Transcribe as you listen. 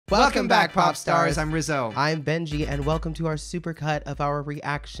Welcome back, pop stars. I'm Rizzo. I'm Benji, and welcome to our supercut of our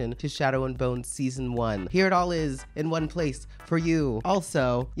reaction to Shadow and Bone Season 1. Here it all is, in one place, for you.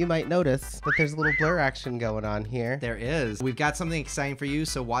 Also, you might notice that there's a little blur action going on here. There is. We've got something exciting for you,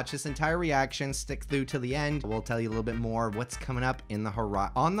 so watch this entire reaction, stick through to the end. We'll tell you a little bit more what's coming up in the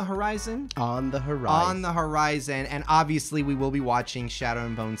horizon. On the horizon? On the horizon. On the horizon, and obviously we will be watching Shadow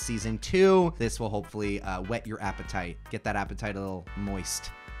and Bone Season 2. This will hopefully whet your appetite. Get that appetite a little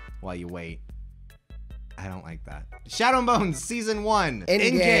moist while you wait. I don't like that. Shadow and Bones Season 1.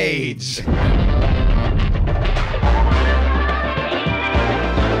 Engage.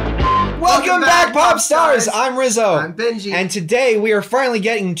 Welcome back, pop stars! I'm Rizzo. I'm Benji. And today we are finally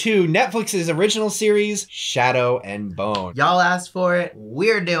getting to Netflix's original series, Shadow and Bone. Y'all asked for it.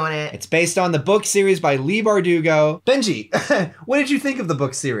 We're doing it. It's based on the book series by Leigh Bardugo. Benji, what did you think of the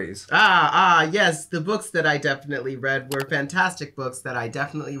book series? Yes. The books that I definitely read were fantastic books that I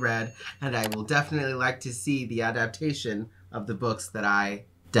definitely read, and I will definitely like to see the adaptation of the books that I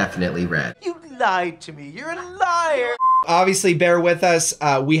definitely read. You lied to me. You're a liar. Obviously, bear with us.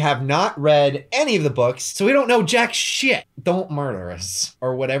 We have not read any of the books, so we don't know jack shit. Don't murder us,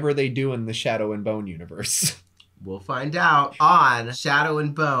 or whatever they do in the Shadow and Bone universe. We'll find out on Shadow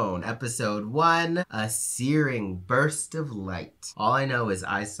and Bone, Episode 1, A Searing Burst of Light. All I know is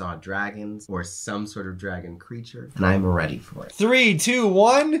I saw dragons, or some sort of dragon creature, and I'm ready for it. 3, 2,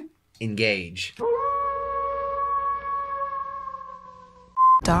 1, engage.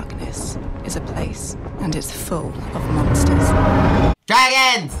 Darkness is a place, and it's full of monsters.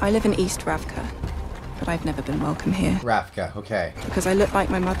 Dragons! I live in East Ravka, but I've never been welcome here. Ravka, okay. Because I look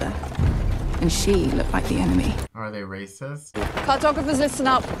like my mother, and she looked like the enemy. Are they racist? Cartographers, listen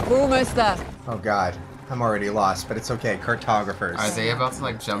up. We're almost there. Oh god, I'm already lost, but it's okay. Cartographers. Are they about to,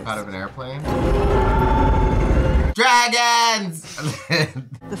 like, jump out of an airplane? Dragons!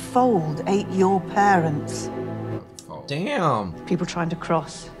 The Fold ate your parents. Damn. People trying to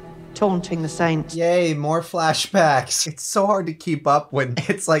cross, taunting the saints. Yay, more flashbacks. It's so hard to keep up when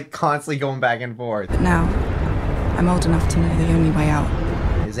it's like constantly going back and forth. But now, I'm old enough to know the only way out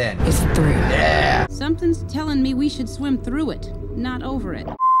Is in. is through. Yeah. Something's telling me we should swim through it, not over it.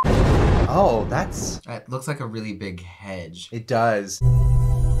 Oh, that's... It looks like a really big hedge. It does.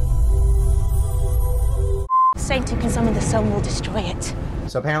 Satan can summon the sun, will destroy it.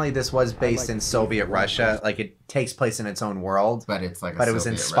 So apparently this was based in Soviet Russia. Like, it takes place in its own world. But it's like a But it was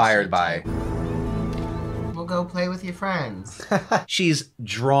Soviet inspired by... Russia. We'll go play with your friends. She's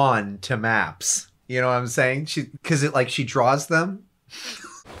drawn to maps. You know what I'm saying? Because she draws them.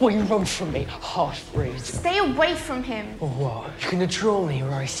 Will you run from me, half-breed? Stay away from him, Or what? You're gonna draw me,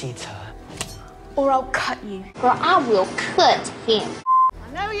 Rosita. or I'll cut you. Or I will cut him.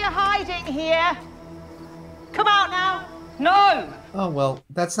 I know you're hiding here. Come out now. No! Oh, well,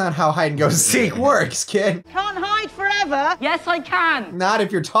 that's not how hide and go seek works, kid. Can't hide forever. Yes, I can. Not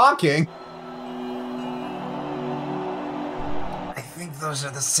if you're talking. I think those are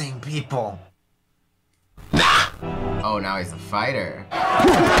the same people. Oh, now he's a fighter.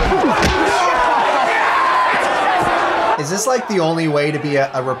 Is this like the only way to be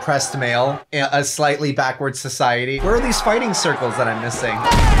a repressed male in a slightly backward society? Where are these fighting circles that I'm missing?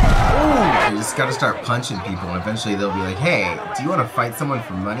 Ooh. You just gotta start punching people and eventually they'll be like, hey, do you wanna fight someone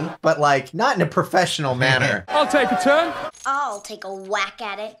for money? But like, not in a professional manner. I'll take a turn. I'll take a whack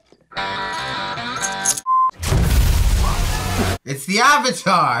at it. It's the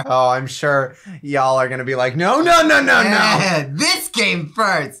Avatar! Oh, I'm sure y'all are gonna be like, no, no, no, no, no! This came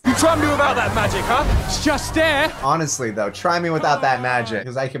first! You try me without that magic, huh? It's just there. Honestly though, try me without that magic,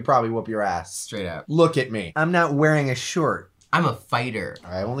 because I could probably whoop your ass. Straight up. Look at me. I'm not wearing a shirt. I'm a fighter.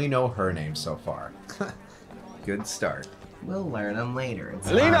 I only know her name so far. Good start. We'll learn them later.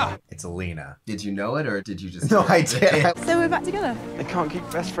 It's Alina! It's Alina. Did you know it or did you just No, I did. So we're back together. They can't keep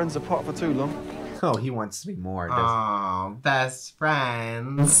best friends apart for too long. Oh, he wants to be more, doesn't he? Oh, best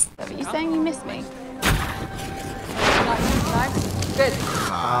friends. Are you saying you miss me? Good.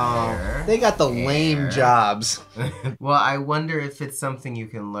 Oh, they got the lame jobs. Well, I wonder if it's something you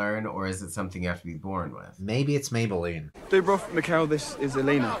can learn or is it something you have to be born with? Maybe it's Maybelline. Dubroff, Mikhail, this is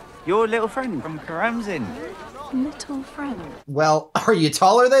Alina. Your little friend from Karamzin. Little friend. Well, are you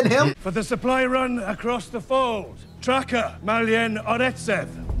taller than him? For the supply run across the fold, Tracker, Malyen, Oretsev.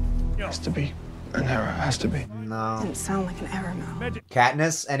 Has to be. An error, has to be. No. Didn't sound like an error, Mel.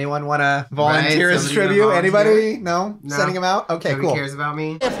 Katniss, anyone want to volunteer as tribute? Anybody? No? Sending him out? Okay, cool. Cares about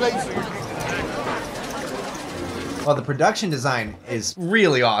me? Well, the production design is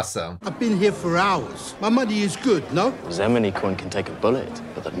really awesome. I've been here for hours. My money is good, no? Zemini coin can take a bullet,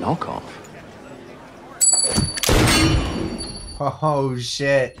 but the knockoff. Oh,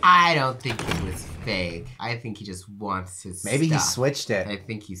 shit. I don't think it was fake. I think he just wants his Maybe stuff. he switched it. I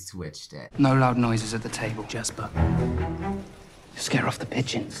think he switched it. No loud noises at the table, Jasper. Scare off the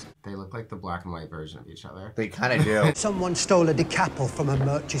pigeons. They look like the black and white version of each other. They kind of do. Someone stole a decapel from a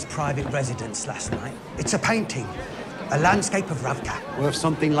merchant's private residence last night. It's a painting. A landscape of Ravka. Worth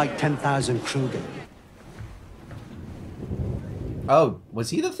something like 10,000 Kruger. Oh,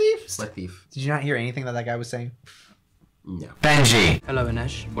 was he the thief? What thief? Did you not hear anything that guy was saying? No. Benji. Hello,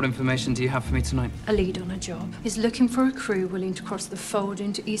 Inej. What information do you have for me tonight? A lead on a job. He's looking for a crew willing to cross the fold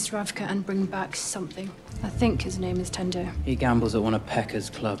into East Ravka and bring back something. I think his name is Tendo. He gambles at one of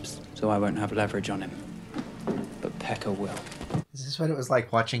Pekka's clubs, so I won't have leverage on him. But Pekka will. Is this what it was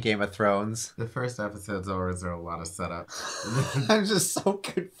like watching Game of Thrones? The first episodes always are a lot of setup. I'm just so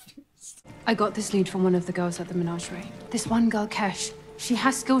confused. I got this lead from one of the girls at the menagerie. This one girl, Kesh. She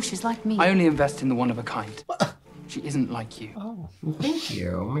has skills. She's like me. I only invest in the one of a kind. She isn't like you. Oh. Thank you.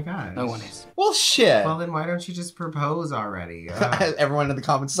 Oh my gosh. No one is. Well, shit. Well, then why don't you just propose already? Everyone in the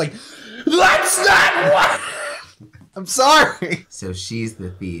comments is like, that's not what... I'm sorry. So she's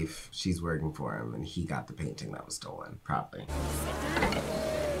the thief. She's working for him, and he got the painting that was stolen. Probably.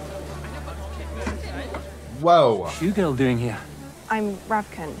 Whoa. What's you girl doing here? I'm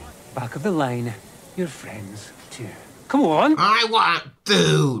Ravkan. Back of the line. Your friends, too. Come on. I want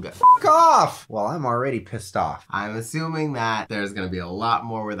food. Fuck off. Well, I'm already pissed off. I'm assuming that there's going to be a lot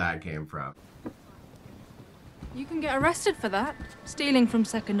more where that came from. You can get arrested for that. Stealing from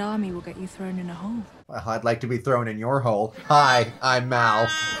Second Army will get you thrown in a hole. Well, I'd like to be thrown in your hole. Hi, I'm Mal.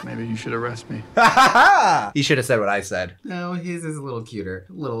 Maybe you should arrest me. He should have said what I said. No, his is a little cuter.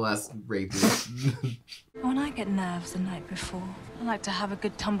 A little less rapey. When I get nerves the night before, I like to have a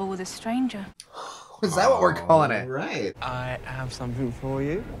good tumble with a stranger. Is that what we're calling it? Right. I have something for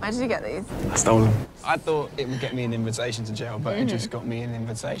you. Where did you get these? I stole them. I thought it would get me an invitation to jail, but it just got me an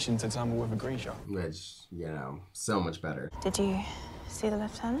invitation to tumble with a Grisha. Which, you know, so much better. Did you see the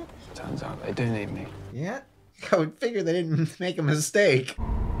lieutenant? Turns out they do need me. Yeah. I would figure they didn't make a mistake.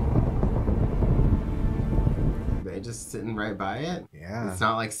 They just sitting right by it? Yeah. It's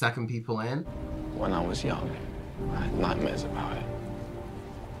not like sucking people in? When I was young, I had nightmares about it.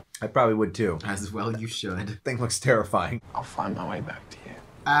 I probably would too. As well you should. Thing looks terrifying. I'll find my way back to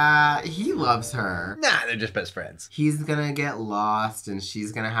you. He loves her. Nah, they're just best friends. He's gonna get lost and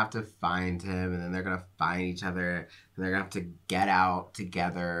she's gonna have to find him and then they're gonna find each other and they're gonna have to get out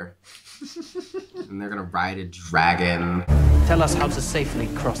together. And they're gonna ride a dragon. Tell us how to safely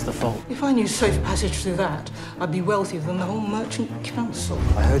cross the fold. If I knew safe passage through that, I'd be wealthier than the whole merchant council.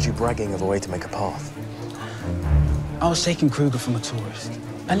 I heard you bragging of a way to make a path. I was taking Kruger from a tourist.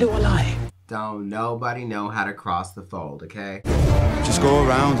 A little lie. Don't nobody know how to cross the fold, okay? Just go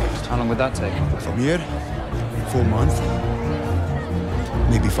around. How long would that take? From here, 4 months.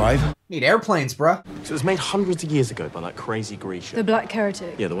 Maybe 5. Need airplanes, bruh. So it was made hundreds of years ago by that crazy Grisha. The Black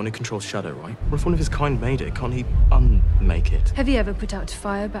Heretic. Yeah, the one who controls Shadow, right? What if one of his kind made it? Can't he unmake it? Have you ever put out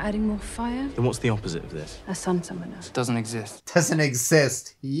fire by adding more fire? Then what's the opposite of this? A sun summoner. It doesn't exist. Doesn't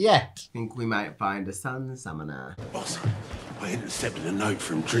exist yet. Think we might find a sun summoner. Boss, I intercepted a note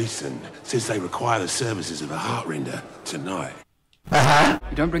from Dreesen. Says they require the services of a heartrender tonight.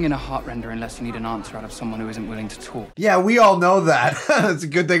 You don't bring in a heartrender unless you need an answer out of someone who isn't willing to talk. Yeah, we all know that. It's a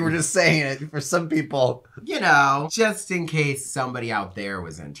good thing we're just saying it for some people. You know, just in case somebody out there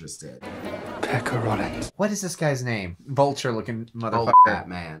was interested. Pekka Rollins. What is this guy's name? Vulture looking motherfucker. Oh,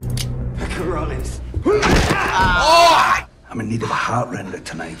 Batman. Pekka Rollins. Oh! I'm in need of a heartrender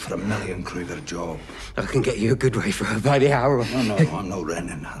tonight for $1 million Kruger job. I can get you a good way for her by the hour. No, I'm not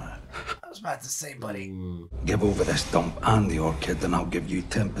renting her. I was about to say, buddy. Give over this dump and the orchid, and I'll give you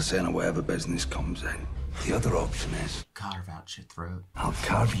 10% of whatever business comes in. The other option is... carve out your throat. I'll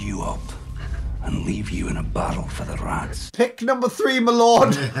carve you up and leave you in a barrel for the rats. Pick number 3, my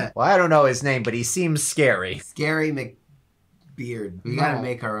lord. Well, I don't know his name, but he seems scary. Scary McBeard. We gotta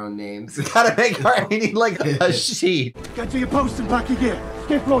make our own names. We gotta make our... We need like a sheet. Get to your post and back again.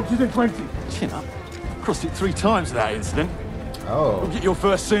 Skip launches in 20. Chin up. Crossed it 3 times that incident. Oh. We'll get your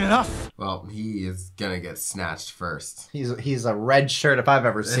first soon enough. Well, he is gonna get snatched first. He's a red shirt if I've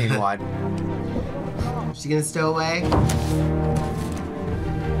ever seen one. She gonna stow away?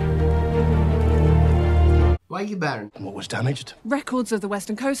 Why you better? What was damaged? Records of the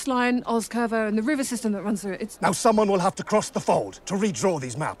western coastline, Ozcurva, and the river system that runs through it. Now someone will have to cross the fold to redraw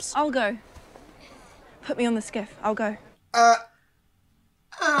these maps. I'll go. Put me on the skiff. I'll go.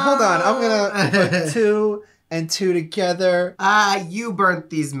 Hold on. I'm gonna put 2 and 2 together. You burnt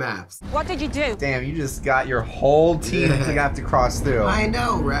these maps. What did you do? Damn, you just got your whole team to have to cross through. I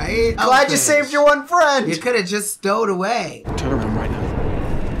know, right? Glad you saved your one friend. You could have just stowed away. Turn around right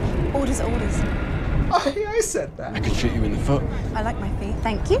now. Orders, orders. I said that. I could shoot you in the foot. I like my feet.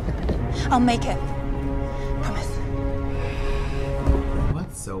 Thank you. I'll make it. Promise.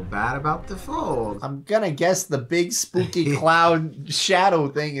 What's so bad about the fold? I'm gonna guess the big spooky cloud shadow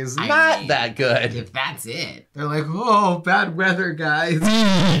thing is not that good. If that's it. They're like, oh, bad weather, guys.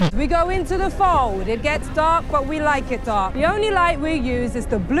 We go into the fold. It gets dark, but we like it dark. The only light we use is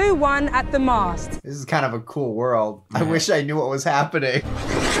the blue one at the mast. This is kind of a cool world. I wish I knew what was happening.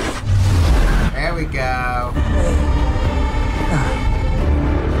 There we go.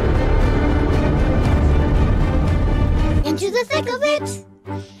 Into the thick of it.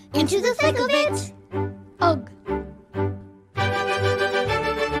 Into the thick of it. Ugh.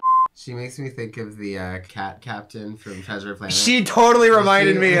 She makes me think of the cat captain from Treasure Planet. She totally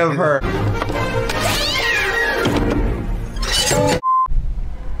reminded me of her.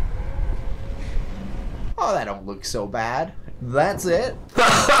 Oh, that don't look so bad. That's it.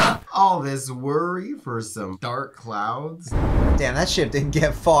 All this worry for some dark clouds. Damn, that ship didn't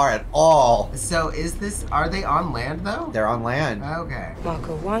get far at all. So are they on land though? They're on land. Okay.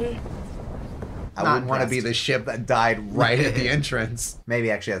 Marker 1. I wouldn't want to be the ship that died right at the entrance. Maybe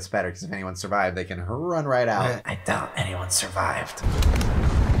actually that's better, because if anyone survived, they can run right out. I doubt anyone survived.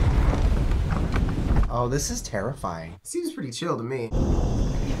 Oh, this is terrifying. Seems pretty chill to me.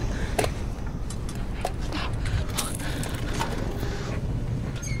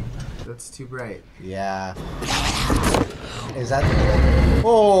 That's too bright. Yeah. Is that...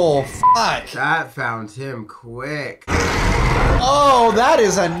 Oh, fuck. That found him quick. Oh, that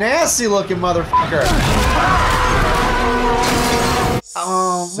is a nasty looking motherfucker.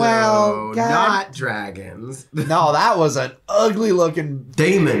 Oh, well, God. Not dragons. No, that was an ugly looking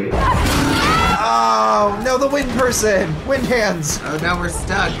demon. Oh, no, the wind person. Wind hands. Oh, now we're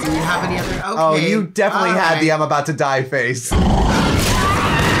stuck. Do you have any other... Okay. Oh, you definitely had the I'm about to die face.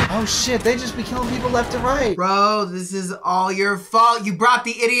 Oh shit, they just be killing people left and right. Bro, this is all your fault. You brought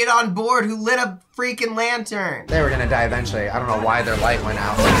the idiot on board who lit a freaking lantern. They were gonna die eventually. I don't know why their light went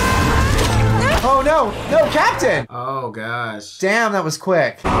out. Oh no, no, Captain! Oh gosh. Damn, that was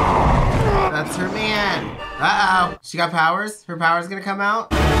quick. That's her man. Uh-oh. She got powers? Her power's gonna come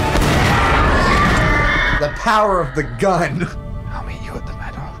out? The power of the gun. I'll meet you at the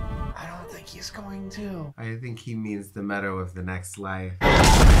meadow. I don't think he's going to. I think he means the meadow of the next life.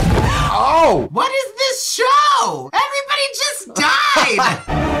 Oh! What is this show? Everybody just died!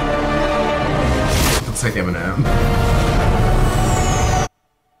 Looks like Eminem.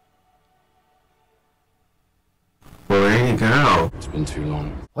 Well, there you go. It's been too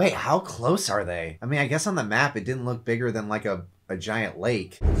long. Wait, how close are they? I mean, I guess on the map it didn't look bigger than like a giant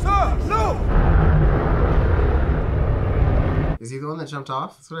lake. Sir, no! Is he the one that jumped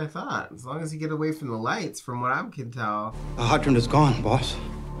off? That's what I thought. As long as you get away from the lights, from what I can tell. The hydrant is gone, boss.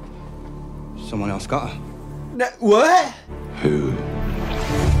 Someone else got her. What? Who?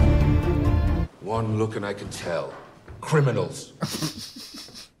 One look and I can tell. Criminals.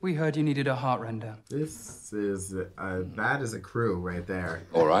 We heard you needed a heart render. This is, that is a crew right there.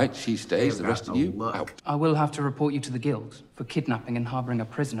 All right, she stays. The rest of you, out. I will have to report you to the guild for kidnapping and harboring a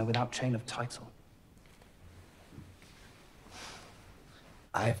prisoner without chain of title.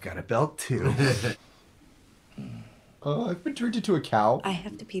 I've got a belt too. Oh, I've been turned into a cow. I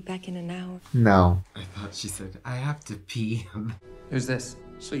have to pee back in an hour. No. I thought she said, I have to pee. Who's this?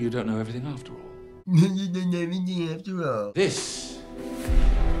 So you don't know everything after all. You don't know everything after all. This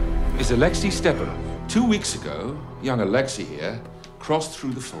is Alexei Stepanov. 2 weeks ago, young Alexei here crossed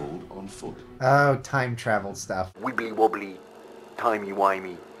through the fold on foot. Oh, time travel stuff. Wibbly wobbly,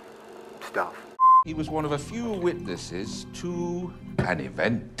 timey-wimey stuff. He was one of a few witnesses to an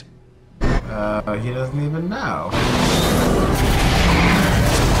event. He doesn't even know.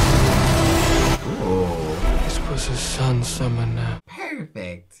 Ooh. This was a sun summoner.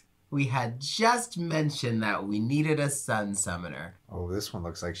 Perfect. We had just mentioned that we needed a sun summoner. Oh, this one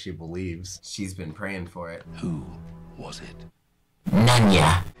looks like she believes. She's been praying for it. Who was it?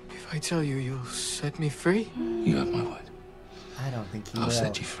 Nanya. If I tell you, you'll set me free? You have my word. I don't think he I'll will.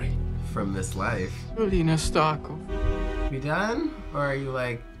 set you free. From this life. Alina Starkov. You done? Or are you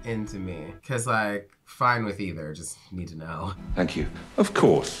like into me? Cause like, fine with either, just need to know. Thank you. Of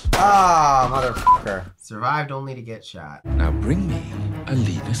course. Ah, motherfucker. Survived only to get shot. Now bring me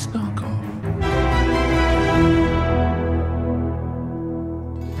Alina Starkov.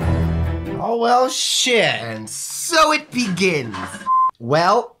 Oh, well, shit. And so it begins.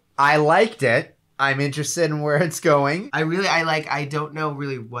 Well, I liked it. I'm interested in where it's going. I don't know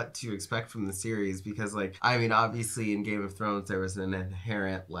really what to expect from the series because, like, I mean, obviously in Game of Thrones there was an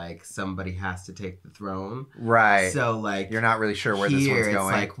inherent, like, somebody has to take the throne. Right. So, like, you're not really sure where this one's going.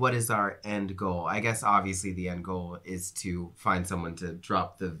 It's like, what is our end goal? I guess obviously the end goal is to find someone to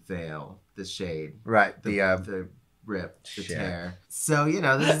drop the veil, the shade. Right. The rip, the tear. So, you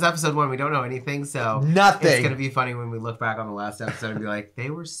know, this is episode 1. We don't know anything, so nothing. It's going to be funny when we look back on the last episode and be like, they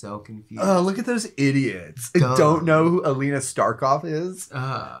were so confused. Oh, look at those idiots. Don't know who Alina Starkov is.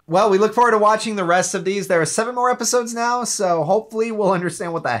 Well, we look forward to watching the rest of these. There are 7 more episodes now, so hopefully we'll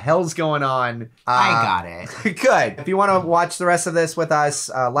understand what the hell's going on. I got it. Good. If you want to watch the rest of this with us,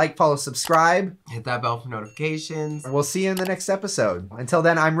 like, follow, subscribe. Hit that bell for notifications. We'll see you in the next episode. Until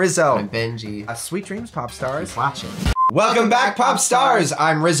then, I'm Rizzo. I'm Benji. Sweet dreams, pop stars. Keep watching. Welcome back, Pop Stars!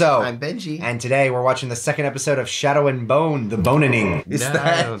 I'm Rizzo. I'm Benji. And today we're watching the 2nd episode of Shadow and Bone, The Bonening.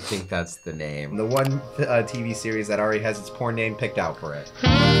 I don't think that's the name. The one TV series that already has its porn name picked out for it.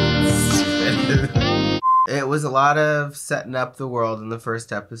 It was a lot of setting up the world in the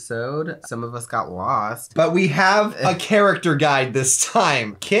first episode. Some of us got lost. But we have a character guide this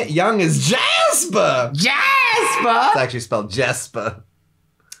time. Kit Young is Jasper! Jasper! It's actually spelled Jespa.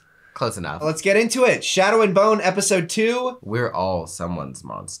 Close enough. Let's get into it. Shadow and Bone, episode 2. We're all someone's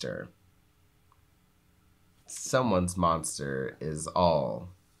monster. Someone's monster is all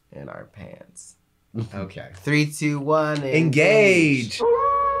in our pants. Okay. 3, 2, 1, engage!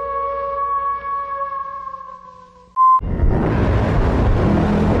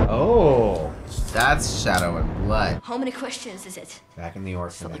 Oh. That's Shadow and Blood. How many questions is it? Back in the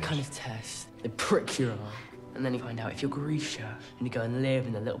orphanage. It's like a kind of test. They prick your eye. And then you find out if you're Grisha, and you go and live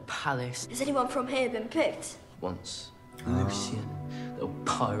in a little palace. Has anyone from here been picked? Once. Lucian, little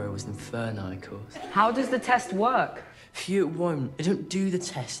pyro was an inferno course. How does the test work? You won't. They don't do the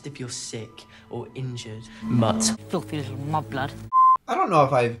test if you're sick or injured. Mutt. Filthy little mudblood. I don't know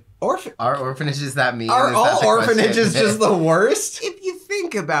if I've... Are orphanages that mean? Are all orphanages just the worst? If you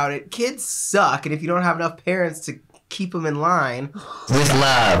think about it, kids suck, and if you don't have enough parents to keep them in line... With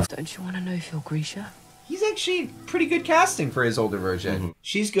love. Don't you want to know if you're Grisha? He's actually pretty good casting for his older version.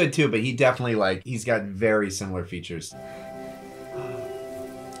 She's good too, but he definitely, like, he's got very similar features.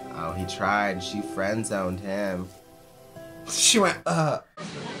 Oh, he tried. She friend-zoned him. She went,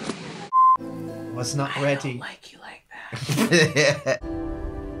 was not ready. I don't like you like that.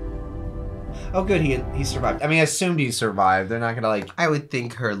 Oh, good, he survived. I mean, I assumed he survived. They're not gonna, like... I would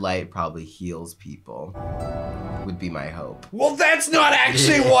think her light probably heals people. Would be my hope. Well, that's not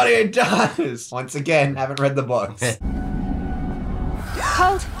actually what it does! Once again, haven't read the books.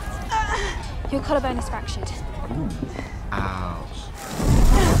 Cold. Your collarbone is fractured. Ouch.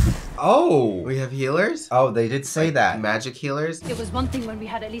 Oh! We have healers? Oh, they did say that. Magic healers? It was one thing when we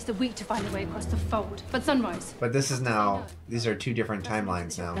had at least a week to find a way across the fold. But sunrise. But this is now... These are 2 different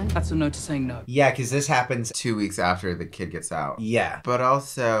timelines now. That's a no to saying no. Yeah, because this happens... 2 weeks after the kid gets out. Yeah. But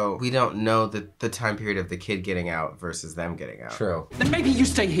also, we don't know the time period of the kid getting out versus them getting out. True. Then maybe you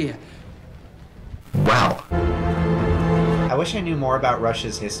stay here. Wow. I wish I knew more about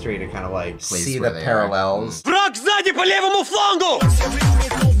Russia's history to kind of, like, see the they parallels. Враг сзади по левому флангу!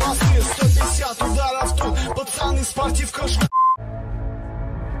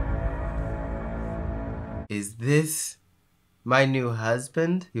 Is this my new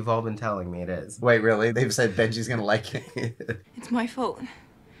husband? You've all been telling me it is. Wait, really? They've said Benji's gonna like it. It's my fault.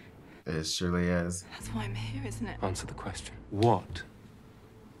 It surely is. That's why I'm here, isn't it? Answer the question. What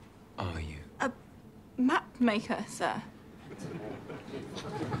are you? A map maker, sir.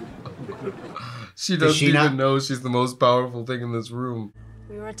 She doesn't even know she's the most powerful thing in this room.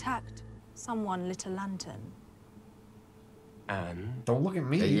 We were attacked. Someone lit a lantern. And? Don't look at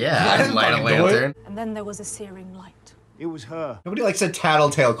me. Yeah, I light a lantern. And then there was a searing light. It was her. Nobody likes a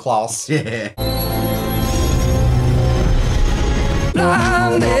tattletale, Klaus. Yeah.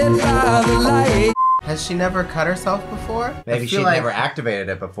 Has she never cut herself before? Maybe she'd never activated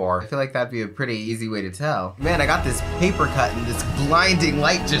it before. I feel like that'd be a pretty easy way to tell. Man, I got this paper cut and this blinding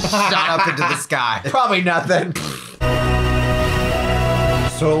light just shot up into the sky. Probably nothing.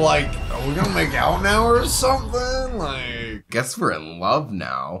 So, like, are we gonna make out now or something? Like, guess we're in love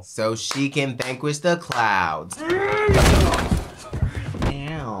now. So she can vanquish the clouds.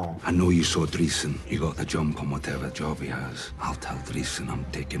 I know you saw Dreesen. You got the jump on whatever job he has. I'll tell Dreesen I'm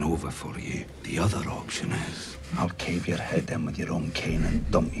taking over for you. The other option is I'll cave your head in with your own cane and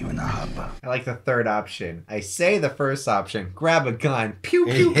dump you in the harbor. I like the third option. I say the first option. Grab a gun. Pew,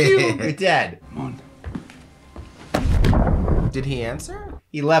 pew, pew. You're dead. Come on. Did he answer?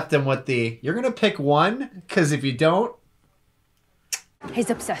 He left him with the, you're gonna pick one? Because if you don't, He's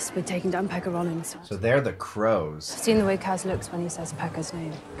obsessed with taking down Pekka Rollins. So they're the crows. Seen the way Kaz looks when he says Pekka's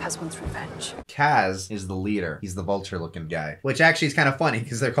name. Kaz wants revenge. Kaz is the leader. He's the vulture-looking guy. Which actually is kind of funny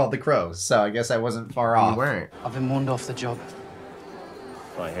because they're called the crows. So I guess I wasn't far off. You weren't. I've been warned off the job.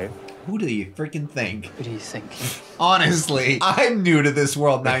 By who? Who do you freaking think? Who do you think? Honestly, I'm new to this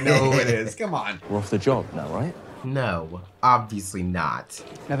world and I know who it is. Come on. We're off the job now, right? No, obviously not.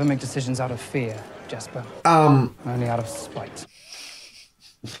 Never make decisions out of fear, Jasper. Only out of spite.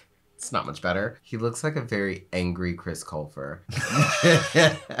 It's not much better. He looks like a very angry Chris Colfer.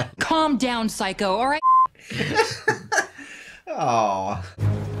 Calm down, psycho, all right? Oh.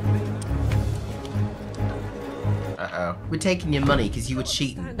 Uh-oh. We're taking your money because you were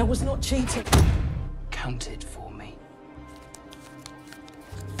cheating. That was not cheating. Counted for me.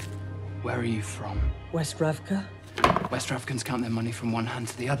 Where are you from? West Ravka. West Ravkans count their money from one hand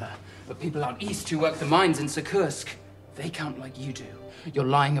to the other. But people out east who work the mines in Sikursk, they count like you do. You're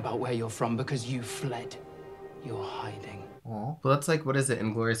lying about where you're from because you fled. You're hiding. Well, that's like, what is it,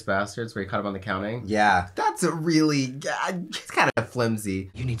 Inglourious Bastards, where he caught him on the counting? Yeah. That's a really, it's kind of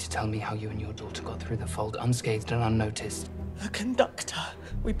flimsy. You need to tell me how you and your daughter got through the fold unscathed and unnoticed. The conductor.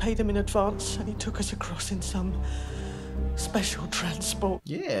 We paid him in advance and he took us across in some special transport.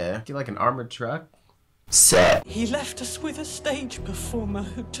 Yeah, like an armored truck. Set. He left us with a stage performer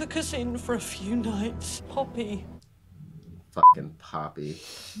who took us in for a few nights. Poppy. Fucking Poppy.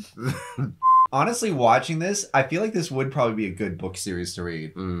 Honestly, watching this, I feel like this would probably be a good book series to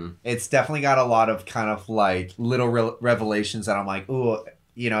read. It's definitely got a lot of kind of like little revelations that I'm like, ooh,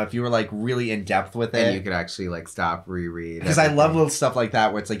 you know, if you were like really in depth with it. And you could actually like stop, reread. Because I love little stuff like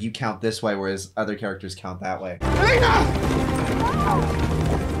that where it's like you count this way, whereas other characters count that way.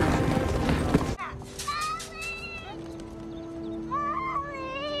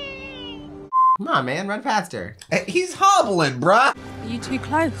 Come on, man, run faster. He's hobbling, bruh. Are you too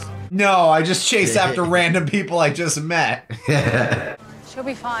close? No, I just chase after random people I just met. She'll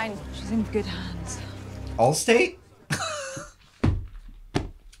be fine. She's in good hands. Allstate?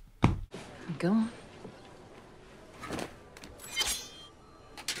 Go on.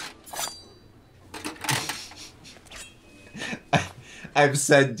 I've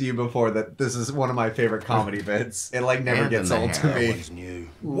said to you before that this is one of my favorite comedy bits. It like never gets old to me. New.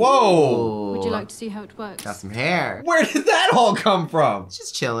 Whoa! Would you like to see how it works? Got some hair. Where did that all come from?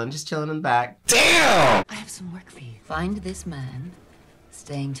 Just chilling in the back. Damn! I have some work for you. Find this man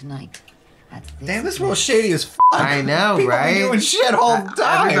staying tonight at this Damn, this world's shady as f***. I know, People right? be doing shit all the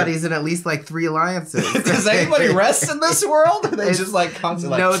time. Everybody's in at least like 3 alliances. Does anybody rest in this world? Or they just like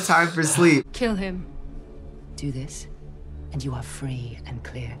constantly no time for sleep. Kill him. Do this, and you are free and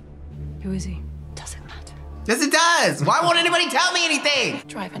clear. Who is he? Doesn't matter. Yes, it does. Why won't anybody tell me anything?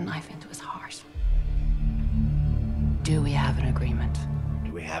 Drive a knife into his heart. Do we have an agreement?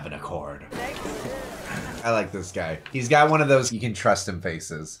 Do we have an accord? I like this guy. He's got one of those you can trust him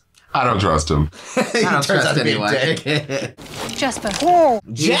faces. I don't trust him. I don't trust anyone. Jasper. Oh,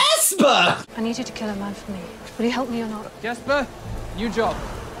 Jasper! I need you to kill a man for me. Will you help me or not? Jasper, new job.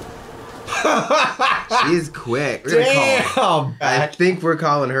 She's quick. Damn! I think we're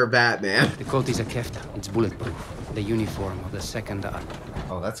calling her Batman. The coat is a kefta. It's bulletproof. The uniform of the second art.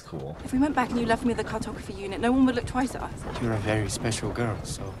 Oh, that's cool. If we went back and you left me the cartography unit, no one would look twice at us. You're a very special girl,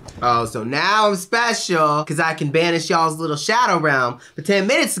 so... Oh, so now I'm special, because I can banish y'all's little shadow realm. But 10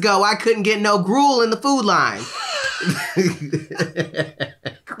 minutes ago, I couldn't get no gruel in the food line.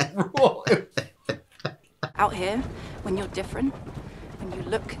 Gruel. Out here, when you're different, when you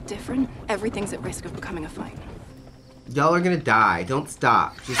look different, everything's at risk of becoming a fight. Y'all are gonna die. Don't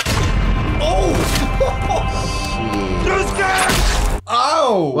stop. Just... Oh!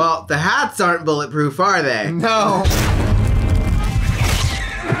 Oh! Well, the hats aren't bulletproof, are they? No.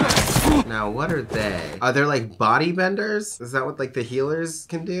 Now, what are they? Are they like body benders? Is that what like the healers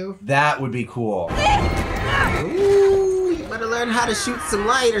can do? That would be cool. Ooh, you better learn how to shoot some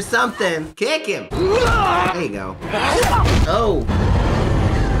light or something. Kick him. There you go. Oh.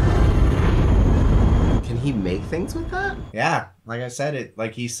 Can he make things with that? Yeah, like I said, it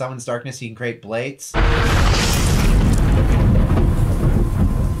like he summons darkness, he can create blades.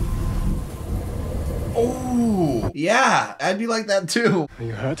 Oh, yeah, I'd be like that too. Are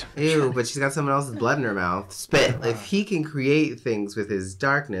you hurt? Ew, but she's got someone else's blood in her mouth. Spit. If he can create things with his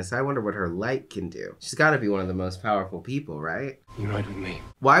darkness, I wonder what her light can do. She's got to be one of the most powerful people, right? You ride with me.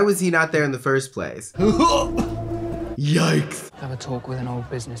 Why was he not there in the first place? Yikes. Have a talk with an old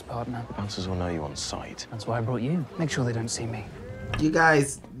business partner. Bouncers will know you on sight. That's why I brought you. Make sure they don't see me. You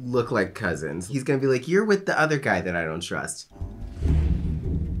guys look like cousins. He's gonna be like, you're with the other guy that I don't trust.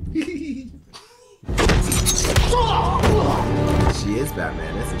 She is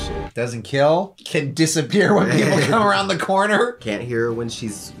Batman, isn't she? Doesn't kill, can disappear when people come around the corner. Can't hear her when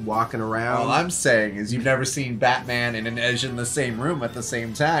she's walking around. All I'm saying is you've never seen Batman and Inej in the same room at the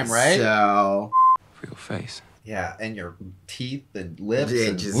same time, right? So... For your face. Yeah, and your teeth and lips. Yeah,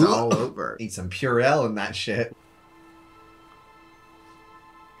 and just all over. Eat some Purell and that shit.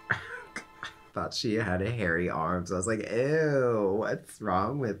 Thought she had a hairy arms. I was like, ew, what's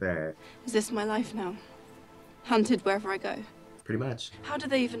wrong with her? Is this my life now? Hunted wherever I go? Pretty much. How do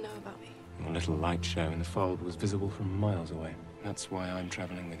they even know about me? Your little light show in the fold was visible from miles away. That's why I'm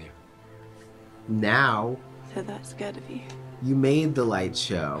traveling with you. Now... They're that scared of you. You made the light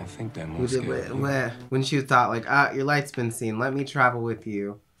show. I think they're more scared. When she thought like, your light's been seen, let me travel with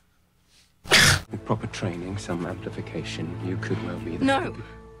you. With proper training, some amplification, you could well be the... No!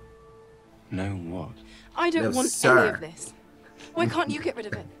 No what? I don't want any of this. Why can't you get rid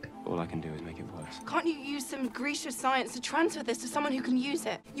of it? All I can do is make it worse. Can't you use some Grisha science to transfer this to someone who can use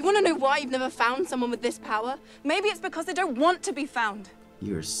it? You want to know why you've never found someone with this power? Maybe it's because they don't want to be found.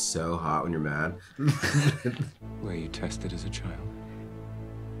 You're so hot when you're mad. Were you tested as a child?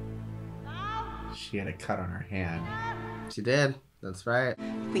 She had a cut on her hand. She did. That's right.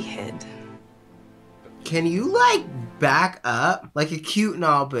 We hid. Can you, like, back up? Like, you're cute and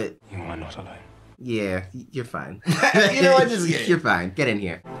all, but... You are not alone. Yeah, you're fine. You know what? You're fine. Get in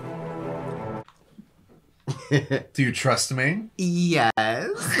here. Do you trust me? Yes.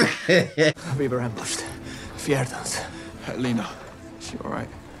 We were ambushed. Fierdans. Lena. She all right?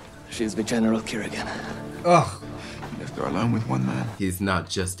 She's the General Kirigan. Ugh. Left her alone with one man. He's not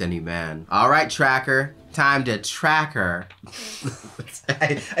just any man. All right, Tracker. Time to track her.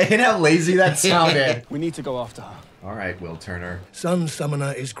 I hate how lazy that sounded. We need to go after her. All right, Will Turner. Sun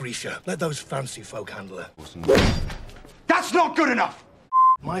Summoner is Grisha. Let those fancy folk handle her. That's not good enough!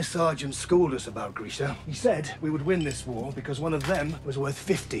 My sergeant schooled us about Grisha. He said we would win this war because one of them was worth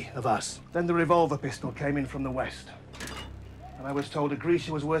 50 of us. Then the revolver pistol came in from the west. And I was told that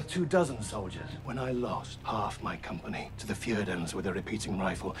Grisha was worth 24 soldiers. When I lost half my company to the Fjordans with a repeating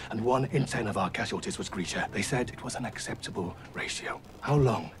rifle, and 1 in 10 of our casualties was Grisha, they said it was an acceptable ratio. How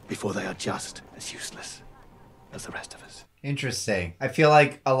long before they are just as useless as the rest of us? Interesting. I feel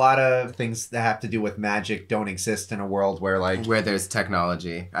like a lot of things that have to do with magic don't exist in a world where, like... Where there's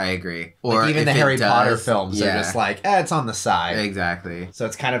technology. I agree. Or like even the Harry Potter films are just like, it's on the side. Exactly. So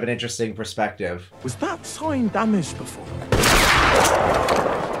it's kind of an interesting perspective. Was that sign damaged before?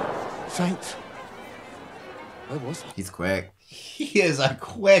 Saint. Where was he? He's quick. He is a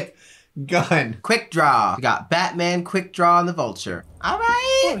quick gun. Quick draw. We got Batman, quick draw, and the Vulture. All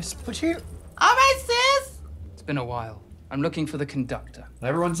right. Boris, but you... All right, sis. It's been a while. I'm looking for the conductor.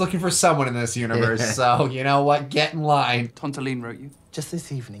 Everyone's looking for someone in this universe, so you know what? Get in line. Tontaline wrote you. Just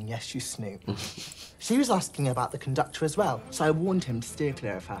this evening, yes, you snoop. She was asking about the conductor as well, so I warned him to steer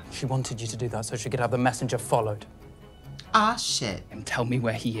clear of her. She wanted you to do that so she could have the messenger followed. Ah, shit. And tell me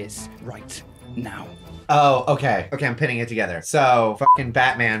where he is right now. Oh, okay. Okay, I'm pinning it together. So, fucking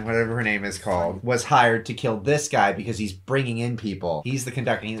Batman, whatever her name is called, was hired to kill this guy because he's bringing in people. He's the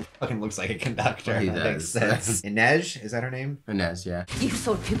conductor. He fucking looks like a conductor. He that does. makes sense. Inej, is that her name? Inej, yeah. You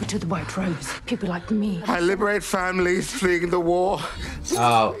sold people to the White Rose. People like me. I liberate families fleeing the war.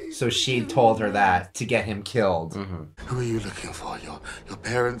 Oh, so she told her that to get him killed. Who are you looking for? Your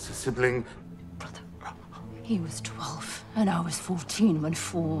parents, a sibling? He was 12, and I was 14 when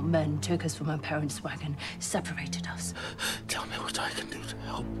 4 men took us from my parents' wagon, separated us. Tell me what I can do to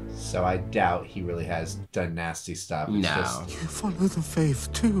help. So I doubt he really has done nasty stuff. It's just... You follow the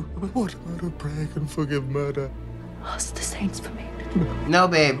faith too. What about a pray and forgive murder? Ask the saints for me. No,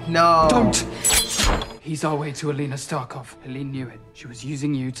 babe, no. Don't! He's our way to Alina Starkov. Helene knew it. She was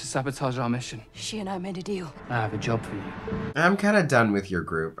using you to sabotage our mission. She and I made a deal. I have a job for you. I'm kind of done with your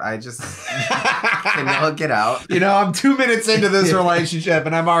group. I just... Can y'all get out? You know, I'm 2 minutes into this relationship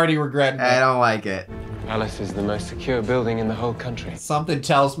and I'm already regretting it. I don't like it. Alice is the most secure building in the whole country. Something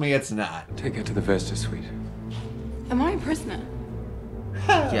tells me it's not. Take her to the Vesta suite. Am I a prisoner?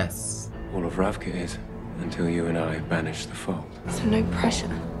 Yes. All of Ravka is, until you and I banish the fold. So no pressure.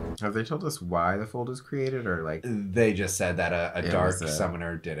 Have they told us why the fold was created, or like... They just said that a dark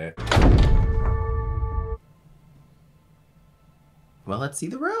summoner did it. Well, let's see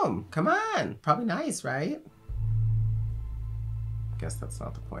the room. Come on. Probably nice, right? Guess that's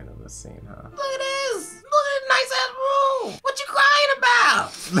not the point of this scene, huh? Look at this! Look at this nice-ass room! What you crying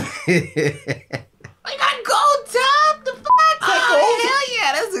about? I got gold tub? The fuck? Oh, hell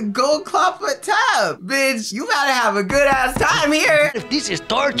yeah, that's a gold clawfoot tub. Bitch, you gotta have a good-ass time here. If this is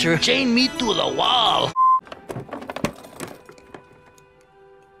torture, chain me to the wall.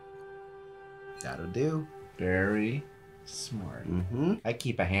 That'll do. Very Smart. I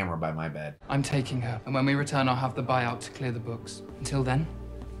keep a hammer by my bed. I'm taking her, and when we return, I'll have the buyout to clear the books. Until then,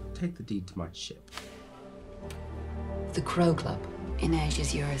 take the deed to my ship. The Crow Club. Inej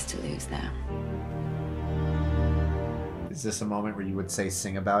is yours to lose now. Is this a moment where you would say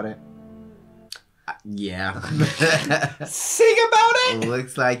sing about it? Yeah. Sing about it?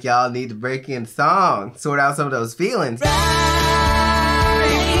 Looks like y'all need to break in song. Sort out some of those feelings.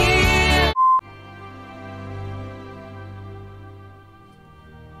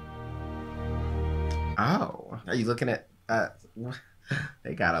 Oh, are you looking at,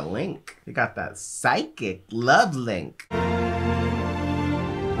 they got a link. They got that psychic love link.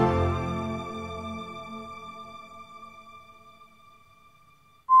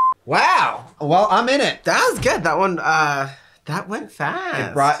 Wow. Well, I'm in it. That was good. That one, that went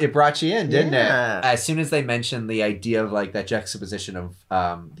fast. It brought you in, didn't Yeah. it? As soon as they mentioned the idea of like that juxtaposition of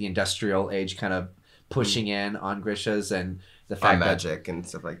the industrial age kind of pushing in on Grisha's and the fact that magic and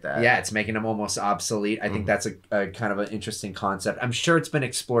stuff like that. Yeah, it's making them almost obsolete. I think that's a kind of an interesting concept. I'm sure it's been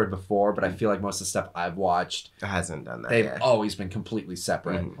explored before, but I feel like most of the stuff I've watched hasn't done that. They've always been completely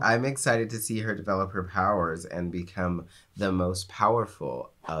separate. I'm excited to see her develop her powers and become the most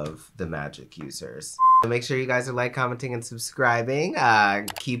powerful of the magic users. So make sure you guys are commenting, and subscribing.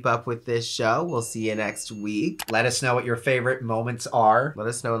 Keep up with this show. We'll see you next week. Let us know what your favorite moments are. Let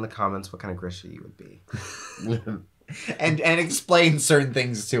us know in the comments what kind of Grisha you would be. and explain certain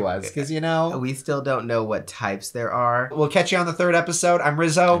things to us, because you know we still don't know what types there are. We'll catch you on the 3rd episode. I'm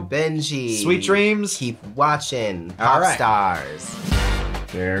Rizzo. I'm Benji. Sweet dreams. Keep watching. All right. Stars.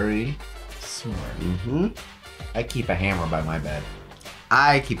 Very smart. I keep a hammer by my bed.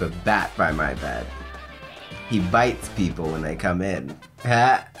 I keep a bat by my bed. He bites people when they come in.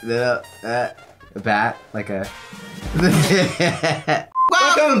 A bat, like a...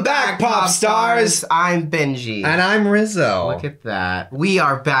 Welcome back, Pop Stars! I'm Benji. And I'm Rizzo. Look at that. We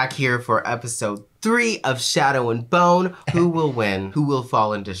are back here for episode 3 of Shadow and Bone. Who will win? Who will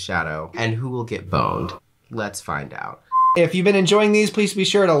fall into shadow? And who will get boned? Let's find out. If you've been enjoying these, please be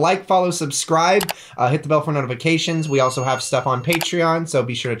sure to like, follow, subscribe, hit the bell for notifications. We also have stuff on Patreon, so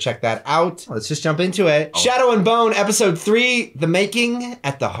be sure to check that out. Let's just jump into it. Shadow and Bone, episode 3, The Making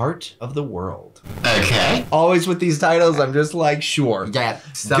at the Heart of the World. Okay. Always with these titles, I'm just like, sure. Yeah,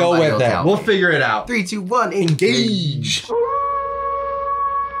 go with it. We'll figure it out. 3, 2, 1, engage.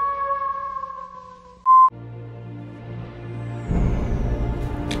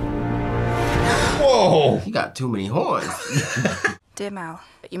 Whoa! You got too many horns. Dear Mal,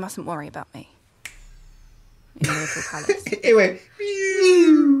 you mustn't worry about me. In the little palace. Anyway.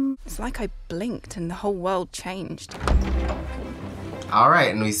 It's like I blinked and the whole world changed. All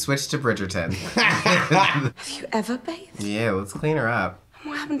right, and we switched to Bridgerton. Have you ever bathed? Yeah, let's clean her up.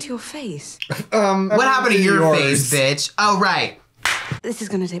 What happened to your face? What happened to your face, bitch? Oh, right. This is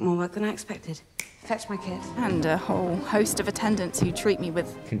going to take more work than I expected. Fetch my kid. And a whole host of attendants who treat me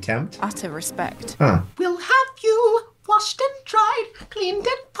with contempt, utter respect. Huh. We'll have you washed and dried, cleaned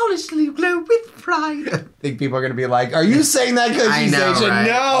and polished, glow with pride. I think people are going to be like, are you saying that because she's Asian? Right?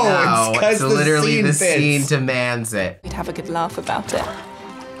 No, it's because literally the scene scene fits. demands it. We'd have a good laugh about it.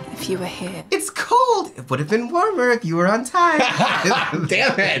 If you were here. It's cold. It would have been warmer if you were on time.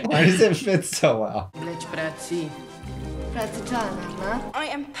 Damn it. Why does it fit so well? I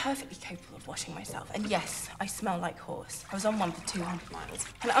am perfectly capable of washing myself, and yes, I smell like horse. I was on one for 200 miles.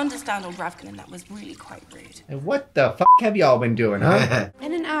 And I understand old Ravkin, and that was really quite rude. And what the fuck have y'all been doing, huh?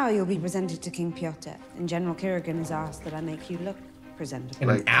 In an hour, you'll be presented to King Piotr, and General Kirigan has asked that I make you look presentable. In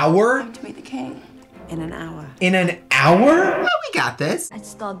an hour? To meet the king. In an hour. In an hour? Oh, we got this. I'd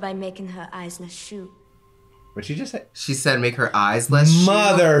start by making her eyes less shoot. What'd she just say? She said make her eyes less shoot.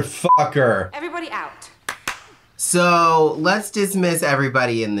 Motherfucker. Everybody out. So let's dismiss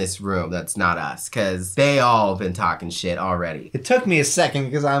everybody in this room that's not us, because they all been talking shit already. It took me a second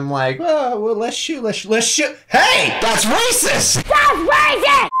because I'm like, oh, well, let's shoot. Hey, that's racist! That's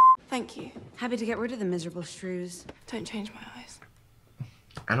racist! Thank you. Happy to get rid of the miserable shrews. Don't change my eyes.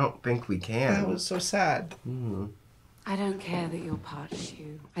 I don't think we can. That was so sad. I don't care that you're part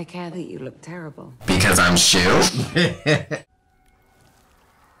shoe. I care that you look terrible. Because I'm shoe?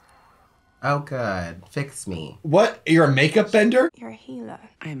 Oh, good. Fix me. What? You're a makeup bender? You're a healer.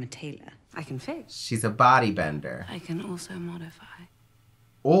 I am a tailor. I can fix. She's a body bender. I can also modify.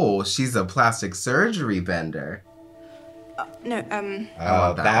 Oh, she's a plastic surgery bender. No,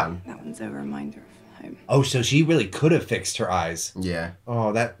 Oh, that one. That one's a reminder of home. Oh, so she really could have fixed her eyes. Yeah.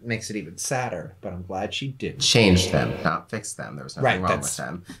 Oh, that makes it even sadder, but I'm glad she didn't. Change them, not fix them. There was nothing wrong with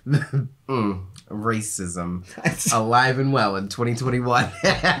them. Racism. Alive and well in 2021.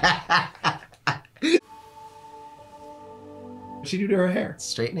 What'd she do to her hair?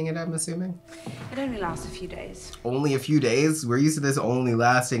 Straightening it, I'm assuming? It only lasts a few days. Only a few days? We're used to this only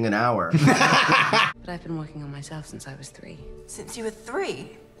lasting an hour. But I've been working on myself since I was 3. Since you were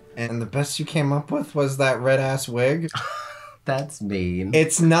 3? And the best you came up with was that red-ass wig? That's mean.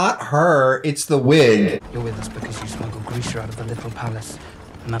 It's not her, it's the wig. You're with us because you smuggled Grisha out of the Little Palace.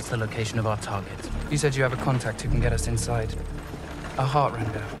 And that's the location of our target. You said you have a contact who can get us inside. A heart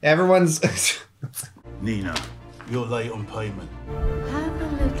render. Everyone's... Nina, you're late on payment. Have a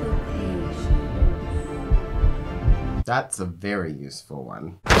little patience. That's a very useful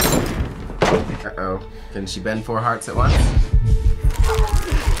one. Uh-oh. Can she bend 4 hearts at once?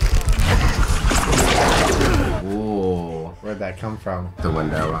 Ooh. Where'd that come from? The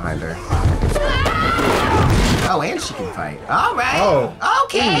window behind her. Oh, and she can fight. All right. Oh.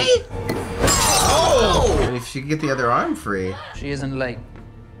 Okay. Oh. And if she could get the other arm free. She isn't late.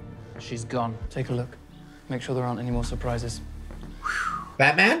 She's gone. Take a look. Make sure there aren't any more surprises.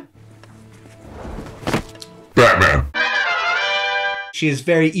 Batman? Batman. She is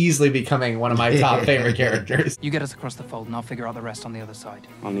very easily becoming one of my top favorite characters. You get us across the fold and I'll figure out the rest on the other side.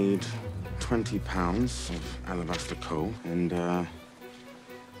 I'll need 20 pounds of alabaster coal and a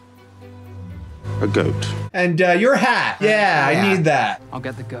goat. And your hat. Yeah, I need that. I'll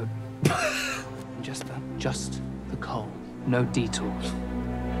get the goat. Just the coal. No detours.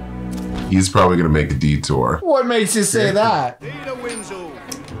 He's probably gonna make a detour. What makes you say that?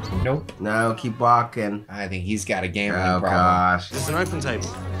 Nope. No, keep walking. I think he's got a gambling problem. Gosh. It's an open table.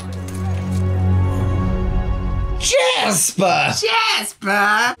 Jasper!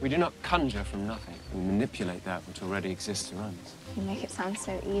 Jasper! We do not conjure from nothing. We manipulate that which already exists around us. You make it sound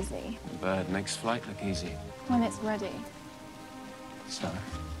so easy. The bird makes flight look easy. When it's ready. So,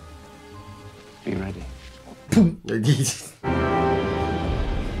 be ready.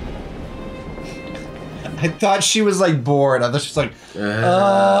 I thought she was like bored. I thought she was like,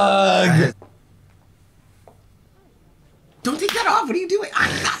 Don't take that off. What are you doing?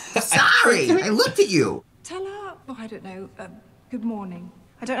 I'm sorry. I looked at you. Tell her, oh, I don't know, good morning.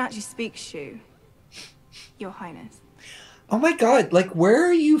 I don't actually speak Shu, Your Highness. oh my god, like, where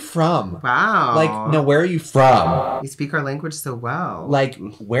are you from? Wow. Like, no, where are you from? You speak our language so well. Like,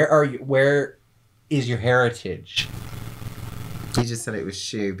 where is your heritage? You just said it was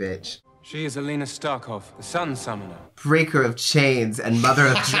Shu, bitch. She is Alina Starkov, the Sun Summoner. Breaker of chains and mother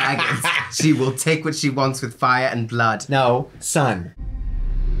of dragons. She will take what she wants with fire and blood. No, sun.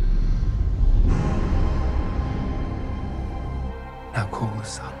 Now call the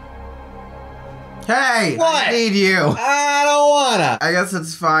sun. Hey! What? I need you. I don't wanna. I guess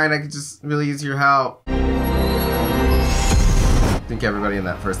it's fine. I could just really use your help. I think everybody in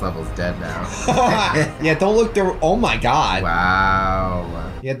that first level is dead now. Yeah, don't look there. Oh my god. Wow.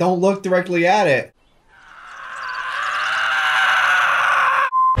 Yeah, don't look directly at it.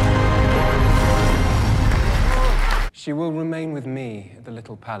 She will remain with me at the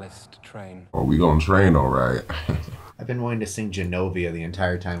Little Palace to train. Oh, we gonna train all right. I've been wanting to sing Genovia the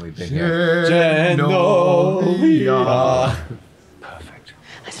entire time we've been here. Genovia. Perfect.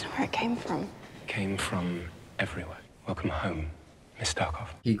 I don't know where it came from. Came from everywhere. Welcome home, Miss Starkov.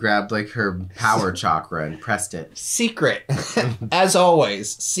 He grabbed like her power chakra and pressed it. Secret, as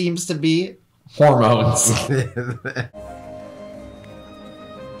always, seems to be hormones. You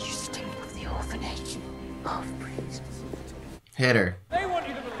stink of the orphanage. Half-breeds. Hit her. They want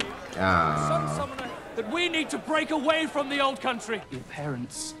you to believe, Oh. Sun Summoner, that we need to break away from the old country. Your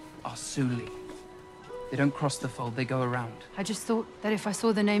parents are Suli. They don't cross the fold, they go around. I just thought that if I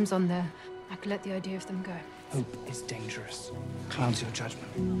saw the names on there, I could let the idea of them go. Hope is dangerous. Clouds your judgment.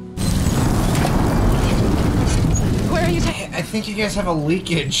 Where are you taking? I think you guys have a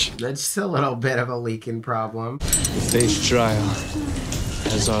leakage. That's just a little bit of a leaking problem. This trial,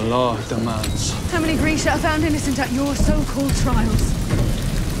 as our law demands. How many Grisha are found innocent at your so-called trials?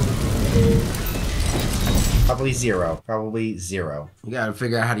 Probably zero. Probably zero. You gotta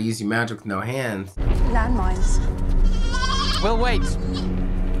figure out how to use your magic with no hands. Landmines. We'll wait.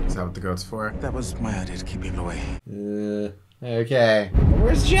 Is that what the goat's for? That was my idea to keep people away. Okay.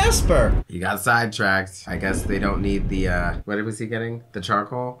 Where's Jasper? You got sidetracked. I guess they don't need the, what was he getting? The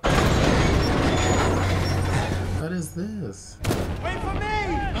charcoal? What is this? Wait for me!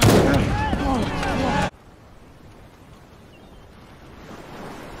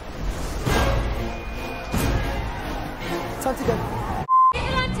 Time to go.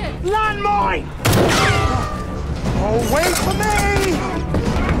 Landmine! Oh, wait for me!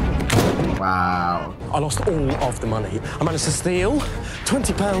 Wow. I lost all of the money. I managed to steal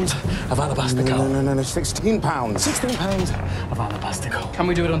 £20 of alabaster coal. No, £16. £16 of alabaster coal. Can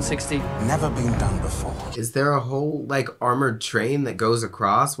we do it on 60? Never been done before. Is there a whole, like, armored train that goes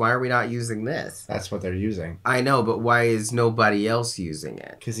across? Why are we not using this? That's what they're using. I know, but why is nobody else using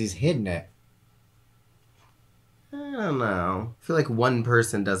it? Because he's hidden it. I don't know. I feel like one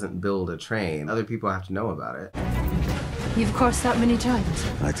person doesn't build a train. Other people have to know about it. You've crossed that many times.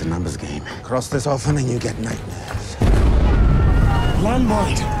 It's a numbers game. Cross this often and you get nightmares.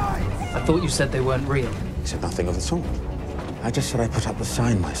 Landmine! I thought you said they weren't real. He said nothing of the sort. I just said I put up the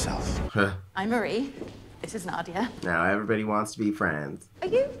sign myself. I'm Marie. This is Nadia. Now everybody wants to be friends. Are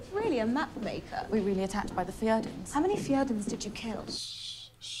you really a map maker? We're really attacked by the Fjordans. How many Fjordans did you kill?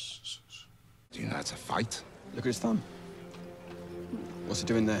 Do you know how to fight? Look at his thumb. What's he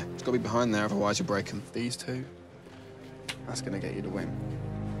doing there? It's got to be behind there, otherwise you'll break him. These two, that's going to get you to win.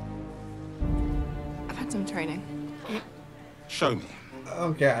 I've had some training. Show me.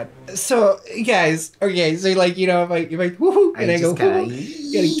 Oh god. So guys, okay, so like, you know, if I woohoo, and I go gotta,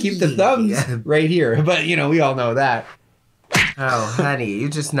 you gotta keep the thumbs right here. But you know, we all know that. Oh, honey, you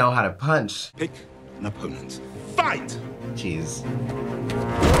just know how to punch. Pick an opponent. Fight! Jeez.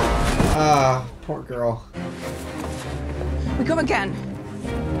 Ah, poor girl. We go again.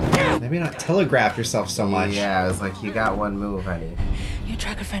 Maybe not telegraph yourself so much. Yeah, I was like, you got one move, honey. Your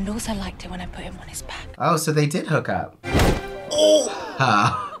tracker friend also liked it when I put him on his back. Oh, so they did hook up. Oh!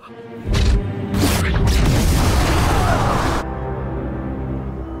 Huh.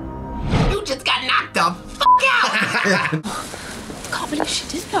 You just got knocked the fuck out! Can't believe she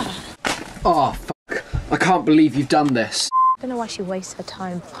did that. Oh, fuck. I can't believe you've done this. I don't know why she wastes her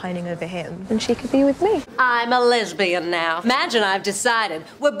time pining over him when she could be with me. I'm a lesbian now. Imagine I've decided.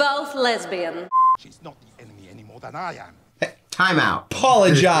 We're both lesbian. She's not the enemy any more than I am. Time out.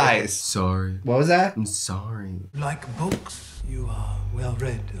 Apologize. Sorry. What was that? I'm sorry. Like books, you are well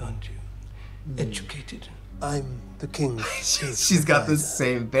read, aren't you? Educated. I'm the king's. She's got the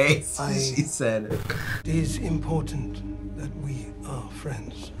same face. She said it. It is important that we are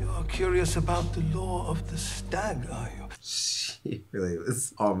friends. You are curious about the law of the stag, are you? She really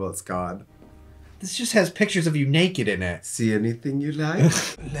was almost gone. This just has pictures of you naked in it. See anything you like?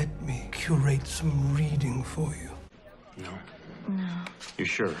 Let me curate some reading for you. No. No. You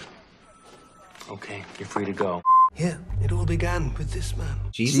sure? Okay, you're free to go. Here, it all began with this man.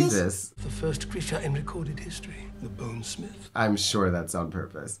 Jesus. The first creature in recorded history, the bonesmith. I'm sure that's on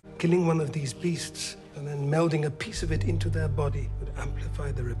purpose. Killing one of these beasts and then melding a piece of it into their body would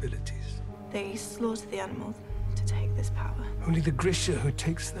amplify their abilities. They slaughter the animals to take this power. Only the Grisha who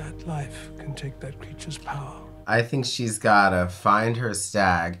takes that life can take that creature's power. I think she's gotta find her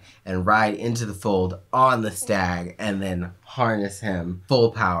stag and ride into the fold on the stag and then harness him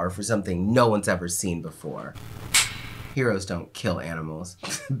full power for something no one's ever seen before. Heroes don't kill animals.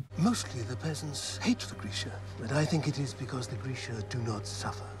 Mostly the peasants hate the Grisha, but I think it is because the Grisha do not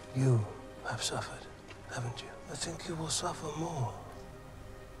suffer. You have suffered, haven't you? I think you will suffer more.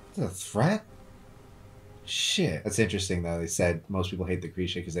 Is that a threat? Shit. That's interesting though. They said most people hate the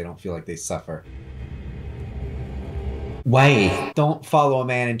Grisha because they don't feel like they suffer. Wait. Don't follow a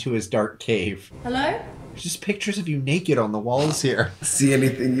man into his dark cave. Hello? There's just pictures of you naked on the walls here. See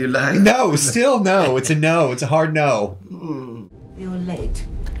anything you like? No, still no. It's a no. It's a hard no. You're late.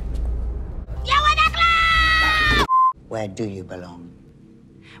 Where do you belong?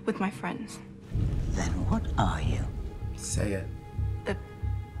 With my friends. Then what are you? Say it. A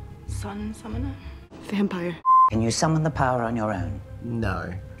sun summoner? Vampire. Can you summon the power on your own?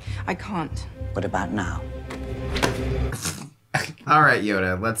 No. I can't. What about now? All right,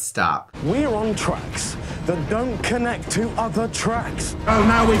 Yoda, let's stop. We're on tracks that don't connect to other tracks. Oh,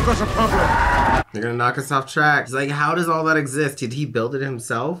 now we've got a problem. They're gonna knock us off track. He's like, how does all that exist? Did he build it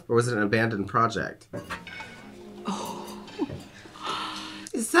himself? Or was it an abandoned project? Oh.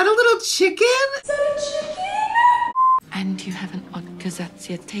 Is that a little chicken? Is that a chicken? And you have an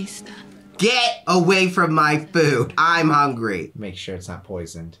Otkazatsya taster. Get away from my food. I'm hungry. Make sure it's not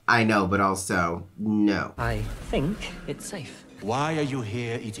poisoned. I know, but also, no. I think it's safe. Why are you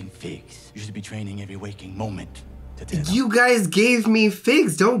here eating figs? You should be training every waking moment to tear them. You guys gave me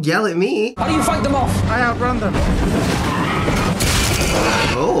figs. Don't yell at me. How do you fight them off? I outrun them.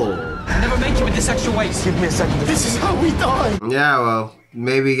 Oh. Never make it with this extra weight. Give me a second. This is how we die. Yeah, well,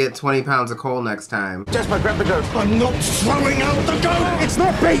 maybe get 20 pounds of coal next time. Jasper, grab the goat. I'm not throwing out the goat. It's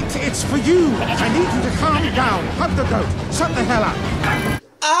not bait, it's for you. I need you to calm down. Hug the goat. Shut the hell up.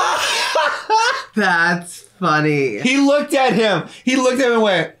 That's funny. He looked at him. He looked at him and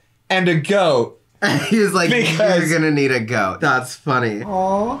went, and a goat. He was like, Because- you're gonna need a goat. That's funny.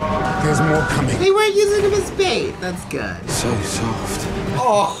 Aww. There's more coming. They weren't using him as bait. That's good. So soft.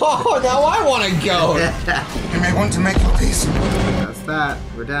 Oh, now I want to go. You may want to make your peace. That's that.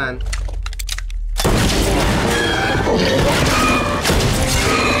 We're done.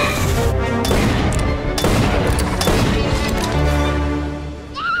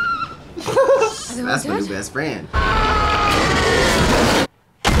 That's my new best friend.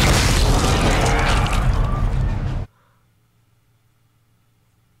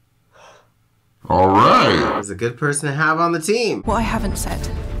 All right. He's a good person to have on the team. What I haven't said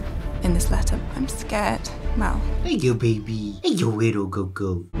in this letter, I'm scared, Mal. Hey, you baby. Hey, you little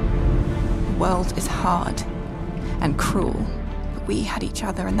go-go. The world is hard and cruel, but we had each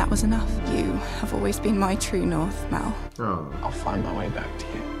other and that was enough. You have always been my true north, Mal. Oh. I'll find my way back to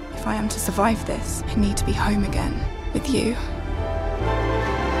you. If I am to survive this, I need to be home again with you.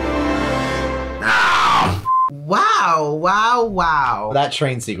 Wow, wow, wow. That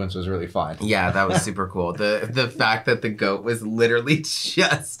train sequence was really fun. Yeah, that was super cool. The fact that the goat was literally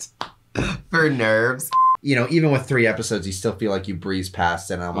just for nerves. You know, even with 3 episodes, you still feel like you breeze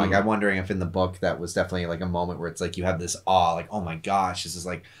past it. And I'm like, I'm wondering if in the book that was definitely like a moment where it's like you have this awe, like, oh my gosh, this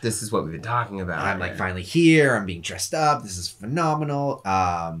is what we've been talking about. I'm like finally here. I'm being dressed up. This is phenomenal.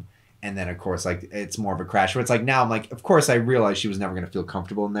 And then of course, like it's more of a crash where it's like now I'm like, of course I realized she was never going to feel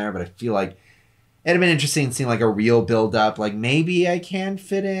comfortable in there, but I feel like it'd have been interesting seeing like a real build up, like maybe I can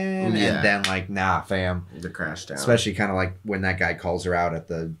fit in, Yeah. and then like nah, fam, the crash down. Especially kind of like when that guy calls her out at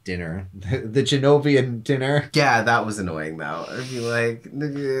the dinner, the Genovian dinner. Yeah, that was annoying though. I'd be like,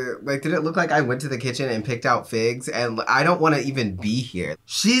 did it look like I went to the kitchen and picked out figs? And I don't want to even be here.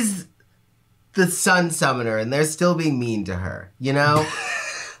 She's the sun summoner, and they're still being mean to her. You know,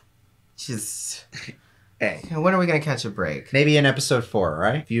 just. Hey, when are we gonna catch a break? Maybe in episode 4,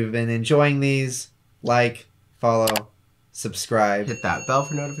 right? If you've been enjoying these, like, follow, subscribe. Hit that bell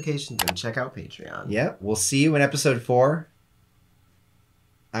for notifications and check out Patreon. Yep. We'll see you in episode 4.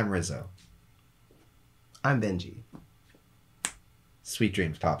 I'm Rizzo. I'm Benji. Sweet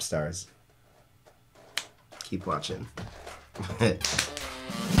dreams, pop stars. Keep watching.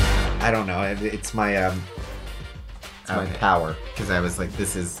 I don't know. It's my my power. Because I was like,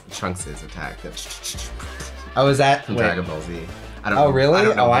 this is Trunks' attack. Oh, is that from Dragon Ball Z? I don't know. really? I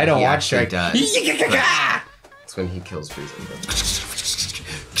don't know I don't watch it. Dragon. It's when he kills Frieza.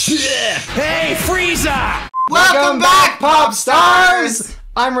 Hey, Frieza! Welcome back, pop stars!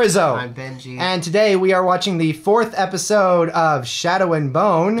 I'm Rizzo. I'm Benji. And today we are watching the 4th episode of Shadow and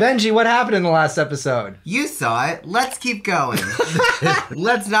Bone. Benji, what happened in the last episode? You saw it. Let's keep going.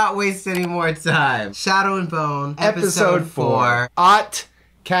 Let's not waste any more time. Shadow and Bone, episode 4. At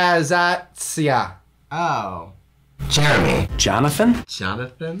Kazatsia. Oh. Jeremy. Jonathan?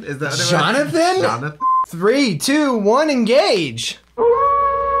 Jonathan? Is that what Jonathan? Jonathan? 3, 2, 1, engage.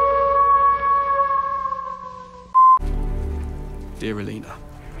 Dear Alina,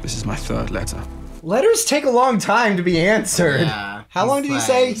 this is my 3rd letter. Letters take a long time to be answered. Yeah. How long did you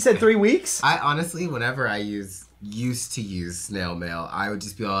say? He said 3 weeks? I honestly, whenever I used to use snail mail, I would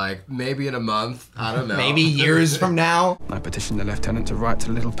just be like, maybe in a month. I don't know. Maybe years from now. I petitioned the lieutenant to write to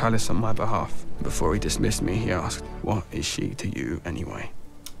the little palace on my behalf. Before he dismissed me, he asked, what is she to you anyway?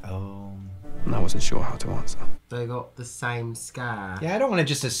 Oh. And I wasn't sure how to answer. They got the same scar. Yeah, I don't want to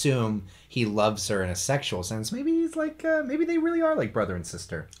just assume he loves her in a sexual sense. Maybe he's like, maybe they really are like brother and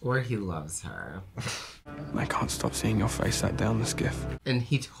sister. Or he loves her. I can't stop seeing your face set down the skiff. And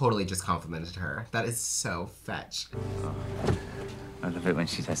he totally just complimented her. That is so fetch. I love it when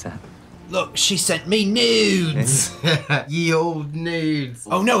she does that. Look, she sent me nudes. Ye old nudes.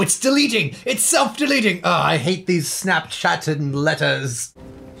 Oh no, it's deleting. It's self-deleting. Oh, I hate these Snapchatted letters.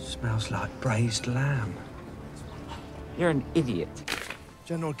 Smells like braised lamb. You're an idiot.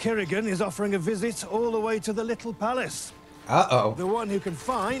 General Kerrigan is offering a visit all the way to the Little Palace. Uh-oh. The one who can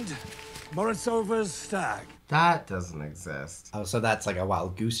find Morisova's stag. That doesn't exist. Oh, so that's like a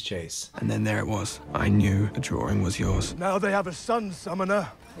wild goose chase. And then there it was. I knew the drawing was yours. Now they have a sun summoner.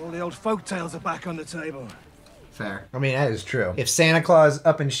 All the old folk tales are back on the table. Fair. I mean, that is true. If Santa Claus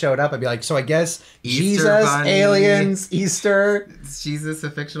up and showed up, I'd be like, so I guess Easter Jesus, Bunny. aliens, Easter. Is Jesus a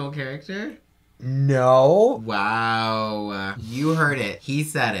fictional character? No. Wow. You heard it. He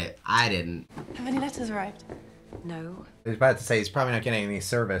said it. I didn't. Have any letters arrived? No. I was about to say, he's probably not getting any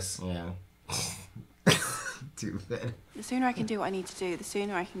service. Yeah. Stupid. The sooner I can do what I need to do, the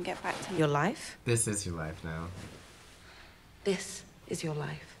sooner I can get back to Your life? This is your life now. This is your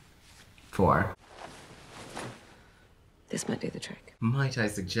life. 4. This might do the trick. Might I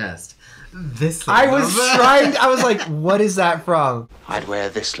suggest I was like, what is that from? I'd wear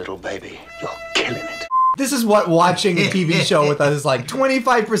this little baby. You're killing This is what watching a TV show with us is like.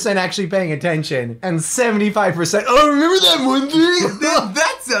 25% actually paying attention and 75%, oh, remember that one thing?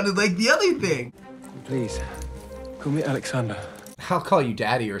 That sounded like the other thing. Please, call me Alexander. I'll call you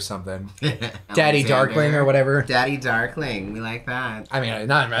Daddy or something. Daddy Darkling or whatever. Daddy Darkling, we like that. I mean,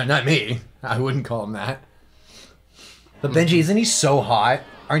 not me. I wouldn't call him that. But Benji, isn't he so hot?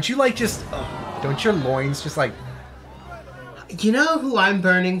 Aren't you like just, don't your loins just like... You know who I'm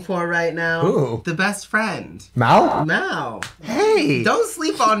burning for right now? Who? The best friend. Mal? Mal. Hey! Don't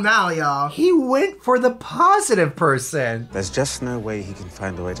sleep on Mal, y'all. He went for the positive person. There's just no way he can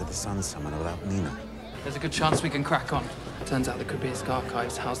find a way to the Sun Summoner without Nina. There's a good chance we can crack on. Turns out the Kubisk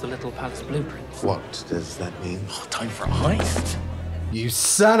archives house the Little Palace blueprints. What does that mean? Oh, time for a heist. You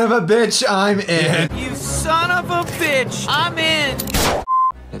son of a bitch, I'm in. You son of a bitch, I'm in.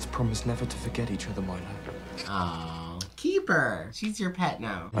 Let's promise never to forget each other, Milo. Oh, keep her. She's your pet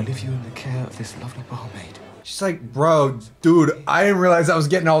now. I leave you in the care of this lovely barmaid. She's like, bro, dude, I didn't realize I was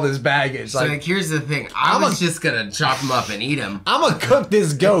getting all this baggage. So like, here's the thing. I was just gonna chop him up and eat him. I'm gonna cook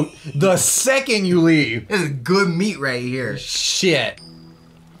this goat the second you leave. This is good meat right here. Shit.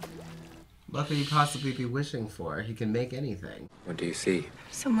 What could he possibly be wishing for? He can make anything. What do you see?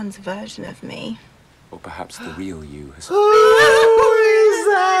 Someone's version of me. Or perhaps the real you has... Who is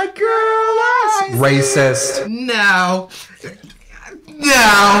that girl? Racist. No.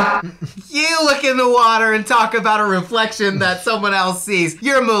 No. You look in the water and talk about a reflection that someone else sees.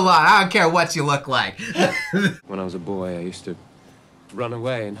 You're Mulan. I don't care what you look like. When I was a boy, I used to run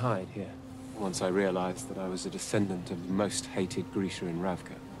away and hide here. Once I realized that I was a descendant of the most hated Grisha in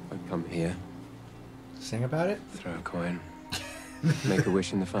Ravka, I'd come here. Sing about it? Throw a coin. Make a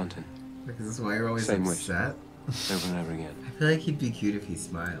wish in the fountain. This is why you're always Same upset. Wish. Over and over again. I feel like he'd be cute if he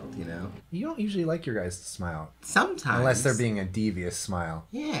smiled, you know? You don't usually like your guys to smile. Sometimes. Unless they're being a devious smile.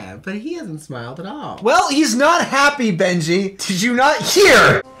 Yeah, but he hasn't smiled at all. Well, he's not happy, Benji. Did you not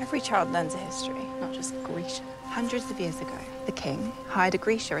hear? Every child learns a history, not just Grisha. Hundreds of years ago, the king hired a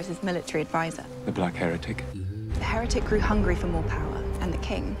Grisha as his military advisor. The Black Heretic. The heretic grew hungry for more power, and the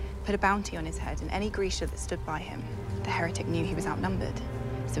king put a bounty on his head and any Grisha that stood by him. The heretic knew he was outnumbered,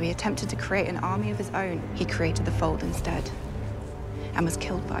 so he attempted to create an army of his own. He created the Fold instead, and was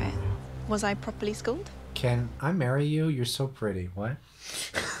killed by it. Was I properly schooled? Can I marry you? You're so pretty. What?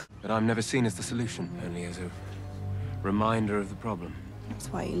 But I'm never seen as the solution, only as a reminder of the problem. That's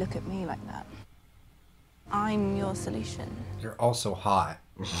why you look at me like that. I'm your solution. You're also hot.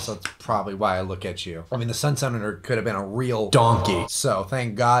 So that's probably why I look at you. I mean, the Sun Summoner could have been a real donkey. So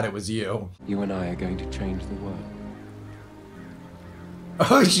thank God it was you. You and I are going to change the world.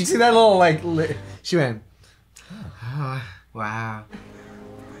 Oh, did you see that little, like, she went, oh, wow.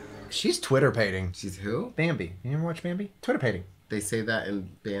 She's Twitter-pating. She's who? Bambi. You ever watch Bambi? Twitter-pating. They say that in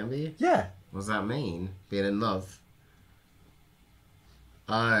Bambi? Yeah. What does that mean? Being in love.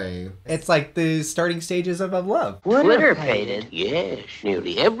 It's like the starting stages of love. Twitter-pated? Yes,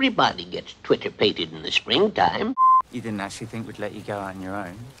 nearly everybody gets Twitter-pated in the springtime. You didn't actually think we'd let you go out on your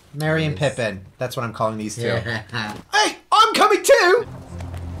own? Merry and Pippin. That's what I'm calling these two. Hey, I'm coming too!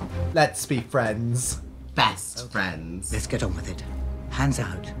 Let's be friends. Best friends. Let's get on with it. Hands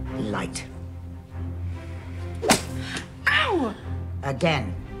out. Light. Ow!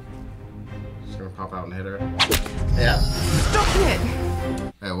 Again. She's gonna pop out and hit her. Yeah. Stop it!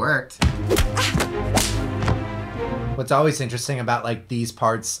 It worked. What's always interesting about like these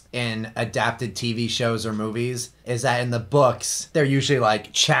parts in adapted TV shows or movies is that in the books, they're usually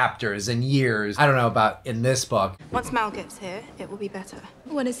like chapters and years. I don't know about in this book. Once Mal gets here, it will be better.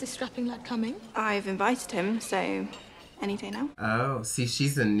 When is this strapping lad coming? I've invited him, so any day now. Oh, see,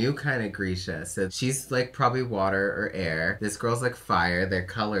 she's a new kind of Grisha. So she's like probably water or air. This girl's like fire. Their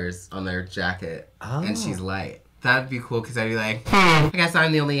colors on their jacket. Oh. And she's light. That'd be cool because I'd be like, I guess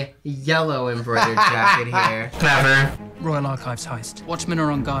I'm the only yellow embroidered jacket here. Clever. Royal Archives heist. Watchmen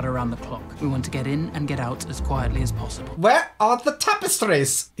are on guard around the clock. We want to get in and get out as quietly as possible. Where are the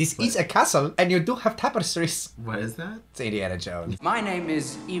tapestries? This is a castle and you do have tapestries. What is that? It's Indiana Jones. My name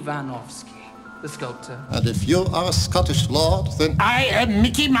is Ivanovsky, the sculptor. And if you are a Scottish lord, then I am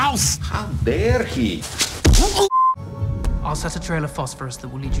Mickey Mouse. How dare he? I'll set a trail of phosphorus that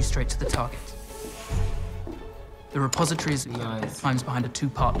will lead you straight to the target. The repository is climbs behind a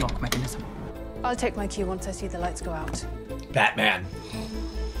two-part lock mechanism. I'll take my cue once I see the lights go out. Batman.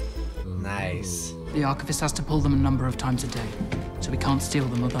 Nice. The archivist has to pull them a number of times a day, so we can't steal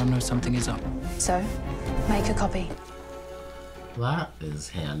them or they'll know something is up. So, make a copy. That is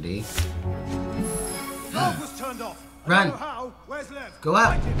handy. Was turned off. Run. How? Where's Lev? Go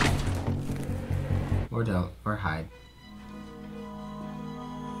out. Or don't. Or hide.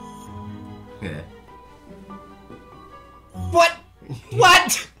 Yeah. What?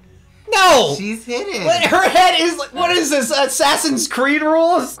 What? No! She's hidden. What? Her head is like, what is this? Assassin's Creed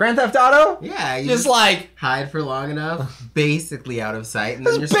rules? Grand Theft Auto? Yeah, you just like hide for long enough, basically out of sight, and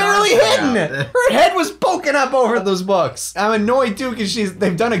then you're barely hidden. Her head was poking up over those books. I'm annoyed too because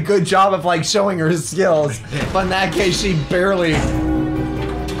they've done a good job of like showing her skills, but in that case she barely.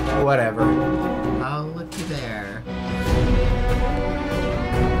 Whatever. Oh, looky there.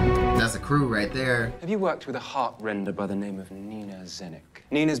 That's a crew right there. Have you worked with a heart render by the name of Nina Zenik?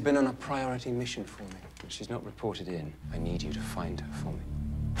 Nina's been on a priority mission for me, but she's not reported in. I need you to find her for me.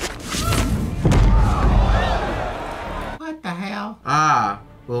 What the hell? Ah,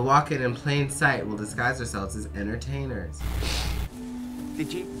 we'll walk in plain sight. We'll disguise ourselves as entertainers.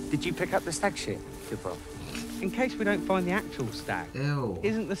 Did you pick up the stag shit, Kipper? In case we don't find the actual stag, Ew.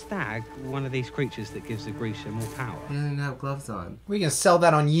 Isn't the stag one of these creatures that gives the Grisha more power? He doesn't have gloves on. We can sell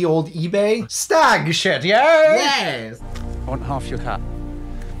that on ye old eBay. Stag shit, yeah? Yes! I want half your cut.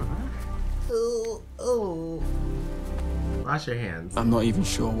 Ooh, ooh. Wash your hands. I'm not even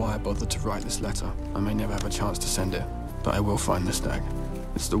sure why I bothered to write this letter. I may never have a chance to send it, but I will find the stag.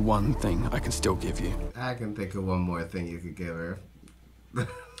 It's the one thing I can still give you. I can think of one more thing you could give her.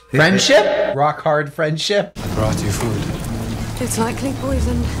 Friendship? Rock hard friendship? I brought you food. It's likely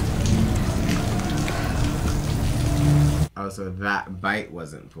poisoned. Oh, so that bite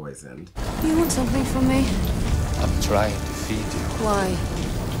wasn't poisoned. You want something from me? I'm trying to feed you. Why?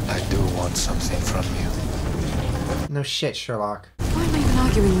 I do want something from you. No shit, Sherlock. Why am I even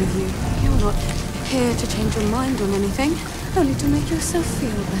arguing with you? You're not here to change your mind on anything, only to make yourself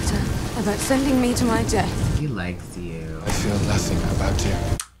feel better about sending me to my death. He likes you. I feel nothing about you.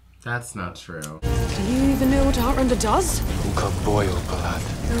 That's not true. Do you even know what a Heartrender does? Who can boil blood?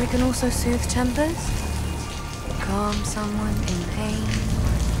 So we can also soothe tempers? Calm someone in pain?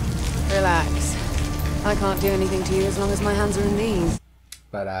 Relax. I can't do anything to you as long as my hands are in these.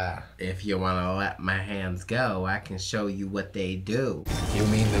 But, if you want to let my hands go, I can show you what they do. You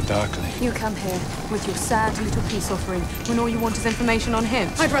mean the Darkling? You come here with your sad little peace offering when all you want is information on him.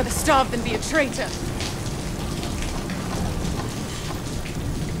 I'd rather starve than be a traitor.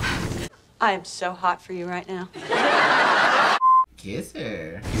 I am so hot for you right now. Kiss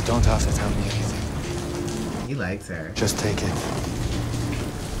her. You don't have to tell me anything. He likes her. Just take it.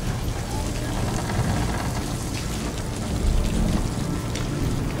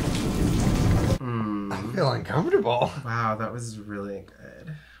 I feel uncomfortable. Wow, that was really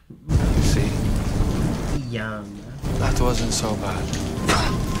good. You see? Yum. That wasn't so bad.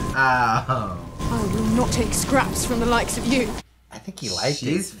 Oh. I will not take scraps from the likes of you. I think he liked it.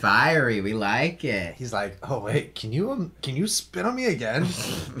 She's fiery. We like it. He's like, oh wait, can you spit on me again?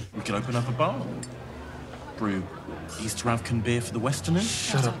 We could open up a bar. Brew East Ravkan beer for the Westerners.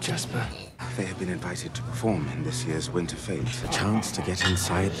 Shut up, Jasper. They have been invited to perform in this year's Winter Fete. A chance to get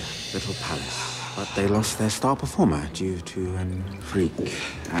inside the little palace. But they lost their star performer due to an freak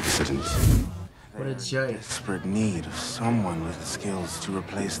accident. What a joke. Desperate need of someone with the skills to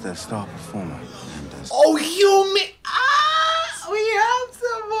replace their star performer. Oh, you mean... We have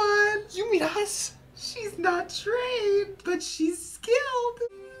someone. You mean us? She's not trained, but she's skilled.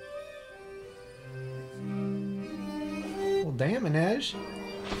 Well, damn, Inej.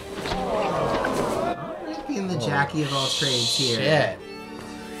 Alright, being the Jackie of all trades here. Shit.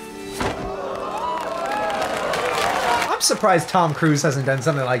 I'm surprised Tom Cruise hasn't done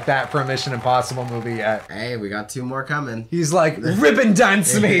something like that for a Mission Impossible movie yet. Hey, we got 2 more coming. He's like, ribbon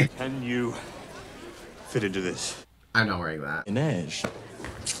dance me. Can you fit into this? I'm not wearing that. Inej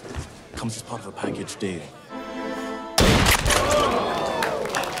comes as part of a package deal.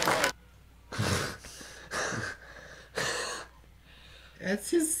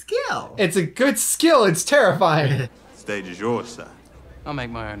 It's his skill. It's a good skill. It's terrifying. Stage is yours, sir. I'll make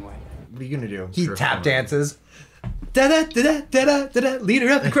my own way. What are you gonna do? He tap dances. Da da da da da da da. Leader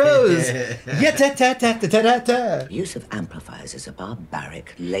of the crows. Yeah ta ta ta ta ta ta. Use of amplifiers is a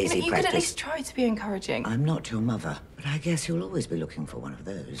barbaric, lazy You could practice. at least try to be encouraging. I'm not your mother, but I guess you'll always be looking for one of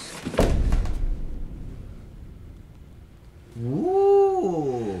those.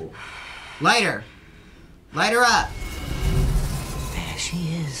 Ooh. Lighter. Light her up. There she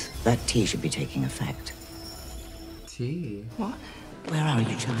is. That tea should be taking effect. Tea? What? Where are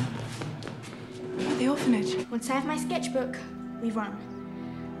you, child? At the orphanage. Once I have my sketchbook, we run.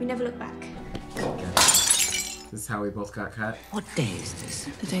 We never look back. This is how we both got cut. What day is this?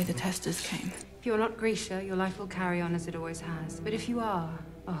 The day the testers came. If you're not Grisha, your life will carry on as it always has. But if you are,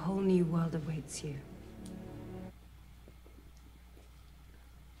 a whole new world awaits you.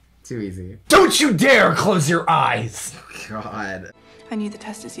 Too easy. Don't you dare close your eyes. God. I knew the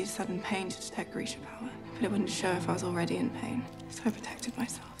testers used sudden pain to detect Grisha power. but it wouldn't show if I was already in pain. So I protected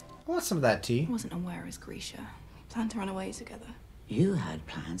myself. I want some of that tea. I wasn't aware it was Grisha. We planned to run away together. You had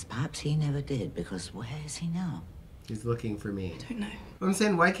plans. Perhaps he never did, because where is he now? He's looking for me. I don't know. I'm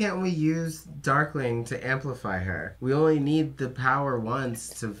saying, why can't we use Darkling to amplify her? We only need the power once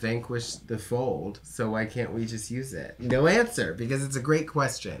to vanquish the Fold, so why can't we just use it? No answer, because it's a great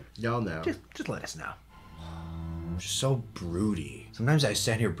question. Y'all know. Just let us know. I'm so broody. Sometimes I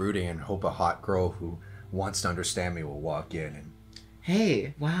stand here brooding and hope a hot girl who wants to understand me will walk in and...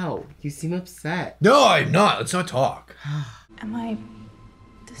 Hey, wow, you seem upset. No, I'm not. Let's not talk. Am I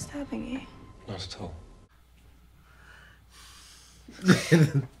disturbing you? Not at all.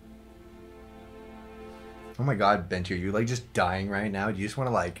 Oh my god, Benji, are you like just dying right now? Do you just want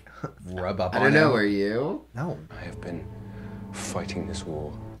to like rub up on I don't know, him? are you? No. I have been fighting this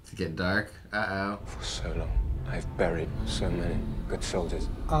war. It's getting dark. Uh-oh. For so long. I've buried so many good soldiers.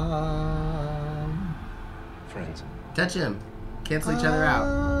 Friends. Touch him. Cancel each other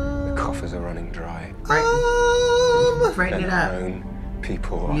out. The coffers are running dry. Brighten it And up. our own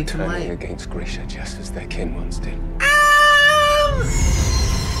people We are need some light. turning against Grisha just as their kin once did.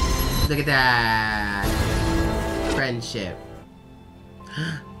 Look at that. Friendship.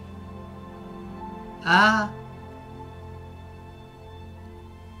 Ah.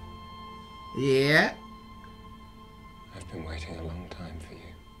 Yeah. I've been waiting a long time for you.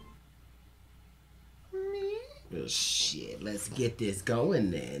 Oh, shit, let's get this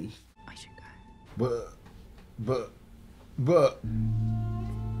going then. I should go.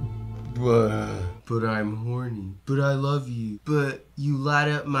 But I'm horny. But I love you. But you light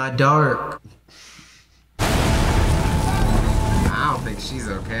up my dark. I don't think she's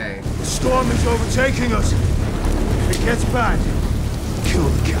okay. The storm is overtaking us. If it gets bad, kill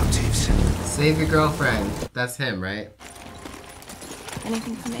the captives. Save your girlfriend. That's him, right?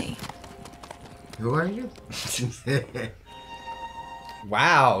 Anything for me? Who are you?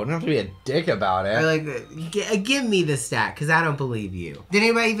 Wow, don't have to be a dick about it. Or like, give me the stat, because I don't believe you. Did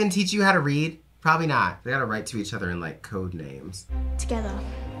anybody even teach you how to read? Probably not. They gotta write to each other in like code names. Together.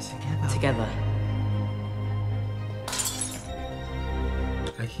 Together.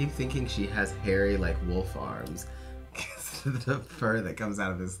 I keep thinking she has hairy like wolf arms. The fur that comes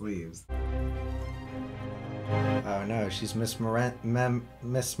out of his sleeves. Oh no, she's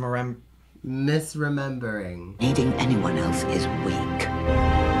misremembering. Needing anyone else is weak.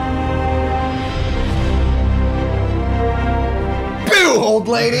 Boo, old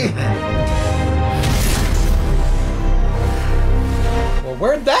lady! Well,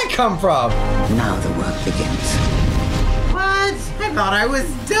 where'd that come from? Now the work begins. What? I thought I was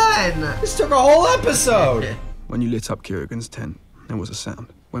done! This took a whole episode! When you lit up Kirigan's tent, there was a sound.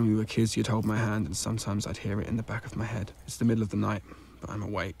 When we were kids, you'd hold my hand, and sometimes I'd hear it in the back of my head. It's the middle of the night, but I'm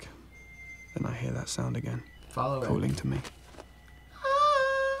awake. Then I hear that sound again, calling to me.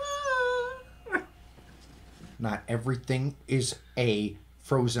 Not everything is a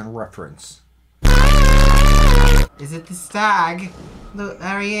Frozen reference. Is it the stag? Look,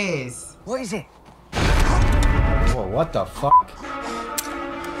 there he is. What is it? Whoa, what the fuck?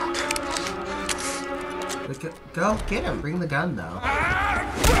 Go get him. Bring the gun, though.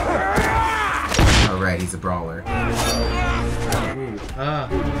 Oh, right, he's a brawler.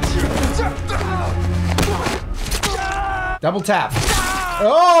 Double tap.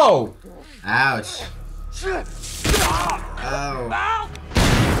 Oh! Ouch. Oh.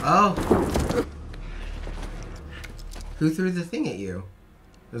 Oh. Who threw the thing at you?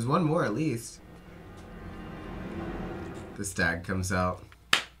 There's one more at least. The stag comes out.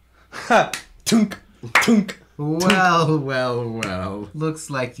 Ha! Tunk! Tunk! Well, well, well. Looks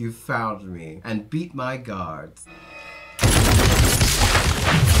like you found me and beat my guards.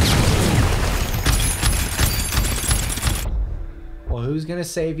 Well, who's gonna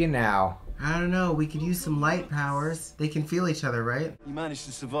save you now? I don't know, we could use some light powers. They can feel each other, right? You managed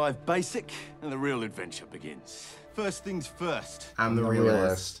to survive basic, and the real adventure begins. First things first. I'm the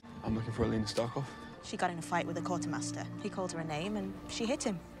realist. I'm looking for Alina Starkov. She got in a fight with the quartermaster. He called her a name and she hit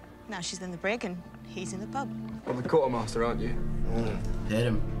him. Now she's in the brig and he's in the pub. Well, the quartermaster, aren't you? Hit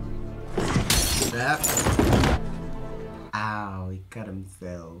him. Yep. Ow, he cut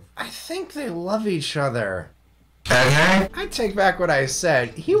himself. I think they love each other. Okay. I take back what I said.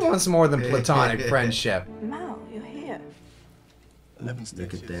 He wants more than platonic friendship. Mal, you're here. 11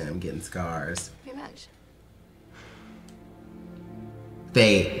 stitches. Look at them, getting scars. Pretty much.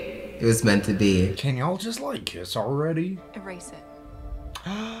 Fate. It was meant to be. Can y'all just like kiss already? Erase it.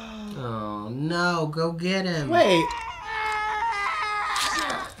 Oh no, go get him. Wait.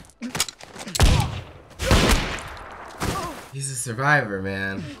 He's a survivor,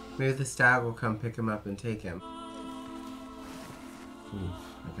 man. Maybe the stag will come pick him up and take him.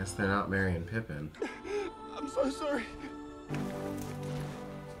 I guess they're not Merry and Pippin. I'm so sorry.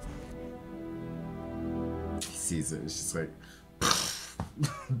 He sees it and she's like...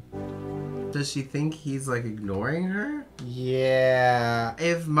 Does she think he's like ignoring her? Yeah.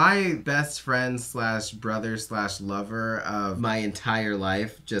 If my best friend slash brother slash lover of my entire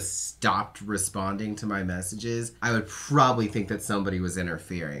life just stopped responding to my messages, I would probably think that somebody was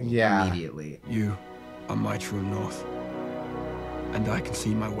interfering immediately. You are my true north. And I can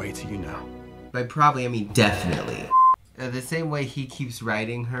see my way to you now. By probably, I mean definitely. The same way he keeps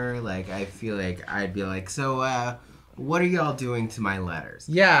writing her, like, I feel like I'd be like, so, what are y'all doing to my letters?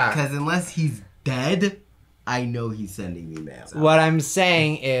 Yeah. Because unless he's dead, I know he's sending me mail. What I'm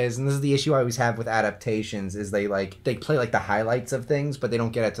saying is, and this is the issue I always have with adaptations, is they play like the highlights of things, but they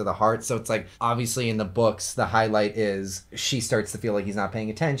don't get it to the heart. So it's like, obviously in the books, the highlight is she starts to feel like he's not paying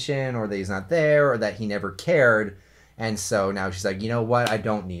attention, or that he's not there, or that he never cared. And so now she's like, you know what? I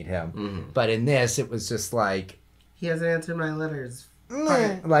don't need him. But in this, it was just like... He hasn't answered my letters.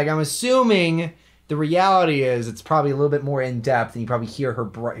 Like, I'm assuming the reality is it's probably a little bit more in-depth, and you probably hear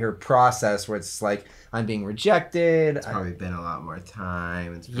her process where it's like, I'm being rejected. It's probably been a lot more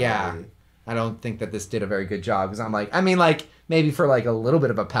time. It's probably... Yeah. I don't think that this did a very good job, because I'm like, I mean, like, maybe for like a little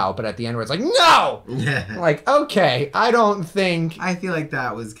bit of a pout, but at the end where it's like, no! Like, okay, I don't think... I feel like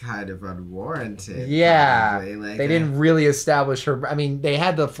that was kind of unwarranted. Yeah. Like, they didn't really establish her... I mean, they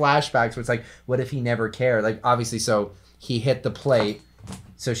had the flashbacks where it's like, what if he never cared? Like, obviously, so he hit the plate,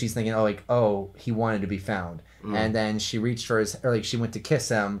 so she's thinking, oh, he wanted to be found. And then she reached for his... Or like, she went to kiss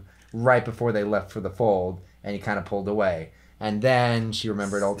him right before they left for the fold, and he kind of pulled away. And then she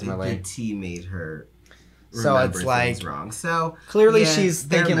remembered ultimately. The tea made her so it's like wrong. So clearly she's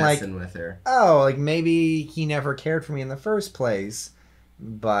thinking like, with her. Oh, like maybe he never cared for me in the first place.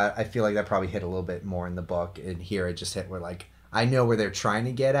 But I feel like that probably hit a little bit more in the book. And here it just hit where like, I know where they're trying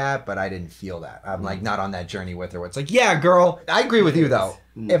to get at, but I didn't feel that. I'm like not on that journey with her where it's like, yeah, girl. I agree with you though.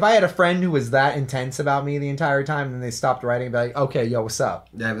 If I had a friend who was that intense about me the entire time and they stopped writing, I'd be like, okay, yo, what's up?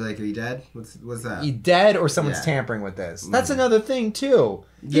 I'd be like, are you dead? What's that? You dead or someone's tampering with this? That's another thing too.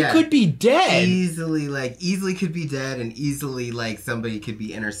 He could be dead. Easily could be dead, and easily like somebody could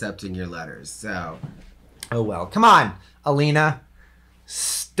be intercepting your letters. So. Oh well. Come on, Alina.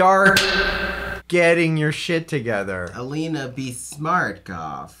 Start getting your shit together. Alina, be smart,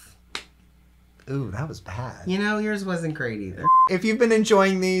 Goff. Ooh, that was bad. You know, yours wasn't great either. If you've been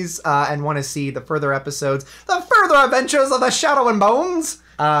enjoying these and want to see the further episodes, the further adventures of the Shadow and Bones,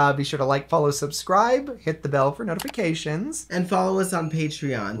 be sure to like, follow, subscribe, hit the bell for notifications. And follow us on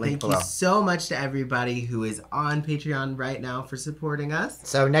Patreon. Link Thank you so much to everybody who is on Patreon right now for supporting us.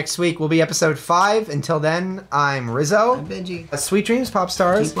 So next week will be episode 5. Until then, I'm Rizzo. I'm Benji. Sweet dreams, pop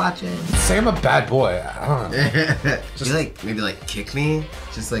stars. Keep watching. Say I'm a bad boy. I don't know. Just maybe kick me.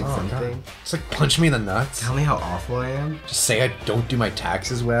 Just like something. God. Just like punch me in the nuts. Tell me how awful I am. Just say I don't do my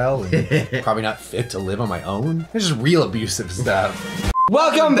taxes well and probably not fit to live on my own. It's just real abusive stuff.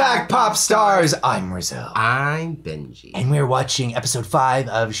 Welcome back, pop stars. I'm Rizzo. I'm Benji. And we're watching episode 5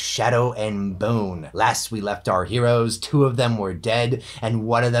 of Shadow and Bone. Last we left our heroes, 2 of them were dead, and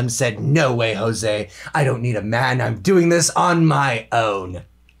one of them said, no way, Jose. I don't need a man. I'm doing this on my own.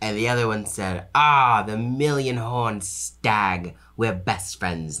 And the other one said, the million-horned stag. We're best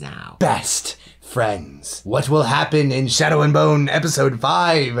friends now. Best friends. What will happen in Shadow and Bone episode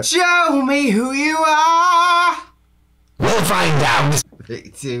 5? Show me who you are! We'll find out.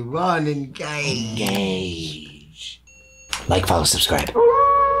 3, 2, 1, engage. Engage. Like, follow, subscribe. You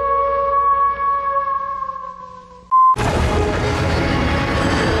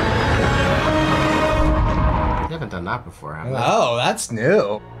haven't done that before, have you? Oh, that's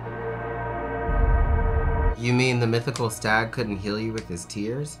new. You mean the mythical stag couldn't heal you with his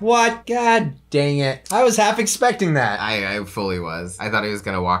tears? What? God dang it. I was half expecting that. I fully was. I thought he was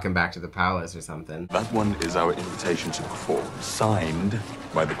gonna walk him back to the palace or something. That one is our invitation to perform, signed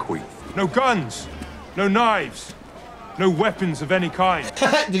by the Queen. No guns, no knives, no weapons of any kind.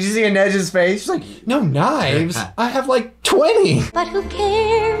 Did you see Inej's face? She's like, no knives? I have like 20. But who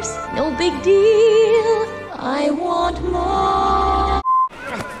cares? No big deal. I want more.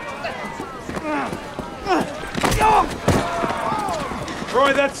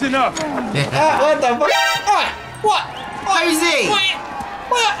 Troy, that's enough. What the fuck? What? Who's he?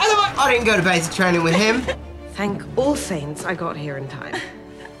 I didn't go to basic training with him. Thank all saints I got here in time.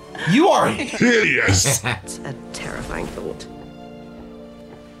 You are hideous. It's a terrifying thought.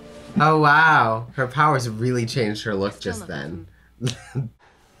 Oh, wow. Her powers really changed her look just then.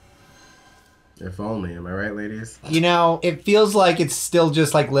 If only, am I right, ladies? You know, it feels like it's still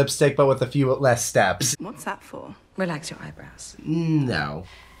just like lipstick, but with a few less steps. What's that for? Relax your eyebrows. No.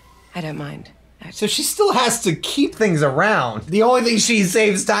 I don't mind. So she still has to keep things around. The only thing she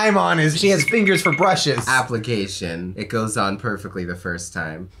saves time on is she has fingers for brushes. Application. It goes on perfectly the first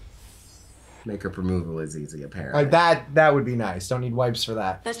time. Makeup removal is easy, apparently. That would be nice. Don't need wipes for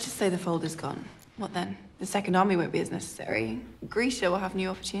that. Let's just say the fold is gone. What then? The second army won't be as necessary. Grisha will have new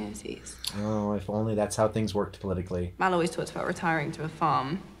opportunities. Oh, if only that's how things worked politically. Mal always talked about retiring to a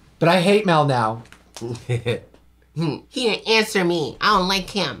farm. But I hate Mal now. He didn't answer me. I don't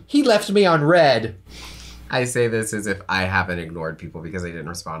like him. He left me on red. I say this as if I haven't ignored people because they didn't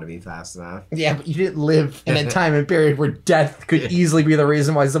respond to me fast enough. Yeah, but you didn't live in a time and period where death could easily be the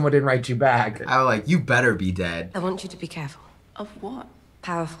reason why someone didn't write you back. I was like, you better be dead. I want you to be careful. Of what?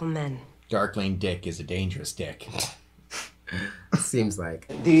 Powerful men. Darkling Dick is a dangerous dick. Seems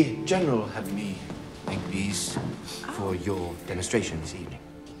like. The General had me make these for your demonstration this evening.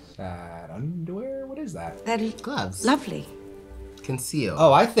 Underwear? What is that? They're gloves. Lovely. Conceal.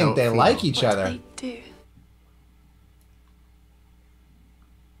 Oh, I think Don't they feel. like each other. They do.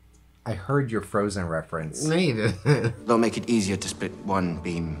 I heard your Frozen reference. Maybe. They'll make it easier to split one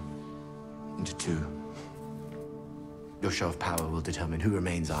beam into two. Your show of power will determine who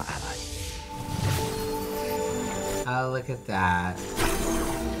remains our ally. Oh, look at that.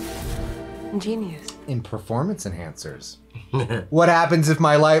 Ingenious. In performance enhancers. What happens if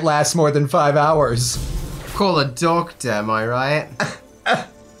my light lasts more than 5 hours? Call a doctor, am I right?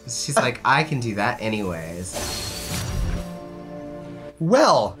 She's like, I can do that anyways.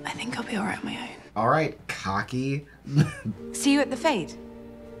 Well. I think I'll be all right on my own. All right, cocky. See you at the fete.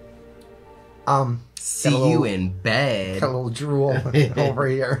 See you in bed. Got a little drool over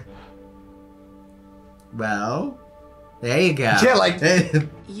here. Well, there you go. Yeah, like.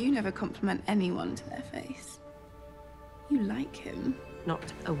 You never compliment anyone to their face. You like him.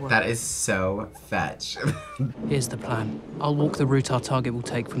 Not a word. That is so fetch. Here's the plan. I'll walk the route our target will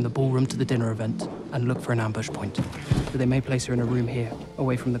take from the ballroom to the dinner event and look for an ambush point. But they may place her in a room here,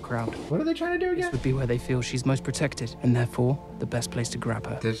 away from the crowd. What are they trying to do again? This would be where they feel she's most protected, and therefore, the best place to grab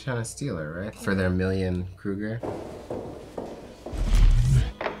her. They're trying to steal her, right? For their million Kruger.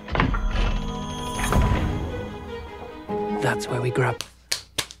 That's where we grab.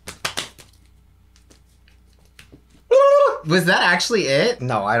 Was that actually it?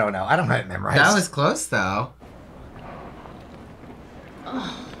 No, I don't know. I don't have it memorized. That was close, though.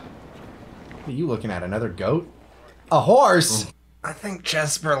 What are you looking at? Another goat? A horse? I think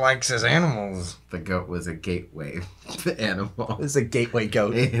Jesper likes his animals. The goat was a gateway animal. This is a gateway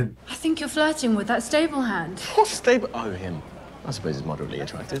goat. I think you're flirting with that stable hand. What stable? Oh, him. I suppose he's moderately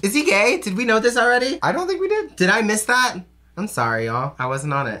attractive. Is he gay? Did we know this already? I don't think we did. Did I miss that? I'm sorry, y'all. I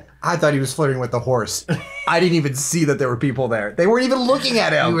wasn't on it. I thought he was flirting with the horse. I didn't even see that there were people there. They weren't even looking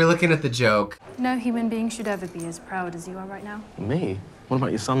at him. We were looking at the joke. No human being should ever be as proud as you are right now. Me? What about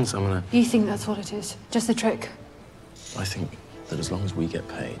your son, Summoner? You think that's what it is? Just a trick? I think that as long as we get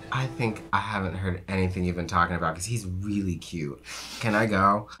paid. I think I haven't heard anything you've been talking about because he's really cute. Can I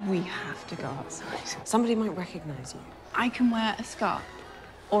go? We have to go outside. Somebody might recognize you. I can wear a scarf,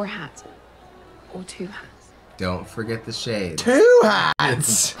 or a hat, or 2 hats. Don't forget the shades. 2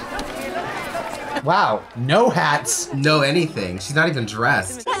 hats! Wow, no hats. No anything. She's not even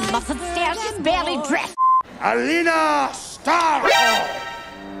dressed. Mustn't stare, she's barely dressed. Alina Star!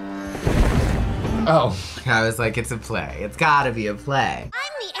 Oh. I was like, it's a play. It's gotta be a play.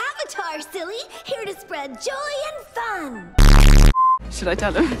 I'm the Avatar, silly, here to spread joy and fun. Should I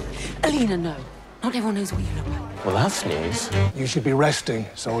tell him? Alina, no. Not everyone knows what you look like. Well, that's news. You should be resting,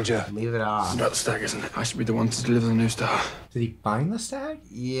 soldier. Leave it off. It's about the stag, isn't it? I should be the one to deliver the new star. Did he find the stag?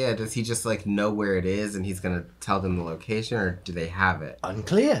 Yeah, does he just like know where it is and he's gonna tell them the location, or do they have it?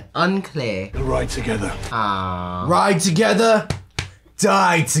 Unclear. Unclear. We'll ride together. Aww. Ride together,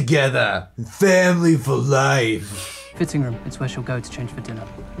 die together. Family for life. Fitting room. It's where she'll go to change for dinner.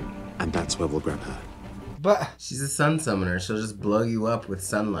 And that's where we'll grab her. But she's a sun summoner. She'll just blow you up with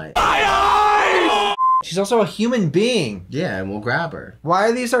sunlight. She's also a human being. Yeah, and we'll grab her. Why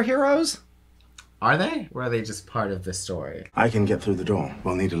are these our heroes? Are they? Or are they just part of the story? I can get through the door.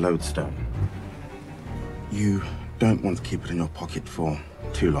 We'll need a lodestone. You don't want to keep it in your pocket for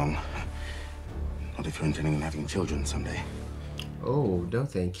too long. Not if you're intending on having children someday. Oh, no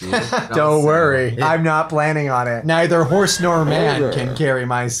thank you. Don't worry. I'm not planning on it. Neither horse nor man can carry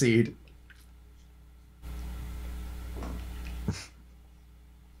my seed.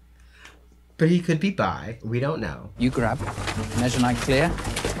 But he could be bi. We don't know. You grab. Measure night clear.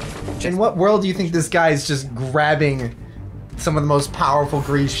 In what world do you think this guy is just grabbing some of the most powerful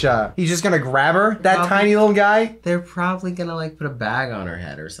Grisha. He's just gonna grab her? That tiny little guy? They're probably gonna like put a bag on her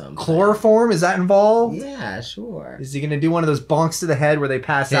head or something. Chloroform? Is that involved? Yeah, sure. Is he gonna do one of those bonks to the head where they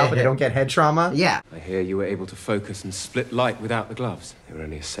pass out but they don't get head trauma? Yeah. I hear you were able to focus and split light without the gloves. They were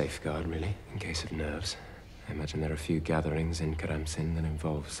only a safeguard, really, in case of nerves. I imagine there are a few gatherings in Karamsin that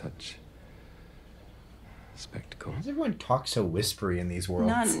involve such spectacle. Why does everyone talk so whispery in these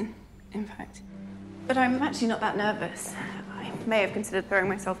worlds? None, in fact. But I'm actually not that nervous. I may have considered throwing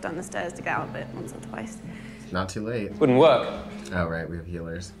myself down the stairs to get out of it once or twice. Not too late. Wouldn't work. Oh, right, we have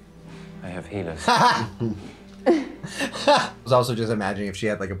healers. I have healers. I was also just imagining if she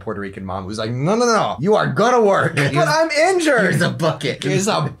had like a Puerto Rican mom who's like, no, you are gonna work, but I'm injured. Here's a bucket. Here's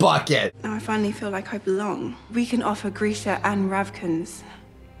a bucket. Now I finally feel like I belong. We can offer Grisha and Ravkans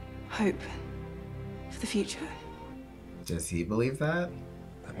hope for the future. Does he believe that?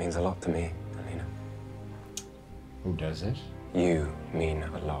 That means a lot to me, Alina. Who does it? You mean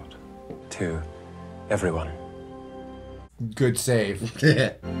a lot. To everyone. Good save.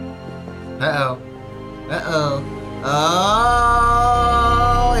 Uh-oh. Uh-oh.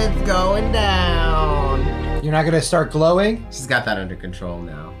 Oh, it's going down. You're not gonna start glowing? She's got that under control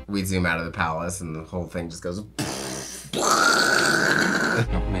now. We zoom out of the palace and the whole thing just goes...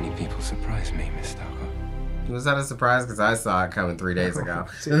 Not many people surprise me, Miss Starkov. Was that a surprise? Because I saw it coming 3 days ago.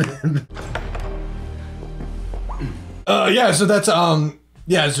 Yeah, so that's,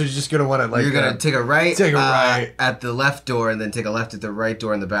 yeah, so you're just gonna wanna like... You're gonna take a right, at the left door, and then take a left at the right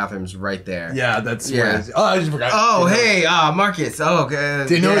door, and the bathroom's right there. Yeah, that's where it is. Oh, I just forgot. Oh, hey, Marcus. Oh, okay.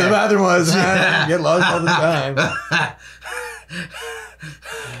 Didn't know where the bathroom was. Get lost all the time.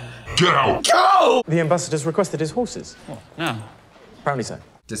 Get out! Go! The ambassador's requested his horses. Oh, no. Apparently so.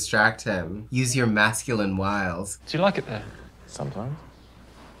 Distract him. Use your masculine wiles. Do you like it there? Sometimes.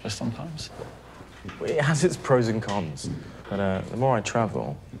 Just sometimes. It has its pros and cons. But the more I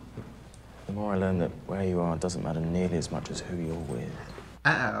travel, the more I learn that where you are doesn't matter nearly as much as who you're with.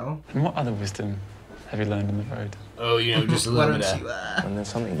 Uh-oh. And what other wisdom have you learned on the road? Oh, you know, just a little bit of... When there's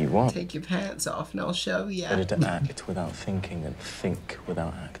something you want, Take your pants off and I'll show you. better to act without thinking than think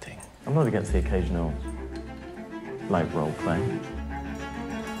without acting. I'm not against the occasional light role play.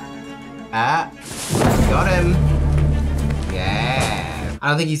 Ah, got him. Yeah. I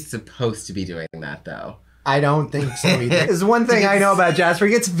don't think he's supposed to be doing that, though. I don't think so either. There's one thing I know about Jasper,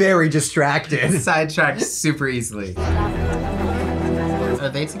 he gets very distracted. Sidetracked super easily. Are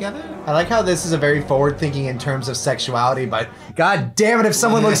they together? I like how this is a very forward thinking in terms of sexuality, but god damn it if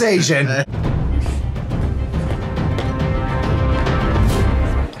someone looks Asian. I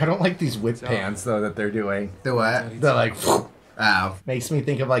don't like these whip pants though that they're doing. The what? They're like, ow. Makes me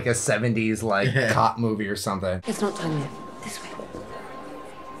think of like a 70s like cop movie or something. It's not time yet. This way.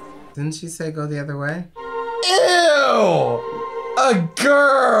 Didn't she say go the other way? Ew! A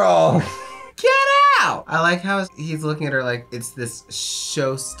girl! Get out! I like how he's looking at her like it's this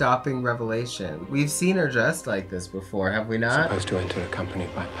show-stopping revelation. We've seen her dressed like this before, have we not? Supposed to enter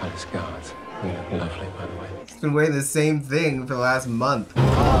accompanied by palace guards. You look lovely, by the way. She's been wearing the same thing for the last month.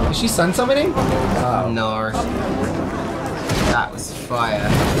 Is she sun summoning? Oh, no. That was fire.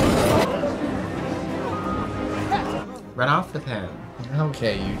 Run off with him.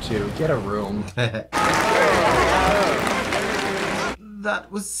 Okay, you two, get a room.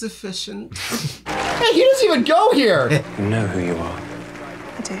 That was sufficient. Hey, he doesn't even go here! You know who you are.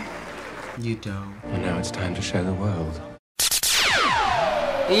 I do. You don't. And now it's time to show the world.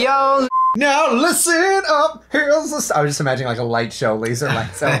 Yo! Now listen up! Here's the... I was just imagining like a light show, laser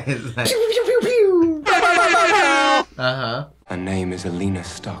lights out. Pew, pew, pew, pew! Uh-huh. Her name is Alina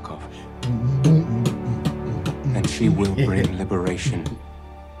Starkov. And she will bring liberation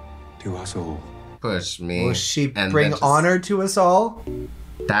to us all. Push me. Will she and bring just... honor to us all?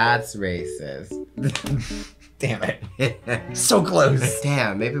 That's racist. Damn it. So close.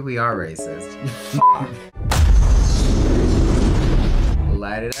 Damn, maybe we are racist.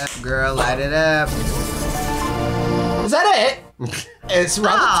 Light it up, girl, light it up. Is that it? It's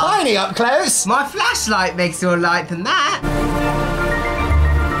rather tiny up close. My flashlight makes more light than that.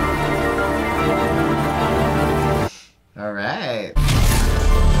 All right.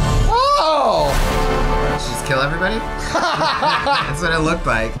 Oh! Did she just kill everybody? That's what it looked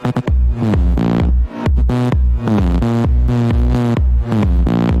like.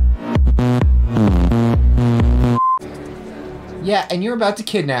 Yeah, and you're about to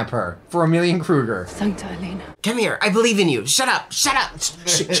kidnap her for $1,000,000 Kruger. Thanks, Eileen. Come here, I believe in you. Shut up, shut up.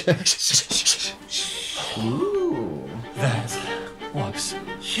 Ooh. That was...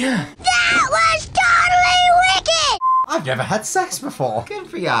 Yeah. That was totally wicked! I've never had sex before. Good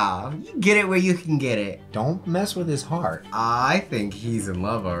for y'all. You get it where you can get it. Don't mess with his heart. I think he's in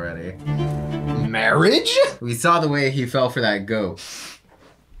love already. Marriage? We saw the way he fell for that goat.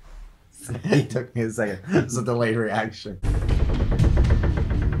 It took me a second. It was a delayed reaction.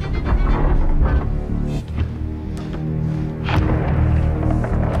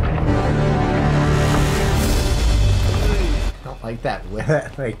 Like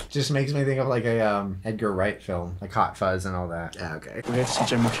that, like, just makes me think of like a Edgar Wright film, like Hot Fuzz and all that. Yeah, okay. We're here to see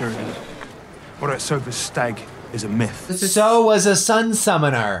General Curian. What about Sober's stag is a myth? So was a sun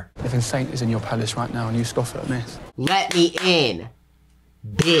summoner. Living Saint is in your palace right now and you scoff at a myth. Let me in,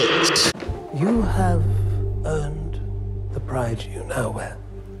 bitch. You have earned the pride you now wear.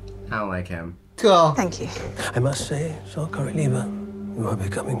 I don't like him. Cool. Thank you. I must say, Sir Coraliva, you are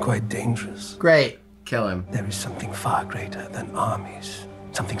becoming quite dangerous. Great. Kill him. There is something far greater than armies.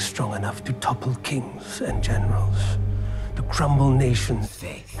 Something strong enough to topple kings and generals. To crumble nations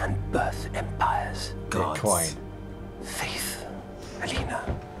Faith. And birth empires. Gods. Bitcoin. Faith.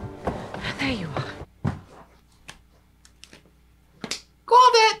 Alina. There you are.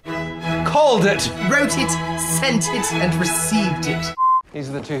 Called it! Called it! Wrote it, sent it, and received it. These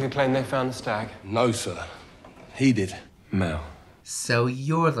are the two who claim they found the stag. No, sir. He did. Mel. So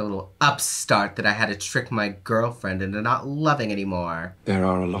you're the little upstart that I had to trick my girlfriend into not loving anymore. There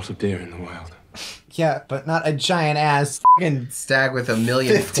are a lot of deer in the wild. Yeah, but not a giant ass fucking stag with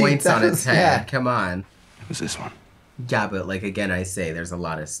 1,000,000 points on its head. Yeah. Come on. It was this one. Yeah, but like again, I say there's a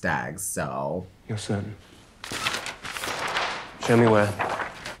lot of stags, so. You're certain? Show me where.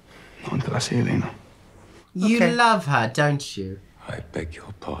 Not until I see Alina. You Okay. love her, don't you? I beg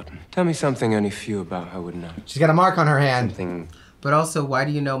your pardon. Tell me something only few about her would know. She's got a mark on her hand. Something But also, why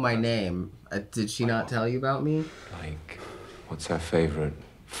do you know my name? Did she not tell you about me? like, what's her favorite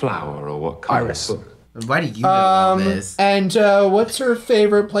flower or what kind Iris. of book? Why do you know all this? And what's her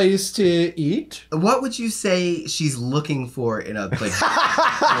favorite place to eat? What would you say she's looking for in a like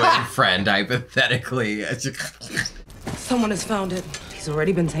boyfriend, hypothetically? Someone has found it. He's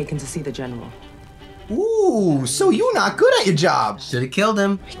already been taken to see the general. Ooh, so you're not good at your job. Should have killed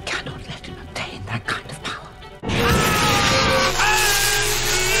him. We cannot let him obtain that kind of power.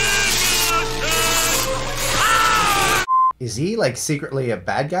 Is he like secretly a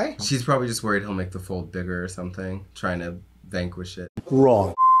bad guy? She's probably just worried he'll make the fold bigger or something, trying to vanquish it.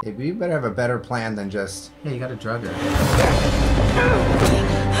 Wrong. Hey, but you better have a better plan than just. Hey, you gotta drug her.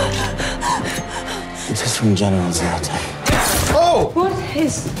 This is from General's letter. Oh! What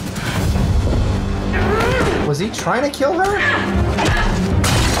is... Was he trying to kill her?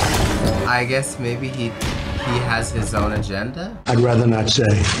 I guess maybe he has his own agenda? I'd rather not say,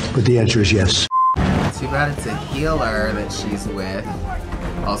 but the answer is yes. Too bad it's a healer that she's with.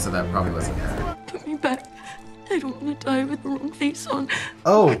 Also, that probably wasn't her. Put me back. I don't want to die with the wrong face on.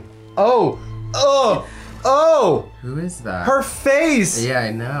 Oh! Oh! Oh! Oh! Who is that? Her face! Yeah,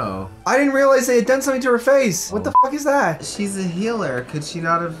 I know. I didn't realize they had done something to her face. What the fuck is that? She's a healer. Could she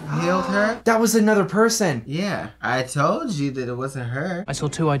not have healed her? That was another person. Yeah, I told you that it wasn't her. I saw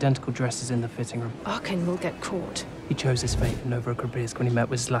two identical dresses in the fitting room. Arkin will get caught. He chose his fate in Novorossiysk when he met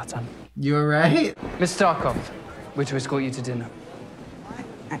with Zlatan. You were right. Miss Starkov, we're to escort you to dinner.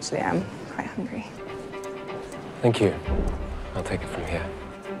 Actually, I'm quite hungry. Thank you. I'll take it from here.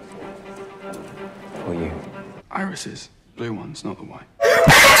 For you. Irises. Blue ones, not the white.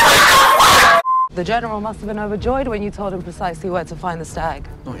 The general must have been overjoyed when you told him precisely where to find the stag.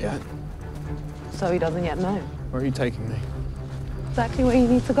 Not yet. So he doesn't yet know. Where are you taking me? Exactly where you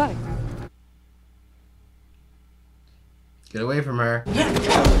need to go. Get away from her.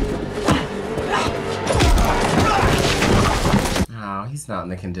 Oh, he's not in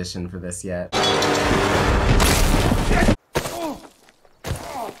the condition for this yet.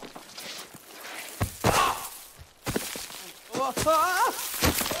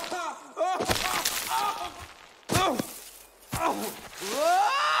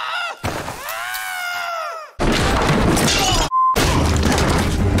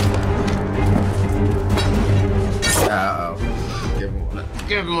 Uh-oh.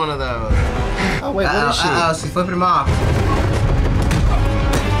 Give him one of those. Oh, wait, what is she? Uh-oh, she's flipping him off.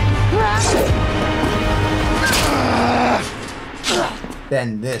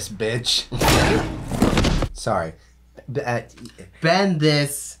 Bend this, bitch. Sorry. Bend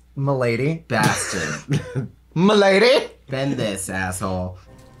this, milady. bastard. Milady? Bend this, asshole.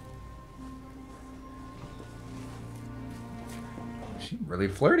 She's really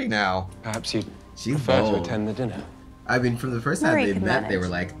flirty now. Perhaps you'd She's prefer bold. to attend the dinner. I mean, from the first time Marie they can met, they manage. were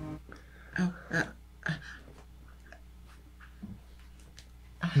like, oh,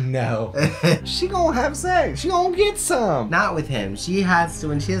 No. She gonna have sex. She gonna get some. Not with him. She has to,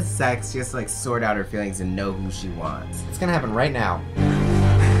 when she has sex, she has to like sort out her feelings and know who she wants. It's gonna happen right now.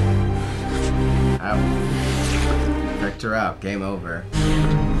 Oh. Picked her up. Game over.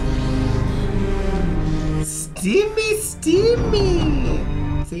 Steamy, steamy.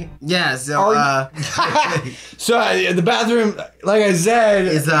 See? Yeah, so, So, the bathroom, like I said...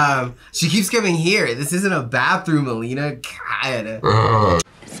 is, she keeps coming here. This isn't a bathroom, Alina. God.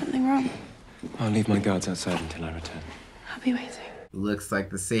 Is something wrong? I'll leave my guards outside until I return. I'll be waiting. Looks like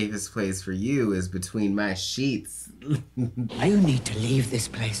the safest place for you is between my sheets. You need to leave this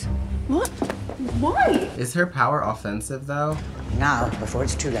place. What? Why? Is her power offensive, though? Now, before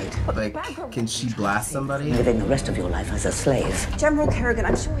it's too late. Like, can she blast somebody? Living the rest of your life as a slave. General Kerrigan,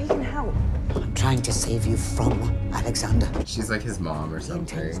 I'm sure he can help. I'm trying to save you from Alexander. She's like his mom or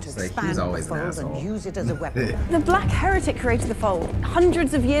something. She's like, he was always an asshole. And use it as a weapon. The Black Heretic created the Fold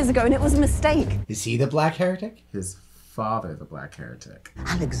hundreds of years ago, and it was a mistake. Is he the Black Heretic? His father, the Black Heretic.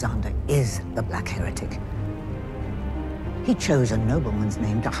 Alexander is the Black Heretic. He chose a nobleman's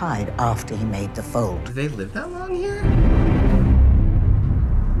name to hide after he made the Fold. Do they live that long here?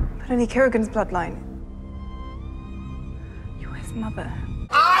 But only Kerrigan's bloodline. You're his mother.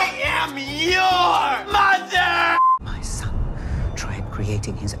 I am your mother! My son tried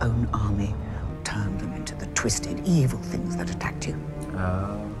creating his own army, turned them into the twisted, evil things that attacked you.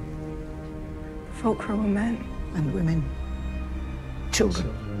 Fulcrum were men. And women. Children.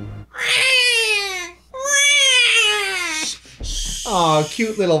 Oh,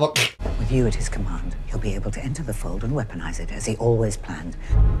 cute little... With you at his command, he'll be able to enter the Fold and weaponize it, as he always planned.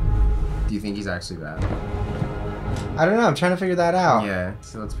 Do you think he's actually bad? I don't know, I'm trying to figure that out. Yeah,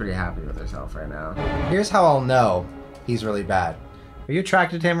 she looks pretty happy with herself right now. Here's how I'll know he's really bad. Are you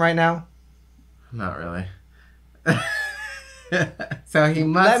attracted to him right now? Not really. So he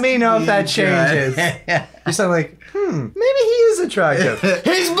must. Let me know if that good. changes. You sound like, maybe he is attractive.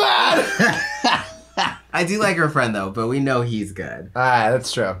 He's bad! I do like her friend though, but we know he's good. Alright,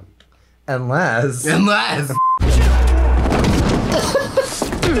 that's true. Unless...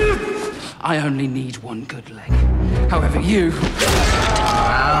 I only need one good leg. However, you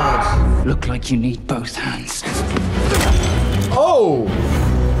look like you need both hands. Oh!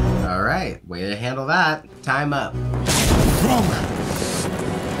 All right, way to handle that. Time up.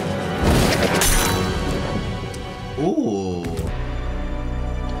 Ooh.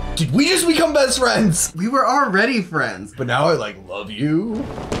 Did we just become best friends? We were already friends. But now I like love you.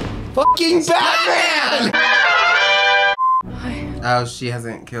 Fucking Batman! Oh, she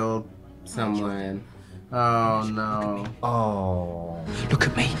hasn't killed someone. Oh no. Oh. Look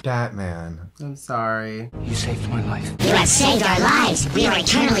at me. Batman. I'm sorry. You saved my life. You have saved our lives. We are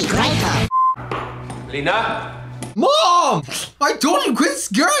eternally grateful. Lena? Mom! I told you quit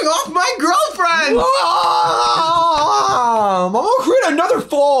scaring off my girlfriend! Mom! I'm gonna create another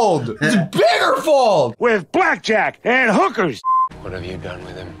Fold! It's a bigger Fold! With blackjack and hookers! What have you done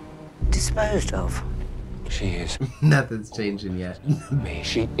with him? Disposed of. She is. Nothing's changing yet. Me.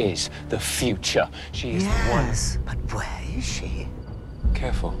 She is the future. She is Yes, but where is she? the one.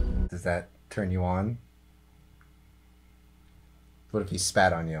 Careful. Does that turn you on? What if he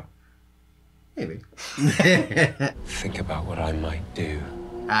spat on you? Maybe. Think about what I might do.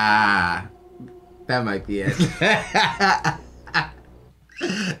 Ah, that might be it.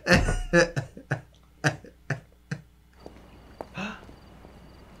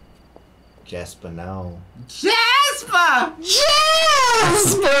 Jasper, no. Jasper!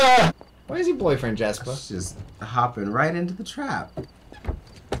 Jasper! Why is he boyfriend Jasper? Just hopping right into the trap.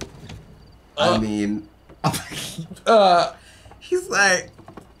 I mean, he's like,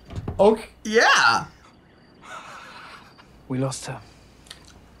 okay. Yeah. We lost her.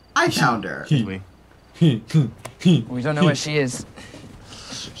 I found her. We don't know where she is.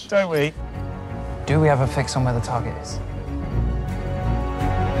 Don't we? Do we have a fix on where the target is?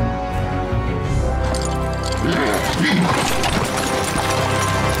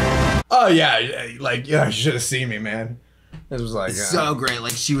 Oh yeah, like you should have seen me, man. This was like so great.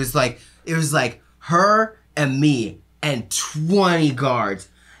 Like she was like, it was like her and me and 20 guards.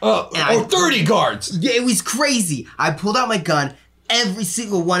 30 guards. Yeah, it was crazy. I pulled out my gun. Every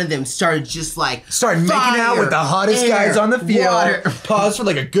single one of them started just like making out with the hottest guys on the field. Water. Paused for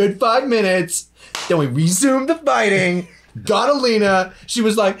like a good 5 minutes. Then we resumed the fighting. Got Alina. She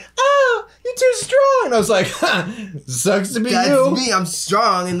was like, "Oh, you're too strong." And I was like, "Sucks to be That's you." me. I'm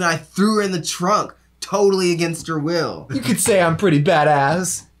strong, and then I threw her in the trunk, totally against her will. You could say I'm pretty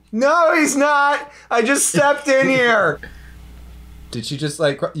badass. No, he's not. I just stepped in here. Did she just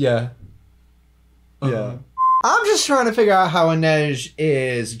like? Yeah. Yeah. I'm just trying to figure out how Inej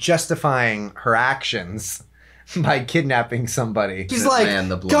is justifying her actions by kidnapping somebody. She's like,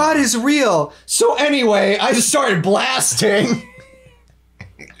 God is real. So anyway, I just started blasting.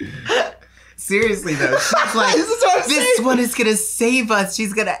 Seriously though, she's like, this one is gonna save us.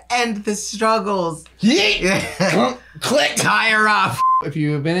 She's gonna end the struggles. Yeet! Click! Tie her up. If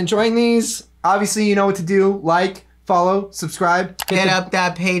you've been enjoying these, obviously you know what to do. Like, follow, subscribe. Hit up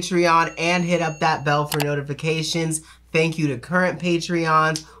that Patreon and hit up that bell for notifications. Thank you to current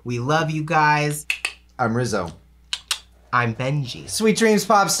Patreons. We love you guys. I'm Rizzo. I'm Benji. Sweet dreams,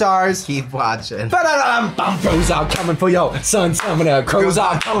 pop stars. Keep watching. Crows are coming for yo. Sun summoner. Crows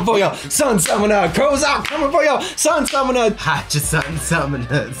are coming for yo. Sun summoner. Crows are coming for yo. Sun summoner. Hide your sun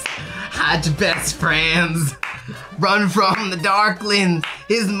summoners. Hide your best friends. Run from the darklings.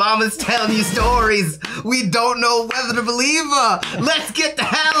 His mama's telling you stories. We don't know whether to believe her. Let's get the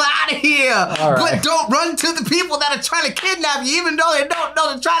hell out of here. All right. But don't run to the people that are trying to kidnap you, even though they don't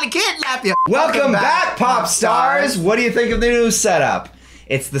know they're trying to kidnap you. Welcome back, pop stars. What do you think of the new setup?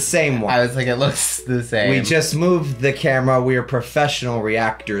 It's the same one. I was like, it looks the same. We just moved the camera. We are professional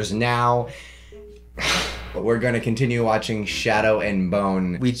reactors now. But we're gonna continue watching Shadow and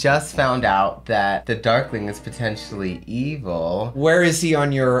Bone. We just found out that the Darkling is potentially evil. Where is he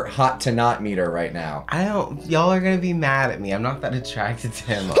on your hot to not meter right now? I don't, y'all are gonna be mad at me. I'm not that attracted to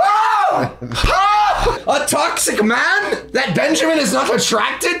him. A toxic man that Benjamin is not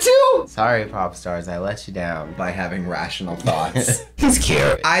attracted to? Sorry, pop stars, I let you down. By having rational thoughts. He's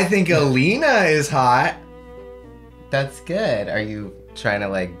cute. I think Alina is hot. That's good. Are you trying to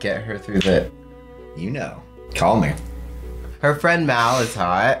like get her through the... You know. Call me. Her friend Mal is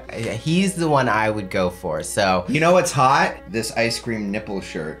hot. He's the one I would go for, so. You know what's hot? This ice cream nipple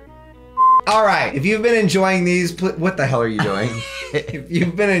shirt. All right, if you've been enjoying these, what the hell are you doing? If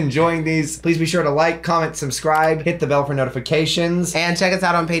you've been enjoying these, please be sure to like, comment, subscribe, hit the bell for notifications. And check us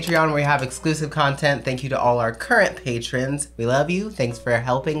out on Patreon where we have exclusive content. Thank you to all our current patrons. We love you. Thanks for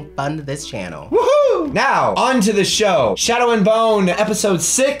helping fund this channel. Woohoo! Now, on to the show. Shadow and Bone, episode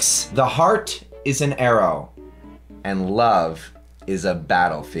 6. The heart is an arrow, and love is a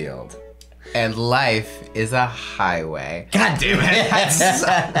battlefield. And life is a highway. God damn it!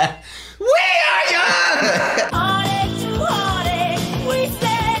 Where are you?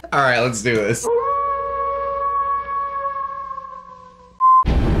 All right, let's do this.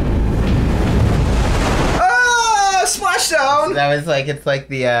 Oh, splashdown! That was like, it's like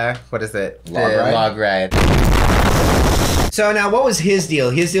the, what is it? Log ride. So now, what was his deal?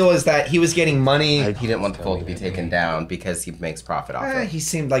 His deal was that he was getting money. He didn't want the fold to be taken down because he makes profit off it. He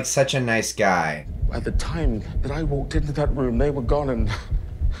seemed like such a nice guy. At the time that I walked into that room, they were gone and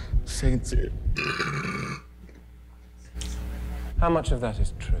Saints. How much of that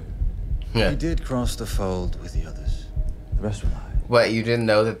is true? Yeah. He did cross the fold with the others. The rest were lies. What, you didn't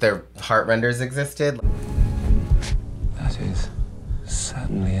know that their heart renders existed? That is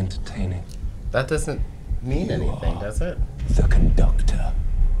certainly entertaining. That doesn't mean anything, does it? The conductor,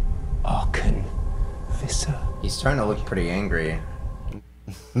 Arkan Visser. He's starting to look pretty angry.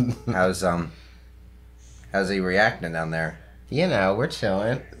 How's he reacting down there? You know, we're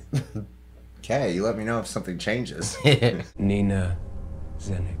chilling. Okay, you let me know if something changes. Nina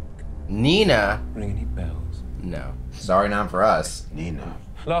Zenik. Nina? Ring any bells? No. Sorry, not for us. Nina.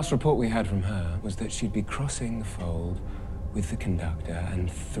 Last report we had from her was that she'd be crossing the fold with the conductor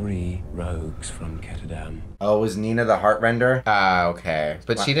and 3 rogues from Ketterdam. Oh, was Nina the Heartrender? Okay.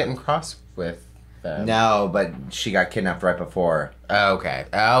 But she didn't cross with them. No, but she got kidnapped right before. Okay.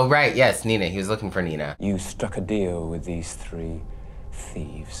 Oh, right. Yes, Nina. He was looking for Nina. You struck a deal with these 3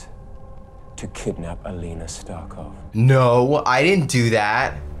 thieves to kidnap Alina Starkov. No, I didn't do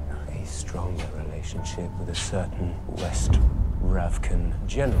that. A stronger relationship with a certain West Ravkan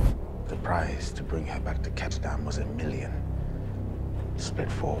general. The price to bring her back to Ketterdam was $1 million.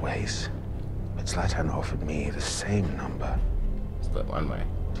 Split 4 ways. But Zlatan offered me the same number. Split 1 way.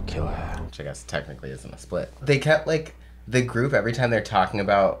 To kill her. Which I guess technically isn't a split. They kept, like, the group, every time they're talking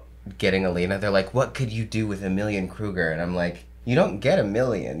about getting Alina, they're like, what could you do with $1 million, Kruger? And I'm like, you don't get $1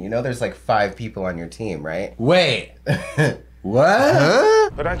 million. You know there's like 5 people on your team, right? Wait. What?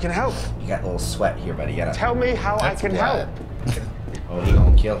 Huh? But I can help. You got a little sweat here, buddy. You gotta... Tell me how I can help. Oh, you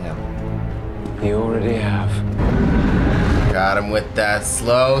gonna kill him. You already have. Got him with that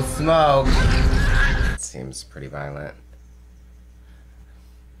slow smoke. Seems pretty violent.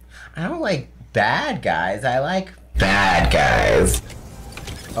 I don't like bad guys. I like bad guys.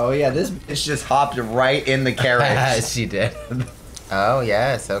 Oh yeah, this bitch just hopped right in the carriage. She did. Oh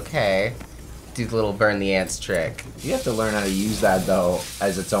yes, okay. Do the little burn the ants trick. You have to learn how to use that though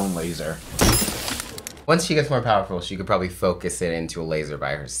as its own laser. Once she gets more powerful, she could probably focus it into a laser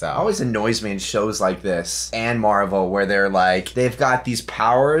by herself. Always annoys me in shows like this and Marvel where they're like, they've got these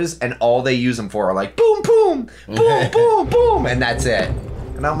powers and all they use them for are like boom, boom, boom, boom, boom, and that's it.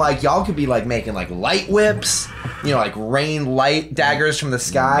 And I'm like, y'all could be like making like light whips, you know, like rain light daggers from the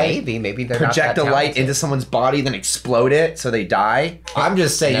sky. Maybe they're project not that a light into someone's body, then explode it so they die. I'm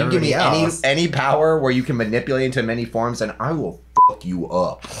just saying, you give me any power where you can manipulate into many forms, and I will fuck you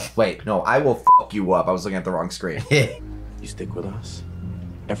up. Wait, no, I will fuck you up. I was looking at the wrong screen. You stick with us,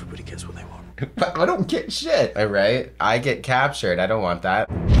 everybody gets what they want. But I don't get shit. All right, I get captured. I don't want that.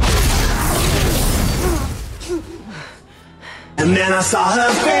 And then I saw her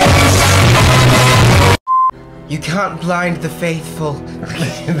face. You can't blind the faithful.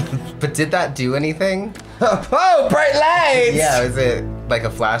 But did that do anything? Oh, bright lights! Yeah, was it like a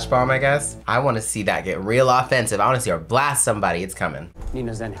flash bomb, I guess? I want to see that get real offensive. I want to see her blast somebody. It's coming.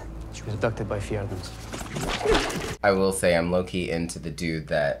 Nina's Zen. She was abducted by Fjordans. I will say I'm low-key into the dude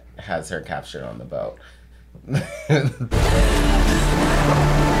that has her captured on the boat.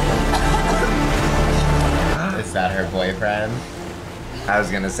 Is that her boyfriend? I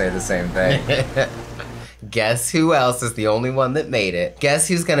was gonna say the same thing. Guess who else is the only one that made it? Guess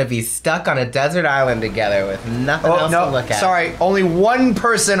who's gonna be stuck on a desert island together with nothing else to look at? Sorry, only one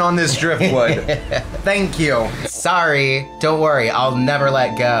person on this driftwood. Thank you. Sorry, don't worry, I'll never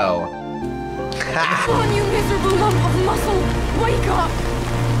let go. Come on, you miserable lump of muscle! Wake up!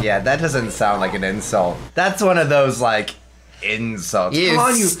 Yeah, that doesn't sound like an insult. That's one of those, like, insults. You Come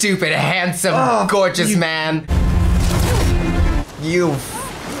on, you stupid, handsome, gorgeous man. You,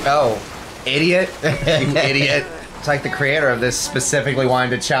 idiot. You idiot. It's like the creator of this specifically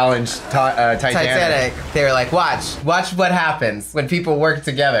wanted to challenge Titanic. They were like, watch what happens when people work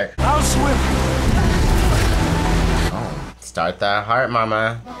together. I'll swim. Oh, start that heart,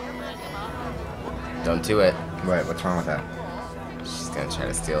 mama. Don't do it. Wait, what's wrong with that? She's gonna try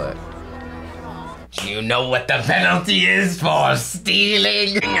to steal it. You know what the penalty is for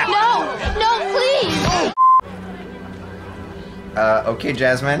stealing? No, please! Okay,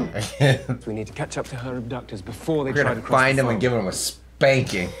 Jasmine. We need to catch up to her abductors before they We're try gonna to cross find the him and foe. give him a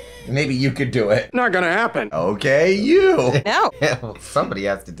spanking. Maybe you could do it. Not gonna happen. Okay, you. No. Well, somebody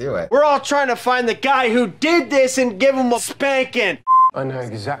has to do it. We're all trying to find the guy who did this and give him a spanking. I know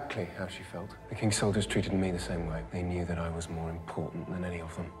exactly how she felt. The King's soldiers treated me the same way. They knew that I was more important than any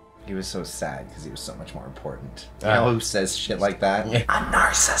of them. He was so sad because he was so much more important. You know who says shit like that? A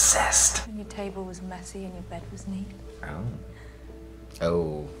narcissist. And your table was messy and your bed was neat.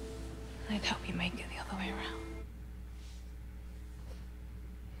 Oh. I'd help you make it the other way around.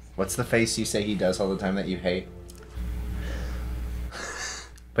 What's the face you say he does all the time that you hate?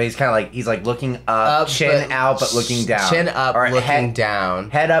 But he's kind of like, he's like looking up, chin out, but looking down. Chin up, or looking down.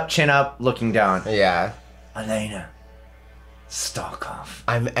 Head up, chin up, looking down. Yeah. Elena, stalk off.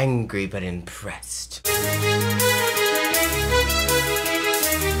 I'm angry but impressed.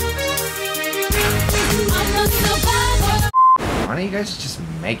 Why don't you guys just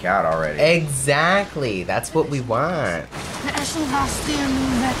make out already? Exactly. That's what we want.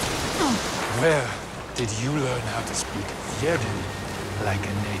 Where did you learn how to speak Fjordin like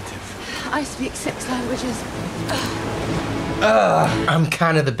a native? I speak 6 languages. I'm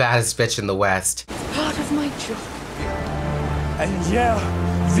kind of the baddest bitch in the West. Part of my job. And yeah,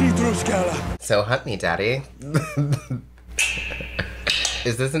 Vidruskala. So hunt me, daddy.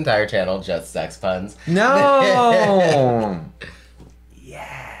 Is this entire channel just sex puns? No!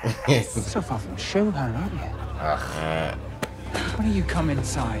 So far from Shohan, aren't you? Why don't you come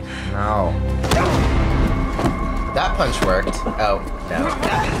inside? No. That punch worked. Oh, no.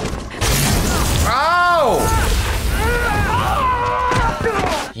 Oh!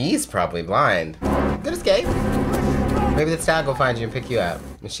 He's probably blind. Good escape. Maybe the stag will find you and pick you up.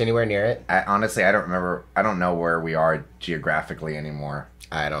 Is she anywhere near it? Honestly, I don't remember. I don't know where we are geographically anymore.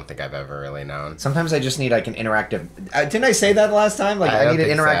 I don't think I've ever really known. Sometimes I just need like an interactive... didn't I say that last time? Like I need an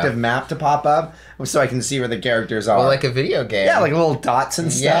interactive map to pop up so I can see where the characters are. Well, like a video game. Yeah, like little dots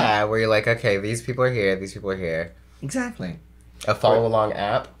and stuff. Yeah, where you're like, okay, these people are here, these people are here. Exactly. A follow-along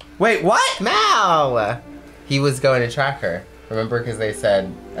app. Wait, what? Mal! He was going to track her. Remember, because they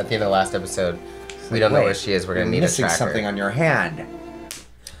said at the end of the last episode, we don't know where she is, we're going to need to track her. Missing something on your hand.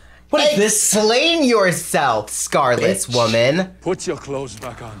 What is this? Explain yourself, scarless woman. Put your clothes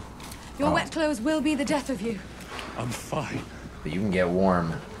back on. Your wet clothes will be the death of you. I'm fine. But you can get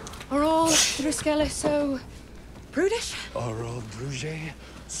warm. Are all Druskella so prudish? Are all Druge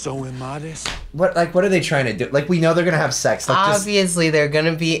So immodest. What are they trying to do? Like, we know they're gonna have sex. Like, Obviously, they're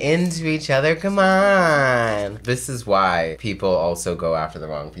gonna be into each other. Come on. This is why people also go after the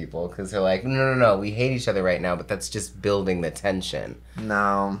wrong people, because they're like, no, we hate each other right now, but that's just building the tension.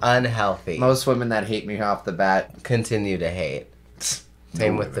 No. Unhealthy. Most women that hate me off the bat continue to hate.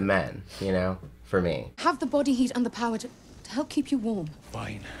 Same with the men, you know, for me. Have the body heat and the power to help keep you warm.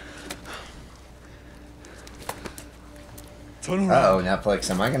 Fine. Uh-oh,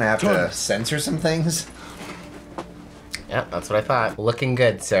 Netflix, am I gonna have to censor some things? Yeah, that's what I thought. Looking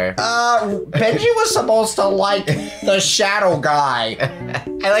good, sir. Benji was supposed to like the shadow guy.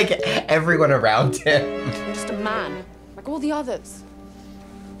 I like everyone around him. You're just a man, like all the others.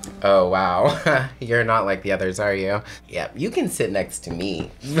 Oh, wow. You're not like the others, are you? Yep, you can sit next to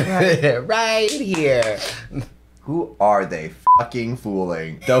me. Right here. Who are they fucking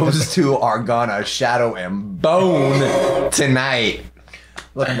fooling? Those two are gonna shadow and bone tonight.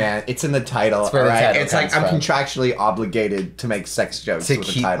 Look, man, it's in the title, It's where the title It's like comes I'm from. contractually obligated to make sex jokes To with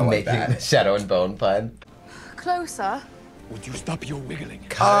a keep title like making that. the shadow and bone pun. Closer. Would you stop your wiggling?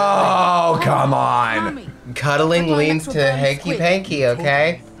 Oh, come on. Cuddling leans to hanky-panky,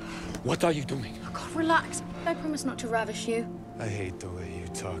 okay? What are you doing? God, relax. I promise not to ravish you. I hate the way you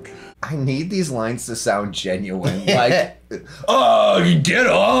talk. I need these lines to sound genuine. Like, oh, get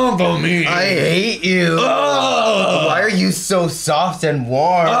off of me. I hate you. Oh. Why are you so soft and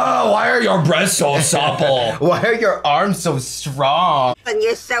warm? Oh, why are your breasts so supple? Why are your arms so strong? And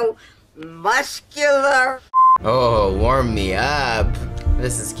you're so muscular. Oh, warm me up.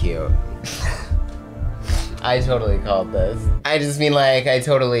 This is cute. I totally called this. I just mean like, I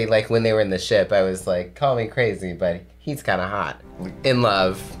totally, like when they were in the ship, I was like, call me crazy, but he's kind of hot. In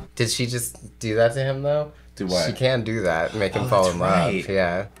love. Did she just do that to him though? Do what? She can do that, make him fall in love,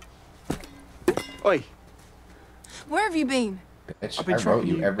 yeah. Oi, Where have you been? Bitch, I've been I wrote tracking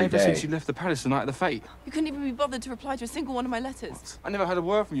you every ever day. since you left the palace the night of the fete. You couldn't even be bothered to reply to a single one of my letters. I never had a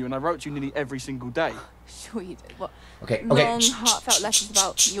word from you, and I wrote you nearly every single day. Sure you did. What? Okay, Long, heartfelt letters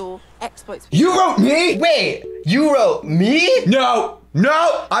about your exploits. You wrote me? Wait, you wrote me? No,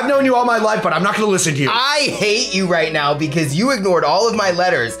 I've known you all my life, but I'm not gonna listen to you. I hate you right now because you ignored all of my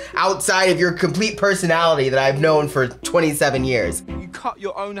letters outside of your complete personality that I've known for 27 years. You cut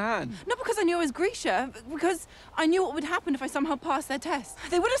your own hand. Not because I knew it was Grisha, because I knew what would happen if I somehow passed their test.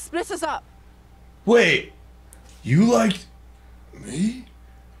 They would have split us up. Wait, you liked me?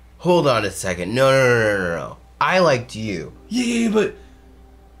 Hold on a second. No. I liked you. Yeah, but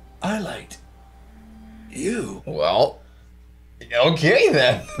I liked you. Well, okay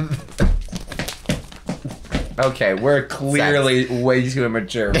then. Okay, we're clearly way too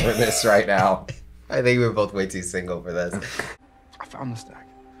immature for this right now. I think we're both way too single for this. I found the stag.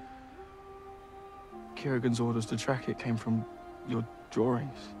 Kerrigan's orders to track it came from your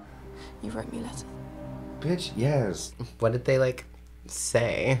drawings. You wrote me letters. Bitch, yes. What did they, like,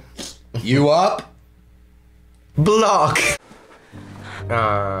 say? You up? Block!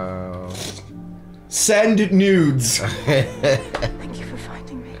 Oh. Send nudes. Thank you for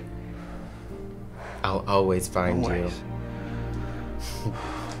finding me. I'll always find you.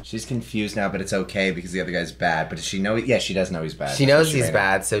 She's confused now, but it's okay because the other guy's bad. But does she know? Yeah, she does know he's bad. She knows he's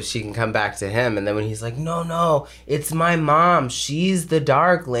bad, so she can come back to him. And then when he's like, no, it's my mom. She's the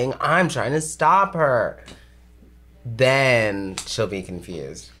Darkling. I'm trying to stop her. Then she'll be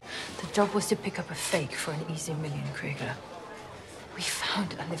confused. The job was to pick up a fake for an easy million, Krieger. We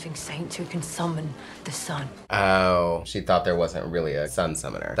found a living saint who can summon the sun. Oh, she thought there wasn't really a sun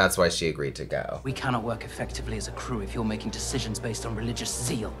summoner. That's why she agreed to go. We cannot work effectively as a crew if you're making decisions based on religious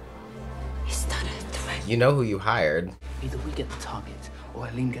zeal. Is that a threat? You know who you hired. Either we get the target, or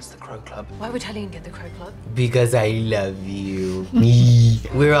Helene gets the Crow Club. Why would Helene get the Crow Club? Because I love you.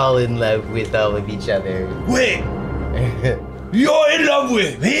 We're all in love with all of each other. Wait! You're in love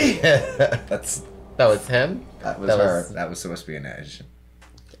with me? That was him? That was her. That was supposed to be an edge.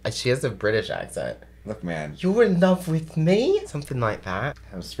 She has a British accent. Look, man. You're in love with me? Something like that.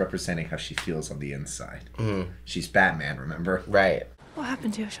 I was representing how she feels on the inside. Mm. She's Batman, remember? Right. What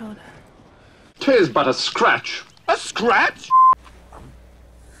happened to your shoulder? 'Tis but a scratch. A scratch?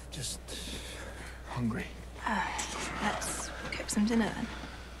 Just hungry. Let's cook some dinner then.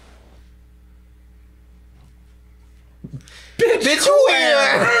 Bitch,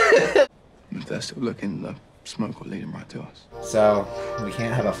 where? If they're still looking, the smoke will lead them right to us. So, we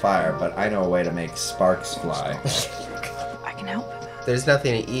can't have a fire, but I know a way to make sparks fly. I can help with that. There's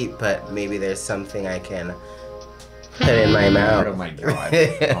nothing to eat, but maybe there's something I can put in my mouth. Oh my god.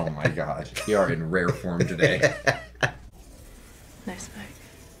 Oh my god. You are in rare form today. No smoke.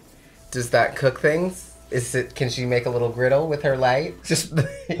 Does that cook things? Can she make a little griddle with her light? Just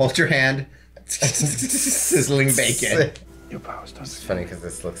hold your hand. Sizzling bacon. Your powers don't. It's funny because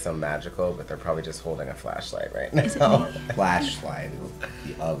this looks so magical, but they're probably just holding a flashlight right now. Is it me? Flashlight.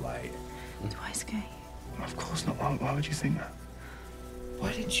 A light. Do I scare you? Of course not. Why would you think that?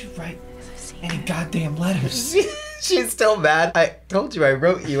 Why didn't you write any goddamn letters? She's still mad. I told you I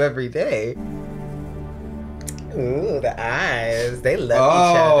wrote you every day. Ooh, the eyes. They love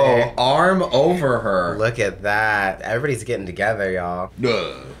each other. Arm over her. Look at that. Everybody's getting together, y'all.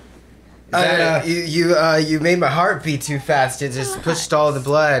 Duh. You made my heart beat too fast. It just pushed all the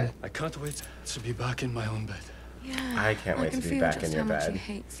blood. I can't wait to be back in my own bed. Yeah. I can't wait to be back in your how much bed. you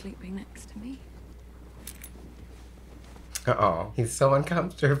hate sleeping next to me. Uh-oh. He's so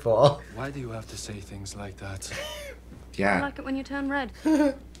uncomfortable. Why do you have to say things like that? I like it when you turn red.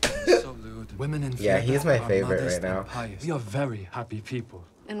 So lewd. Women in Yeah, he's my are favorite modest right now. and pious. We are very happy people.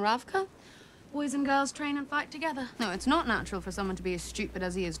 In Ravka, boys and girls train and fight together. No, it's not natural for someone to be as stupid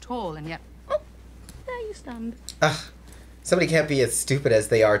as he is tall, and yet, oh, there you stand. Ugh. Somebody can't be as stupid as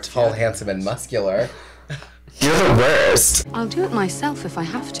they are tall, handsome, and muscular. You're the worst. I'll do it myself if I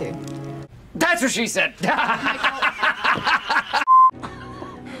have to. That's what she said.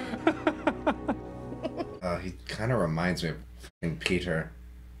 He kind of reminds me of f***ing Peter.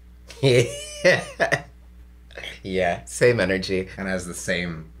 Yeah, same energy. And has the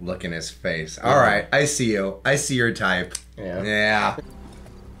same look in his face. All right, I see you. I see your type. Yeah.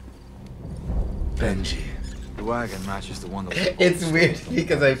 Benji. The wagon matches the one that... It's weird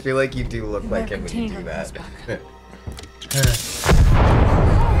because I feel like you do look like him when you do that.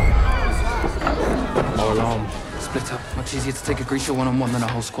 More alarm. Split up. Much easier to take a Grisha one-on-one than a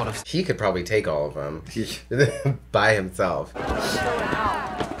whole squad of... He could probably take all of them by himself.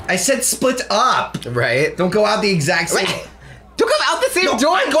 I said split up. Right? Don't go out the exact same... Don't go out the same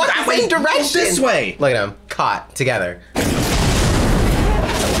door. Go out that the way. same direction. Go this way. Look at him. Caught together.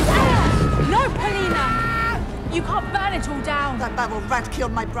 No, Polina! You can't burn it all down. That barrel rat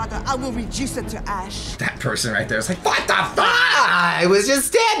killed my brother. I will reduce it to ash. That person right there is like, what the fuck? I was just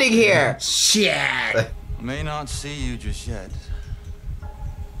standing here. Shit. I may not see you just yet,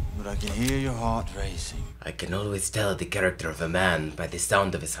 but I can hear your heart racing. I can always tell the character of a man by the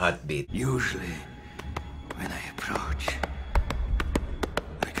sound of his heartbeat. Usually, when I approach,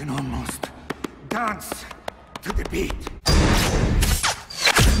 I can almost dance to the beat.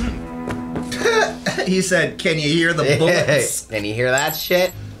 He said, can you hear the bullets? Can you hear that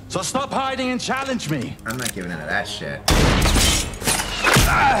shit? So stop hiding and challenge me. I'm not giving into that shit.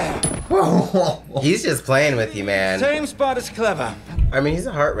 He's just playing with you, man. Same spot is clever. I mean, he's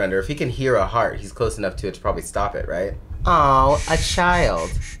a heart render. If he can hear a heart, he's close enough to it to probably stop it, right? Oh, a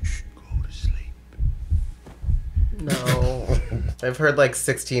child. Go to sleep. No. I've heard like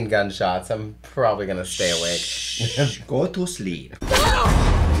 16 gunshots. I'm probably gonna stay awake. Go to sleep.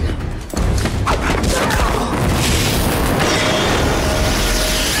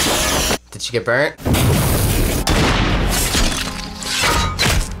 Did she get burnt?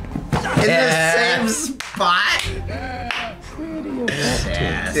 In the same spot?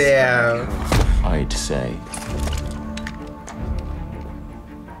 Damn. I'd say.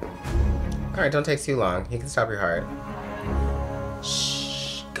 Alright, don't take too long. He can stop your heart.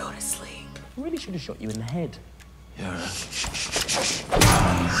 Shh, go to sleep. I really should have shot you in the head. Yeah.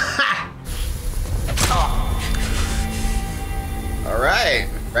 Alright,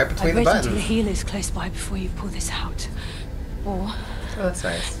 right between the I'd wait until the buttons. heel is close by before you pull this out. Or Oh, that's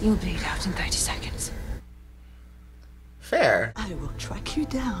nice. you'll bleed out in 30 seconds. Fair. I will track you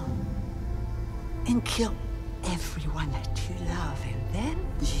down and kill everyone that you love, and then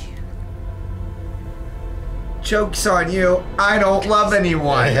you. Joke's on you. I don't love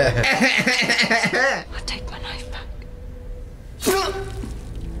anyone. I'll take my knife back.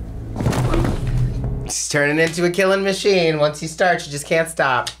 She's turning into a killing machine. Once you start, you just can't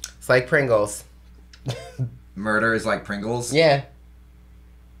stop. It's like Pringles. Murder is like Pringles? Yeah.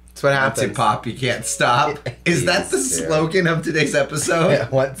 That's what Once happens. you pop, you can't stop. Is that the slogan of today's episode? Yeah,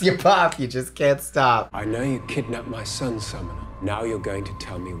 once you pop, you just can't stop. I know you kidnapped my son, Summoner. Now you're going to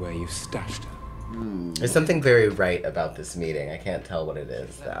tell me where you've stashed her. There's something very right about this meeting. I can't tell what it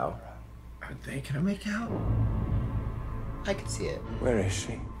is, though. Are they gonna make out? I can see it. Where is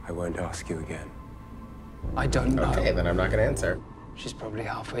she? I won't ask you again. I don't know. Okay, then I'm not gonna answer. She's probably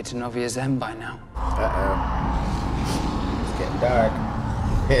halfway to Novia's End by now. Uh-oh. It's getting dark.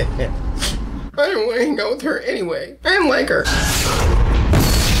 I don't want to hang out with her anyway. I don't like her.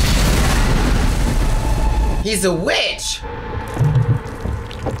 He's a witch!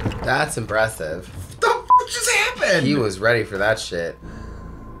 That's impressive. What the fuck just happened? He was ready for that shit.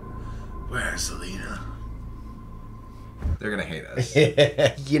 Where's Selena? They're gonna hate us.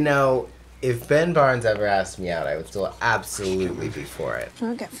 You know, if Ben Barnes ever asked me out, I would still absolutely be for it. I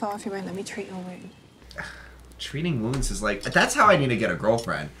won't get far if you won't let me treat your wound. Treating wounds is like, that's how I need to get a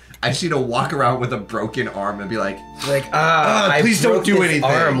girlfriend. I just need to walk around with a broken arm and be like, please don't do anything.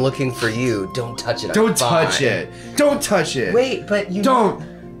 Arm looking for you. Don't touch it. Don't touch it. Don't touch it. Wait, but you don't.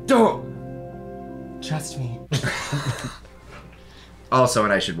 Trust me. Also,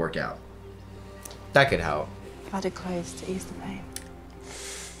 and I should work out. That could help. Added clothes to ease the pain.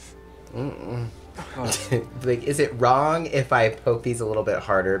 Like, is it wrong if I poke these a little bit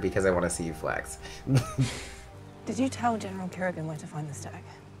harder because I want to see you flex? Did you tell General Kerrigan where to find the stag?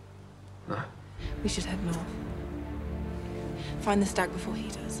 No. We should head north. Find the stag before he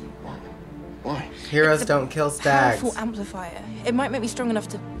does. Why? Heroes don't kill stags. Powerful amplifier. It might make me strong enough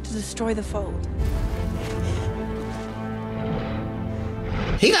to destroy the fold.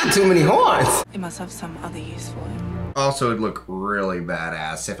 He got too many horns. It must have some other use for him. Also, it'd look really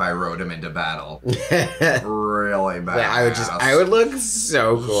badass if I rode him into battle. Really badass. Yeah, I would look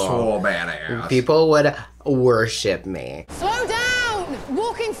so cool. So badass. People would worship me. Slow down!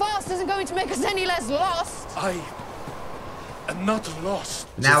 Walking fast isn't going to make us any less lost. I am not lost.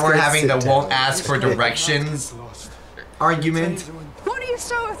 Now we're having the won't ask for directions argument. What are you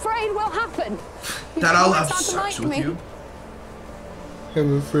so afraid will happen? That I'll have sex with you.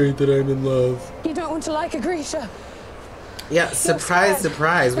 I'm afraid that I'm in love. You don't want to like a Grisha. Yeah, surprise,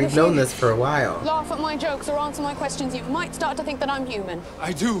 surprise. We've known this for a while. Laugh at my jokes or answer my questions. You might start to think that I'm human.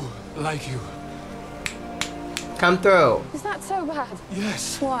 I do like you. Come through. Is that so bad?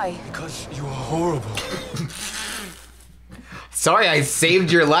 Yes. Why? Because you are horrible. Sorry, I saved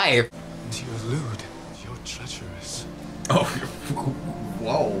your life. You're lewd. You're treacherous. Oh,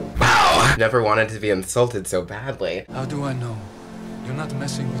 whoa. Wow. Never wanted to be insulted so badly. How do I know? You're not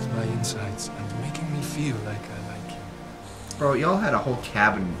messing with my insides and making me feel like I like you. Bro, y'all had a whole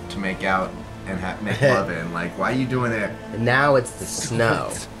cabin to make out and make love in. Like, why are you doing it? Now it's the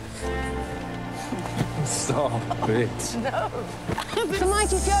snow. Stop it. No. The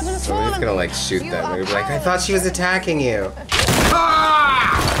mighty Fjord has fallen. I'm just gonna like shoot them. They're like, I thought she was attacking you.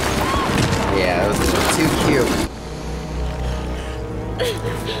 Ah! Yeah, that was too cute.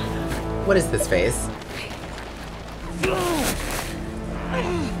 What is this face?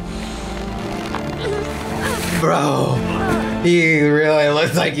 Bro, he really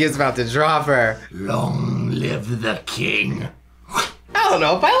looks like he was about to drop her. Long live the king. I don't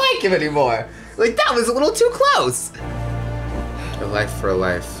know if I like him anymore. Like, that was a little too close. A life for a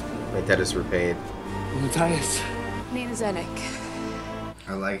life. My debt is repaid. Matthias. Nina Zenik.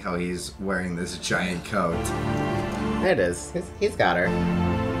 I like how he's wearing this giant coat. There it is. He's got her.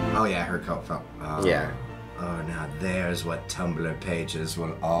 Oh yeah, her coat. Yeah. Oh, now there's what Tumblr pages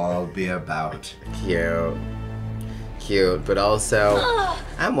will all be about. Cute. Cute, but also,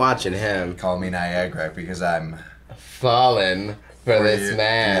 I'm watching him. Call me Niagara because I'm fallen for this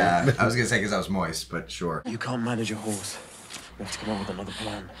man. Yeah, I was gonna say because I was moist, but sure. You can't manage a horse. We have to come up with another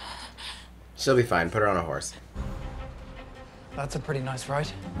plan. She'll be fine. Put her on a horse. That's a pretty nice ride.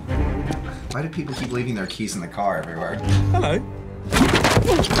 Why do people keep leaving their keys in the car everywhere? Hello.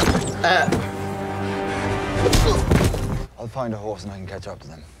 I'll find a horse and I can catch up to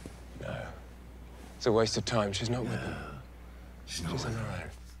them. No. It's a waste of time. She's not with them. She's not with on them. her own.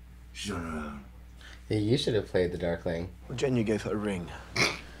 She's on her own. Yeah, you should have played the Darkling. Well, Genya gave her a ring.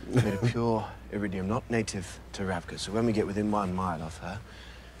 Made of pure iridium, not native to Ravka. So when we get within 1 mile of her,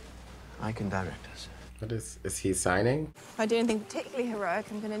 I can direct us. What is he signing? If I do anything particularly heroic,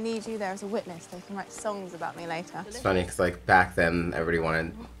 I'm going to need you there as a witness. They can write songs about me later. It's funny because like back then everybody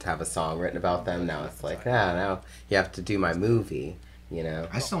wanted to have a song written about them. Now it's like, now you have to do my movie, you know?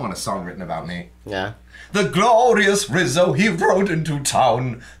 I still want a song written about me. Yeah. The glorious Rizzo, he rode into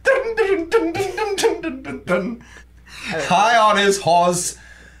town. Dun, dun, dun, dun, dun, dun, dun, dun, dun. High on his horse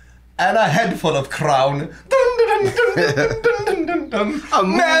and a head full of crown. Dun, dun, dun, dun, dun, dun, dun, dun.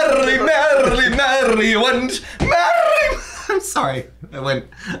 Merrily, merrily, merrily went. Merrily. I'm sorry, I went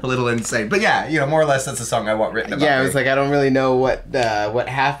a little insane. But yeah, you know, more or less that's the song I want written about. Yeah, I was like, I don't really know what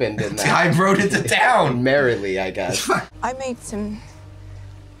happened in that. I rode into town. Merrily, I guess. I made some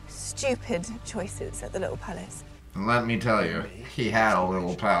stupid choices at the Little Palace. Let me tell you, he had a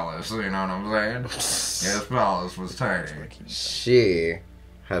little palace, you know what I'm saying? His palace was tiny. She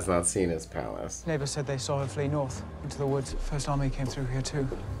has not seen his palace. Neighbors said they saw her flee north into the woods. First Army came through here too.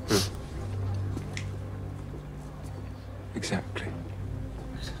 Exactly.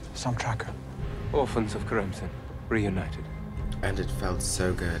 Some tracker. Orphans of Karamzin, reunited. And it felt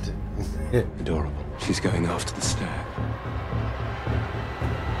so good. Adorable. She's going after the stag.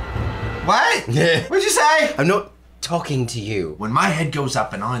 What? What'd you say? I'm not talking to you. When my head goes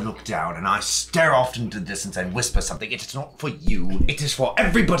up and I look down and I stare off into the distance and whisper something, it is not for you, it is for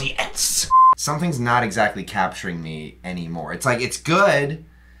everybody else. Something's not exactly capturing me anymore. It's like, it's good,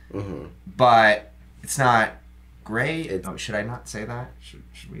 but it's not great. Oh, should I not say that? Should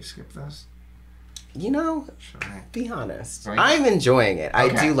we skip this? You know, be honest. I'm enjoying it. I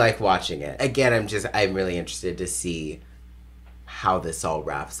do like watching it. Again, I'm really interested to see how this all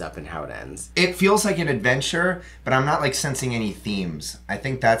wraps up and how it ends. It feels like an adventure, but I'm not like sensing any themes. I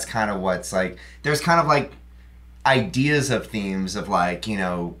think that's kind of what's like, there's kind of like ideas of themes of like, you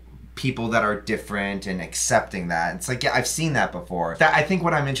know, people that are different and accepting that. It's like, yeah, I've seen that before. I think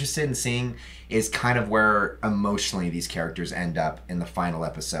what I'm interested in seeing is kind of where emotionally these characters end up in the final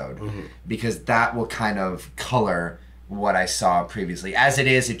episode, because that will kind of color what I saw previously. As it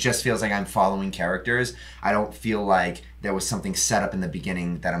is, it just feels like I'm following characters. I don't feel like there was something set up in the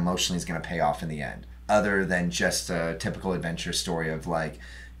beginning that emotionally is going to pay off in the end, other than just a typical adventure story of like,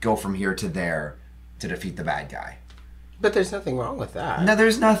 go from here to there to defeat the bad guy. But there's nothing wrong with that. No,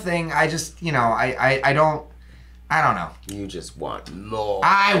 there's nothing. I just, you know, I don't know. You just want more.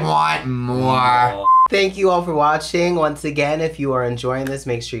 I want more. Thank you all for watching. Once again, if you are enjoying this,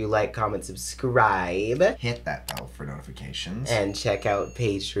 make sure you like, comment, subscribe. Hit that bell for notifications. And check out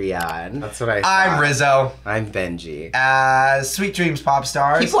Patreon. That's what I thought. I'm Rizzo. I'm Benji. Sweet dreams, pop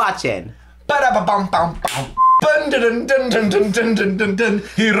stars. Keep watching. Ba-da-ba-bum-bum-bum. Dun-dun-dun-dun-dun-dun-dun-dun.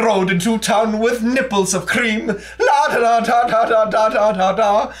 He rode into town with nipples of cream,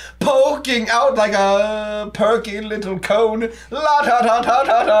 la-da-da-da-da-da-da-da-da, poking out like a perky little cone,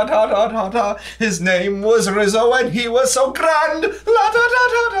 la-da-da-da-da-da-da-da-da. His name was Rizzo and he was so grand,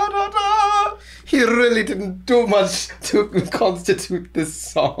 la-da-da-da-da-da-da. He really didn't do much to constitute this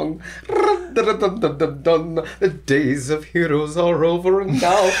song. The days of heroes are over and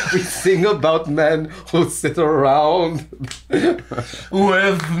now we sing about men who sit around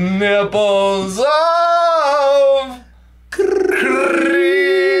with nipples of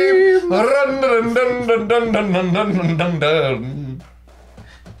cream.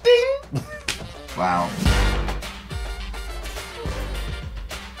 Ding. Wow.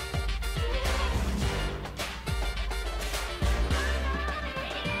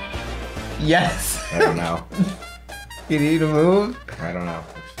 Yes. I don't know. You need to move? I don't know.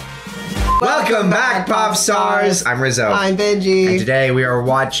 Welcome back, pop stars. I'm Rizzo. I'm Benji. And today we are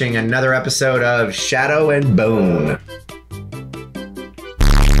watching another episode of Shadow and Bone.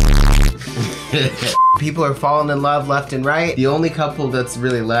 People are falling in love left and right. The only couple that's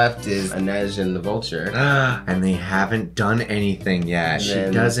really left is Inej and the Vulture. And they haven't done anything yet. She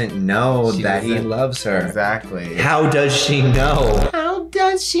doesn't know that he loves her. Exactly. How does she know? How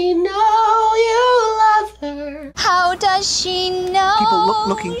does she know you love her? How does she know People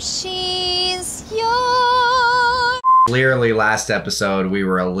looking. she's yours? Clearly, last episode we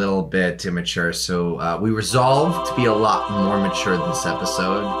were a little bit immature, so we resolved to be a lot more mature this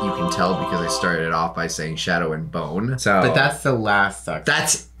episode. You can tell because I started off by saying Shadow and Bone. But that's the last section.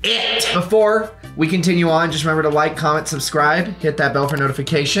 That's it! Before we continue on, just remember to like, comment, subscribe, hit that bell for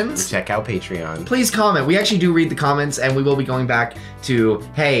notifications. Check out Patreon. Please comment. We actually do read the comments, and we will be going back to,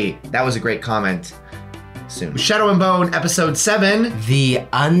 hey, that was a great comment soon. Shadow and Bone, episode 7. The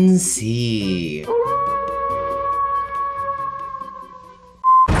Unsee.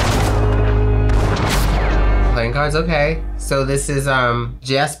 Playing cards, okay. So this is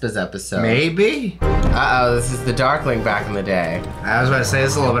Jespa's episode. Maybe? Uh-oh, this is the Darkling back in the day. I was about to say,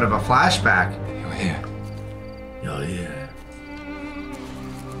 this is a little bit of a flashback. You're here. You're here.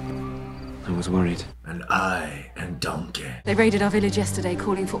 I was worried. And I am Donkey. They raided our village yesterday,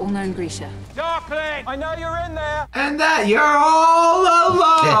 calling for all known Grisha. Darkling! I know you're in there! And that you're all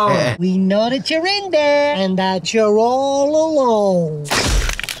alone! We know that you're in there and that you're all alone.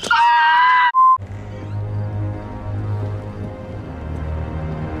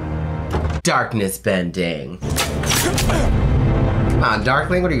 Darkness bending. Come on,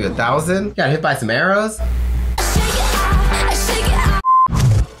 Darkling, what are you, 1,000? Got hit by some arrows?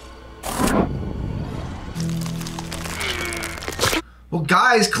 Well,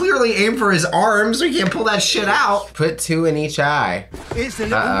 guys, clearly aim for his arms. We can't pull that shit out. Put 2 in each eye. It's the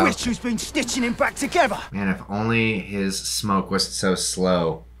little witch who's been stitching him back together. Man, if only his smoke wasn't so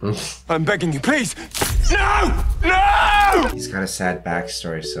slow. I'm begging you, please. No! No! He's got a sad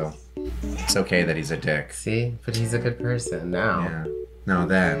backstory, so it's okay that he's a dick. See? But he's a good person now. Yeah. No,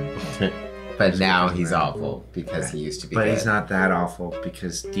 then. But now he's awful because he used to be But good. he's not that awful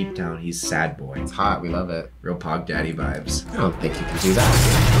because deep down he's sad boy. It's hot, we love it. Real Pog Daddy vibes. I don't think you can do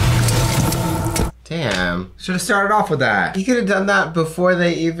that. Damn. Should have started off with that. He could have done that before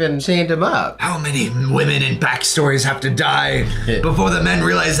they even chained him up. How many women in backstories have to die before the men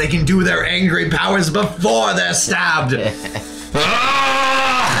realize they can do their angry powers before they're stabbed? Yeah,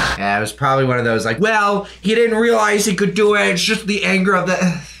 it was probably one of those like, well, he didn't realize he could do it. It's just the anger of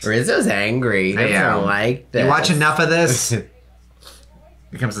the... Rizzo's angry. He doesn't like this. You watch enough of this, it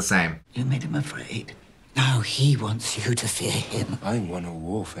becomes the same. You made him afraid. Now he wants you to fear him. I won a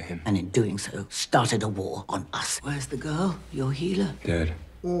war for him. And in doing so, started a war on us. Where's the girl, your healer? Dead.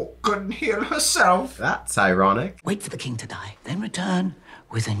 Oh, couldn't heal herself. That's ironic. Wait for the king to die, then return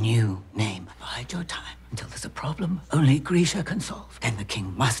with a new name. Bide your time until there's a problem only Grisha can solve. Then the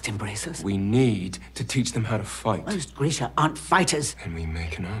king must embrace us. We need to teach them how to fight. Most Grisha aren't fighters. And we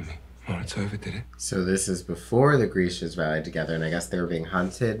make an army. Moritova did it. So this is before the Grishas rallied together, and I guess they were being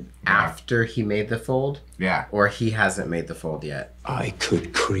hunted after he made the fold? Yeah. Or he hasn't made the fold yet? I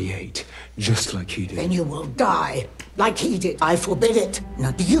could create just like he did. Then you will die like he did. I forbid it.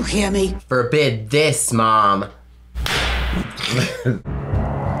 Now do you hear me? Forbid this, Mom.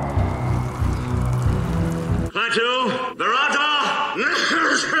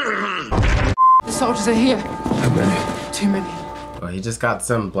 The soldiers are here. How many? Too many. Well, he just got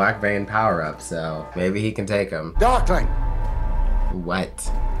some Black Vein power-up, so maybe he can take him. Darkling!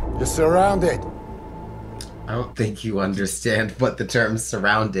 What? You're surrounded. I don't think you understand what the term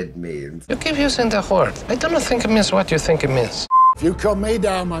surrounded means. You keep using the word. I don't think it means what you think it means. If you cut me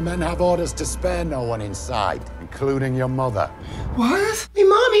down, my men have orders to spare no one inside, including your mother. What? Hey,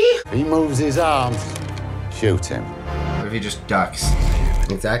 Mommy! If he moves his arms, shoot him. What if he just ducks?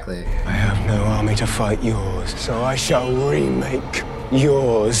 Exactly. I have no army to fight yours, so I shall remake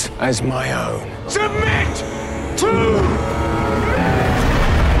yours as my own. Submit to...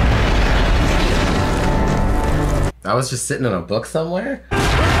 I was just sitting in a book somewhere?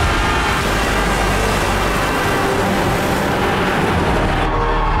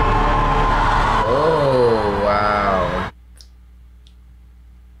 Oh, wow.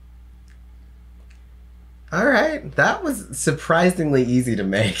 All right, that was surprisingly easy to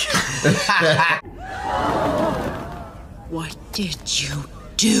make. What did you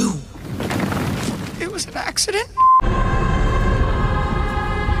do? It was an accident.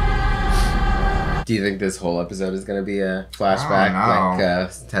 Do you think this whole episode is gonna be a flashback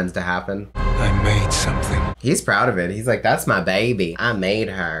like tends to happen? I made something. He's proud of it. He's like, that's my baby. I made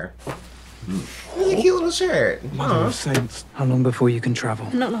her. It's a cute little shirt. Mother of Saints. How long before you can travel?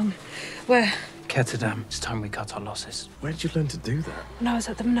 Not long. Where? Ketterdam. It's time we cut our losses. Where did you learn to do that? When I was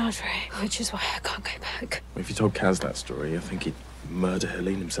at the menagerie, which is why I can't go back. If you told Kaz that story, I think he'd murder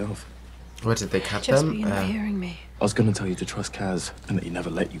Helene himself. What, did they cut Just them? for you not hearing me. I was going to tell you to trust Kaz and that he never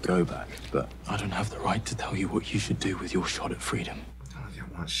let you go back, but I don't have the right to tell you what you should do with your shot at freedom. Only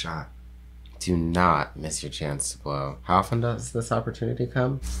get one shot. Do not miss your chance to blow. How often does this opportunity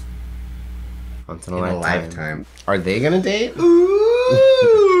come? Once in a lifetime. Are they gonna date? Ooh!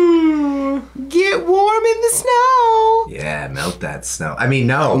 Get warm in the snow! Yeah, melt that snow. I mean,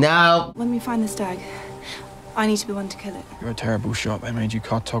 no. No. When we find the stag, I need to be one to kill it. You're a terrible shot. They made you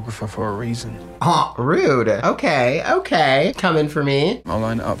cartographer for a reason. Oh, rude. Okay, okay. Coming for me. I'll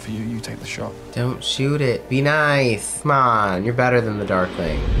line it up for you. You take the shot. Don't shoot it. Be nice. Come on. You're better than the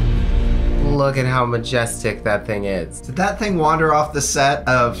Darkling. Look at how majestic that thing is. Did that thing wander off the set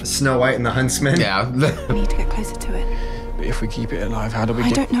of Snow White and the Huntsman? Yeah. We need to get closer to it. But if we keep it alive, how do we I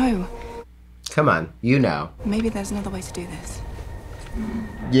don't know. Come on. You know. Maybe there's another way to do this.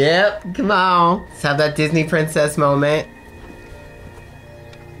 Yep. Come on. Let's have that Disney princess moment.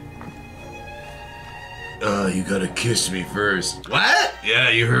 You gotta kiss me first. What? Yeah,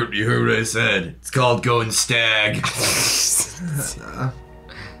 you heard what I said. It's called going stag.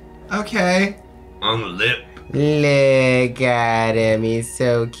 Okay. On the lip. Look at him. He's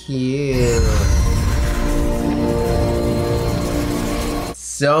so cute.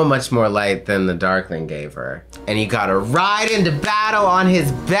 So much more light than the Darkling gave her. And you gotta ride into battle on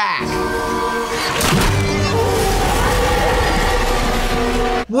his back.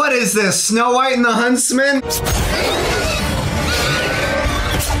 What is this, Snow White and the Huntsman?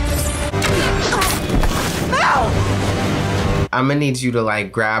 I'm gonna need you to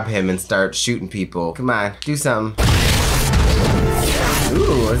like grab him and start shooting people. Come on, do something.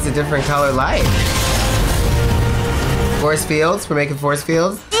 Ooh, it's a different color light. Force fields, we're making force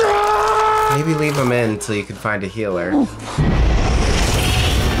fields. Maybe leave them in until you can find a healer. You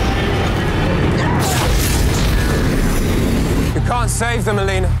can't save them,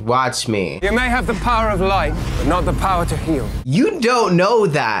 Alina. Watch me. You may have the power of light, but not the power to heal. You don't know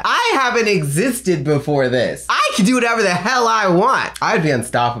that. I haven't existed before this. I can do whatever the hell I want. I'd be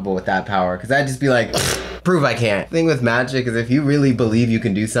unstoppable with that power, because I'd just be like, prove I can't. The thing with magic is if you really believe you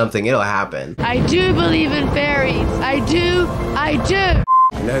can do something, it'll happen. I do believe in fairies. I do. I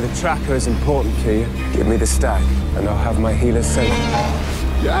know the tracker is important to you. Give me the stag, and I'll have my healer safe.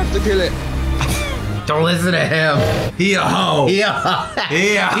 You have to kill it. Don't listen to him. He a hoe. He a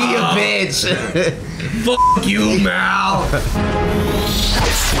bitch. Fuck you, Mal.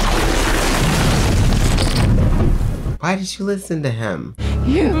 Why did you listen to him?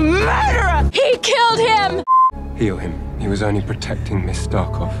 You murderer! He killed him! Heal him. He was only protecting Miss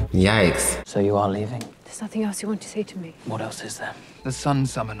Starkov. Yikes. So you are leaving? There's nothing else you want to say to me. What else is there? The Sun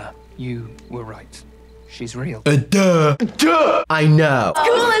Summoner. You were right. She's real. Duh. I know.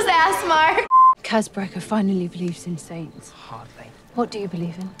 Cool as ass, Mark. Casbreaker finally believes in saints. Hardly. What do you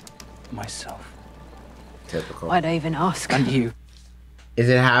believe in? Myself. Typical. Why'd I even ask? And you. Is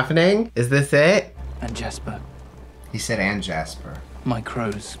it happening? Is this it? And Jasper. He said, and Jasper. My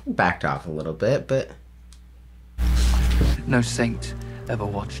crows. Backed off a little bit, but... No saint ever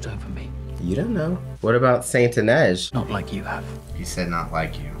watched over me. You don't know. What about Saint Inej? Not like you have. He said not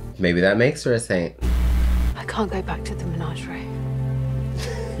like you. Maybe that makes her a saint. I can't go back to the menagerie.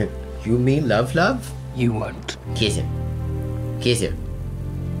 You mean love? You won't. Kiss him. Kiss him.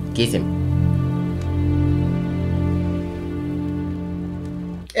 Kiss him.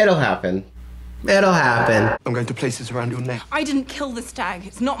 It'll happen. It'll happen. I'm going to place this around your neck. I didn't kill the stag.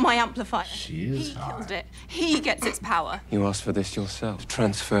 It's not my amplifier. He killed it. He gets its power. You asked for this yourself. To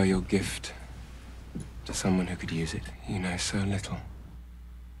transfer your gift to someone who could use it. You know so little.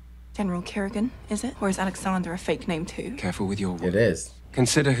 General Kerrigan, is it? Or is Alexander a fake name too? Careful with your words. It is.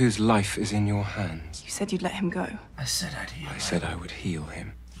 Consider whose life is in your hands. You said you'd let him go. I said I'd heal him. I said I would heal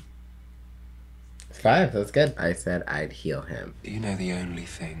him. 5, that's good. I said I'd heal him. Do you know the only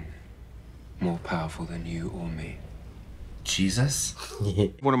thing more powerful than you or me? Jesus?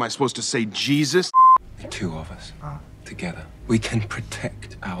 What am I supposed to say, Jesus? The two of us, together. We can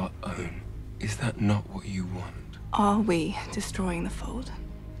protect our own. Is that not what you want? Are we destroying the fold?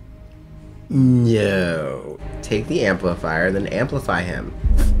 No. Take the amplifier, then amplify him.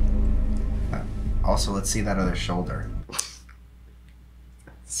 Also, let's see that other shoulder.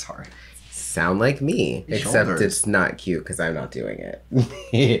 Sorry. Sound like me. His Except shoulders. it's not cute because I'm not doing it.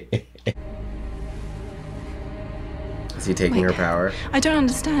 Is he taking her power? I don't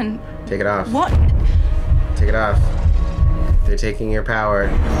understand. Take it off. What? Take it off. They're taking your power.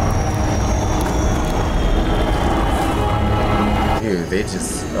 Dude, they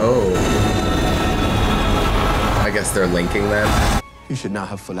just... Oh. I guess they're linking them. You should now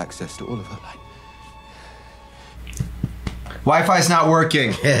have full access to all of her light. Wi-Fi's not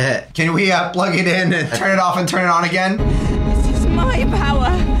working. Can we plug it in and turn it off and turn it on again? This is my power.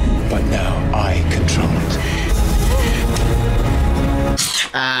 But now I control it.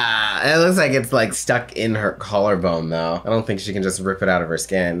 It looks like it's like stuck in her collarbone though. I don't think she can just rip it out of her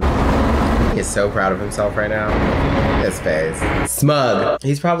skin. He is so proud of himself right now. His face. Smug.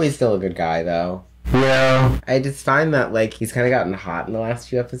 He's probably still a good guy though. Yeah. I just find that like he's kind of gotten hot in the last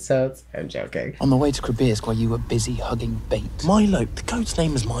few episodes. I'm joking. On the way to Krabirsk while you were busy hugging bait. Milo. The goat's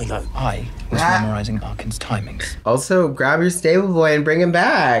name is Milo. I was memorizing Arkin's timings. Also, grab your stable boy and bring him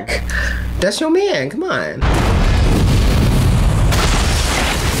back. That's your man. Come on.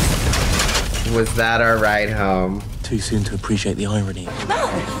 Was that our ride home? Too soon to appreciate the irony.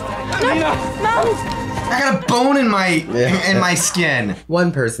 I got a bone in my skin.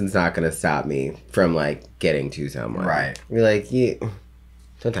 One person's not gonna stop me from like getting to someone. Right. You're like,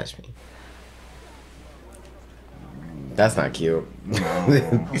 don't touch me. That's not cute.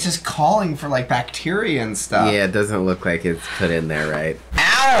 It's just calling for like bacteria and stuff. Yeah, it doesn't look like it's put in there right.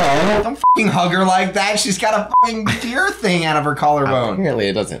 Ow! Don't fucking hug her like that. She's got a fucking deer thing out of her collarbone. Apparently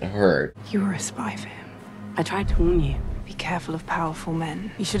it doesn't hurt. You were a spy for him. I tried to warn you. Be careful of powerful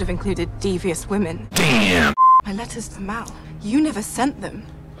men. You should have included devious women. Damn! My letters to Mal. You never sent them.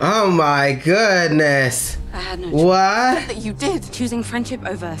 Oh my goodness. I had no choice. What? That you did. Choosing friendship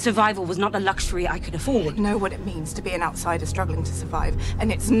over survival was not a luxury I could afford. You know what it means to be an outsider struggling to survive,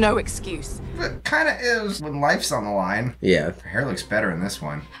 and it's no excuse. It kind of is when life's on the line. Yeah. Her hair looks better in this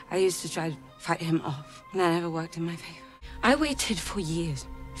one. I used to try to fight him off, and that never worked in my favor. I waited for years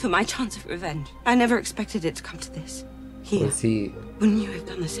for my chance of revenge. I never expected it to come to this. Here. Wouldn't you have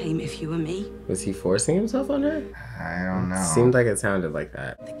done the same if you were me? Was he forcing himself on her? I don't know. Seemed like it sounded like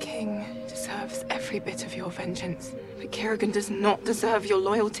that. The king deserves every bit of your vengeance, but Kerrigan does not deserve your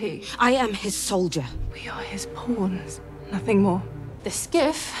loyalty. I am his soldier. We are his pawns, nothing more. The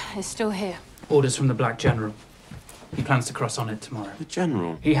skiff is still here. Orders from the Black General. He plans to cross on it tomorrow. The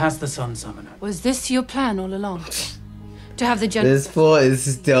General? He has the Sun Summoner. Was this your plan all along? To have the general... This fool is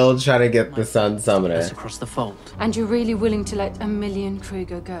still trying to get the Sun Summoner. Across the fold. And you're really willing to let 1 million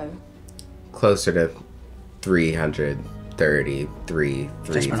Kruger go? Closer to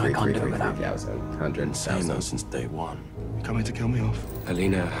 333,333,300. Saying that since day one. You coming to kill me off?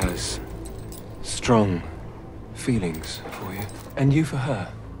 Alina has strong feelings for you. And you for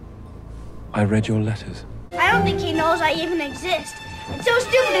her. I read your letters. I don't think he knows I even exist. It's so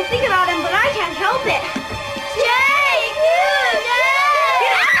stupid to think about him, but I can't help it.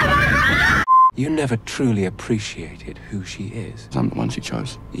 You never truly appreciated who she is. I'm the one she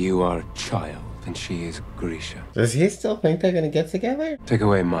chose. You are a child, and she is Grisha. Does he still think they're gonna get together? Take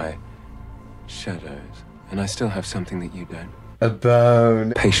away my shadows, and I still have something that you don't. A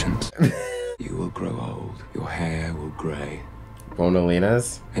bone. Patience. You will grow old. Your hair will gray. Won't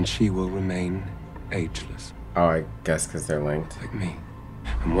Alina's? And she will remain ageless. Oh, I guess because they're linked. Like me.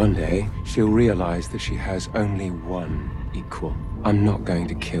 And one day, she'll realize that she has only one equal. I'm not going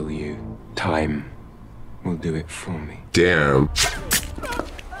to kill you. Time will do it for me. Damn.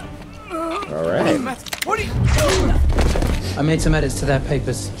 All right. What are you doing? I made some edits to their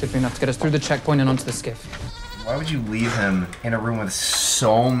papers. Should be enough to get us through the checkpoint and onto the skiff. Why would you leave him in a room with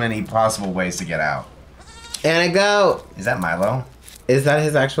so many possible ways to get out? And a goat. Is that Milo? Is that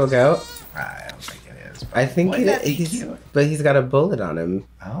his actual goat? I don't think it is. I think Wouldn't that be he's cute? but he's got a bullet on him.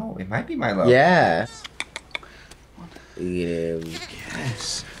 Oh, it might be Milo. Yeah. Eat him.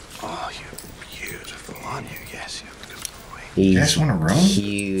 Yes. Oh, you're beautiful, aren't you? Yes, you're a good boy. He's You guys want a room?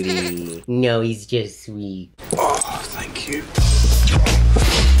 cutie. No, he's just sweet. Oh, thank you.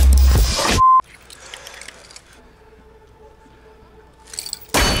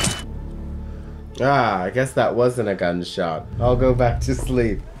 Ah, I guess that wasn't a gunshot. I'll go back to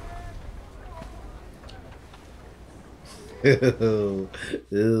sleep. Ooh,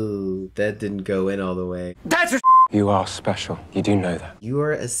 that didn't go in all the way. That's You are special. You do know that. You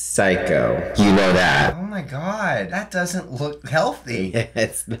are a psycho. You know that. Oh my god, that doesn't look healthy. Yeah,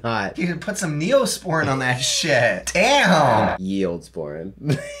 it's not. You could put some Neosporin on that shit. Damn. Yield sporin.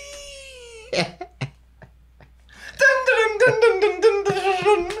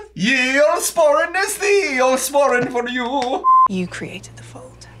 Neosporin is the Neosporin for you. You created the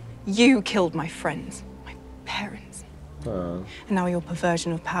fold. You killed my friends, my parents. And now your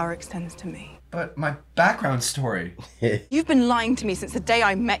perversion of power extends to me. But my background story. You've been lying to me since the day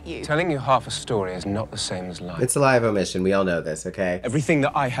I met you. Telling you half a story is not the same as lying. It's a lie of omission. We all know this, okay? Everything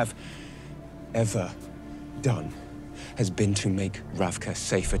that I have ever done has been to make Ravka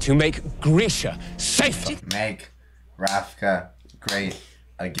safer, to make Grisha safer. Make Ravka great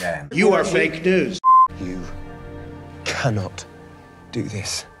again. You are fake news. You cannot do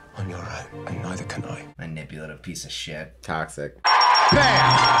this on your own, and neither can I. Manipulative piece of shit. Toxic. Bam!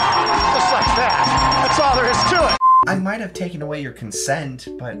 Just like that. That's all there is to it. I might have taken away your consent,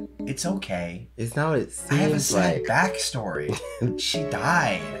 but it's okay. It's not what it seems I have a sad like. backstory. She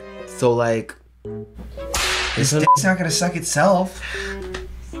died. So, like... This dick's not gonna suck itself.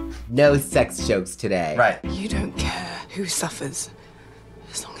 No sex jokes today. Right. You don't care who suffers,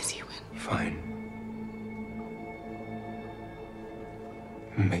 as long as you win. Fine.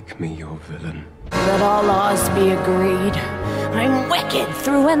 Make me your villain. Let all laws be agreed. I'm wicked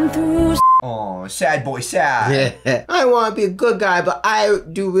through and through. Oh, sad boy, sad. Yeah. I want to be a good guy, but I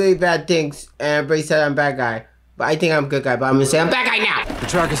do really bad things. And everybody said I'm a bad guy. But I think I'm a good guy, but I'm gonna say I'm a bad guy now. The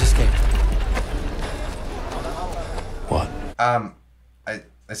Trackers escaped. What? I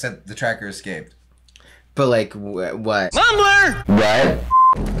said the tracker escaped. But like, what? Mumbler! What?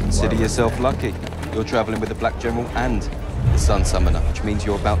 Consider yourself lucky. You're traveling with the Black General and the Sun Summoner, which means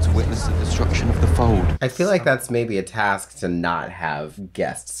you're about to witness the destruction of the fold. I feel like that's maybe a task to not have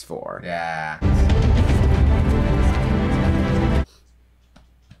guests for. Yeah.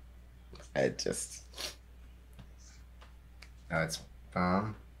 I just... No, it's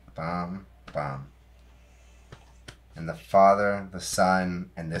bomb, bomb, bomb. And the Father, the Son,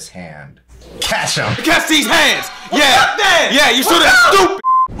 and this hand. Catch him! Catch these hands! Yeah! Yeah, you saw that stupid!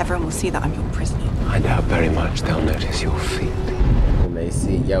 Everyone will see that I'm your prisoner. I doubt very much they'll notice your feet. When they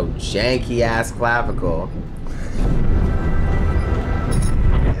see, yo, janky ass clavicle.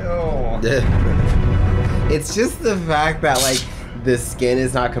 Yo. It's just the fact that, like, the skin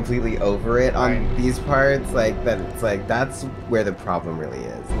is not completely over it on these parts. Like, that it's like, that's where the problem really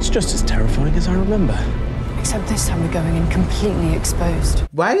is. It's just as terrifying as I remember. Except this time we're going in completely exposed.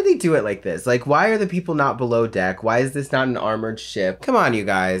 Why do they do it like this? Like, why are the people not below deck? Why is this not an armored ship? Come on, you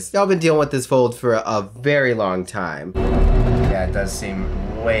guys. Y'all been dealing with this fold for a very long time. Yeah, it does seem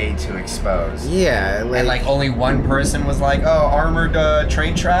way too exposed. Yeah, and like only one person was like, "Oh, armored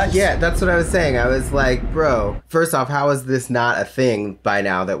train tracks." Yeah, that's what I was saying. I was like, bro, first off, how is this not a thing by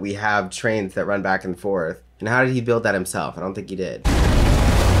now that we have trains that run back and forth? And how did he build that himself? I don't think he did.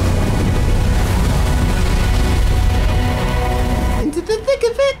 Into the thick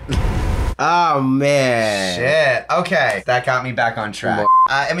of it. Oh, man. Shit. Okay. That got me back on track.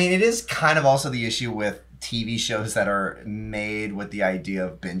 I mean, it is kind of also the issue with TV shows that are made with the idea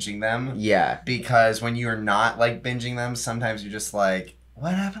of binging them. Yeah. Because when you're not, like, binging them, sometimes you're just like,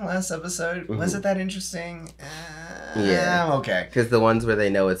 what happened last episode? Was it that interesting? Yeah, I'm okay. Because the ones where they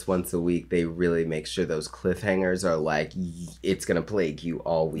know it's once a week, they really make sure those cliffhangers are like, it's going to plague you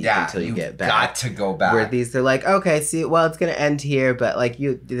all week until you get back. Got to go back. Where these, they're like, okay, see, well, it's going to end here, but like,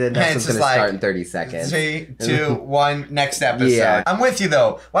 the next one's going to start in 30 seconds. 3, 2, 1, next episode. Yeah. I'm with you,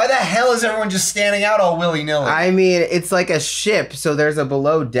 though. Why the hell is everyone just standing out all willy-nilly? I mean, it's like a ship, so there's a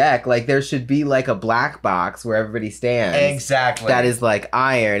below deck. Like, there should be like a black box where everybody stands. Exactly. That is like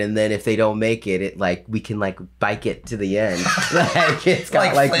iron, and then if they don't make it, it like, we can like bike it to the end. Like, it's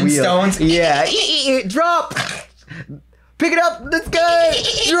got like Flintstones? wheels. Yeah. Drop! Pick it up! Let's go!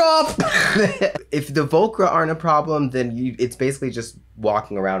 Drop! If the Volcra aren't a problem, then it's basically just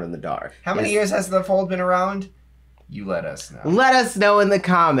walking around in the dark. How many years has the Fold been around? You let us know. Let us know in the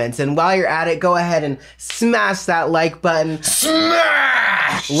comments, and while you're at it, go ahead and smash that like button.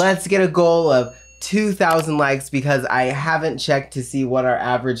 Smash! Let's get a goal of 2,000 likes because I haven't checked to see what our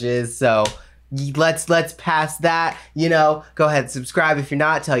average is, so let's pass that. You know, go ahead and subscribe if you're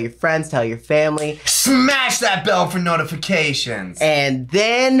not. Tell your friends, tell your family. Smash that bell for notifications. And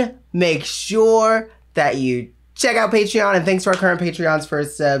then make sure that you check out Patreon, and thanks to our current Patreons for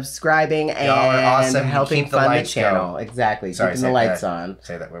subscribing and awesome. helping Keep the fund the lights channel. going. Exactly, Sorry, keeping the lights on.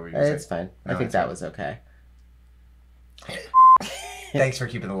 Say that. What were you gonna say? It's fine. No, I think it's that fine. was okay. Thanks for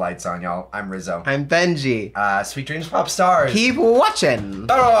keeping the lights on, y'all. I'm Rizzo. I'm Benji. Sweet dreams, pop stars. Keep watching.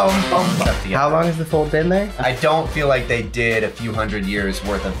 How long has the Fold been there? I don't feel like they did a few hundred years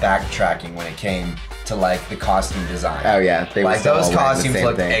worth of backtracking when it came to like the costume design. Oh yeah, they were like still those all wearing the costumes same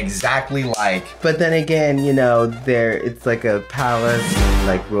look thing. exactly like. But then again, you know, it's like a palace, and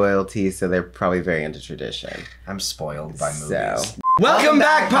like royalty, so they're probably very into tradition. I'm spoiled by movies. So. Welcome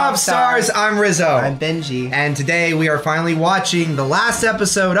back, Pop Stars. I'm Rizzo. I'm Benji. And today we are finally watching the last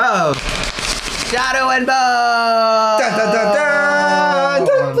episode of Shadow and Bone. Dun, dun, dun, dun.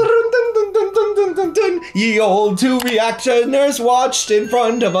 Dun, dun, dun, dun, dun, dun, dun, dun. Ye old two reactioners watched in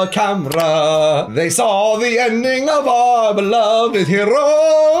front of a camera. They saw the ending of our beloved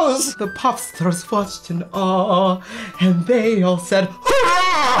heroes. The pop stars watched in awe, and they all said,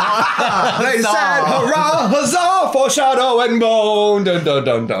 hurrah! They said, hurrah, huzzah for Shadow and Bone. Dun, dun,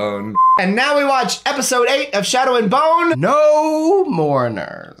 dun, dun. And now we watch episode 8 of Shadow and Bone. No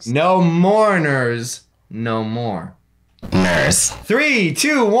mourners. No mourners. No more. Nurse. 3,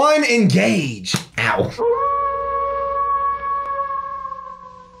 2, 1, engage. Ow.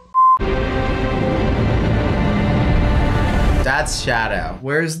 That's Shadow.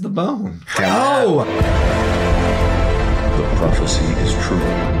 Where's the bone? Oh! The prophecy is true.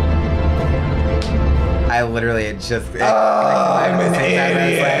 I literally had just... I'm an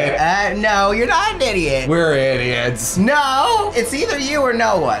idiot. No, you're not an idiot. We're idiots. No, it's either you or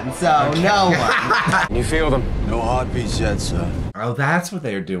no one, so okay. No one. Can you feel them? No heartbeats yet, sir. Oh, that's what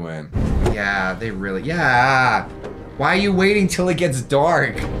they're doing. Yeah, they really... Yeah. Why are you waiting till it gets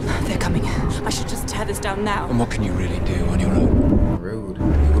dark? They're coming. I should just tear this down now. And what can you really do on your own? Rude.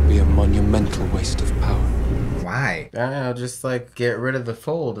 It would be a monumental waste of power. Why? I don't know, just like get rid of the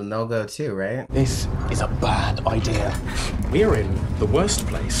Fold and they'll go too, right? This is a bad idea. We're in the worst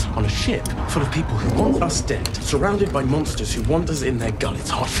place, on a ship full of people who want us dead, surrounded by monsters who want us in their gut. It's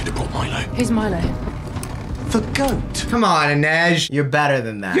hard for you to put Milo. Who's Milo? The goat. Come on, Inej. You're better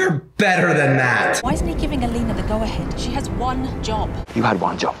than that. You're better than that. Why isn't he giving Alina the go-ahead? She has one job. You had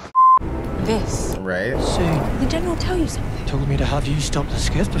one job. This. Right? Soon. The general will tell you something. Told me to have you stop the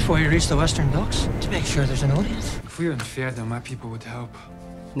skiff before you reach the western docks to make sure there's an audience. If we were unfair, though, my people would help.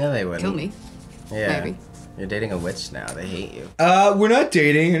 No, they wouldn't. Kill me. Yeah. Maybe. You're dating a witch now. They hate you. We're not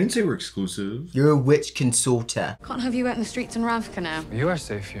dating. I didn't say we're exclusive. You're a witch consulta. Can't have you out in the streets in Ravka now. You are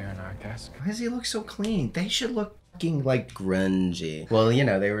safe here in our cask. Why does he look so clean? They should look fucking like grungy. Well, you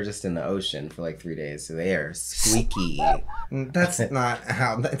know, they were just in the ocean for like 3 days, so they are squeaky. That's not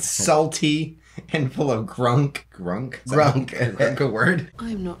how. That's salty. and full of grunk. Grunk? Grunk a word?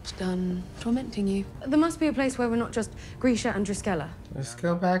 I'm not done tormenting you. There must be a place where we're not just Grisha and Driscolla. Let's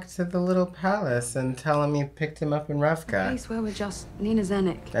go back to the little palace and tell him you picked him up in A Ravka. place where we're just Nina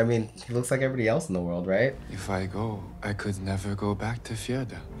Zenik. I mean, he looks like everybody else in the world, right? If I go, I could never go back to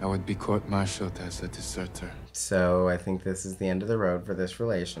Fjerda. I would be court-martialed as a deserter. So I think this is the end of the road for this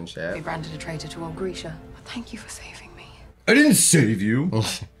relationship. We branded a traitor to old Grisha. But thank you for saving me. I didn't save you.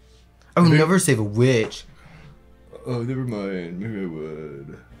 I would never save a witch. Oh, never mind. Maybe I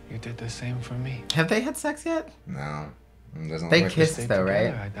would. You did the same for me. Have they had sex yet? No. It doesn't They look kissed Stay though,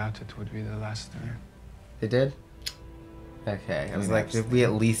 together, right? I doubt it would be the last time. They did? Okay. I was mean, like, did we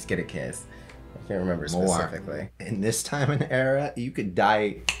at least get a kiss? I can't remember specifically. In this time and era, you could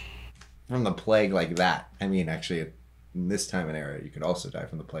die from the plague like that. I mean, actually, in this time and era, you could also die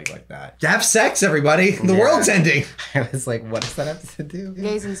from the plague like that. Have sex, everybody! The world's ending! I was like, what does that have to do?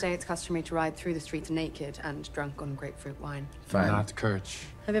 Gazans say it's customary to ride through the streets naked and drunk on grapefruit wine. Fine. Not Kirch.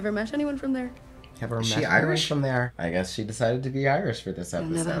 Have you ever met anyone from there? Have her Is met she anyone Irish? from there? I guess she decided to be Irish for this You'll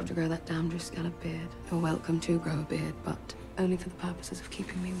never have to episode. grow that damn Driscolla beard. You're welcome to grow a beard, but only for the purposes of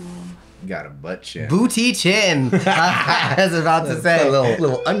keeping me warm. Got a butt chin. Booty chin! I was about to say. Put a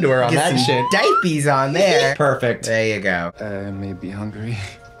little underwear on Get that some shit. diapies on there. Perfect. There you go. Maybe hungry.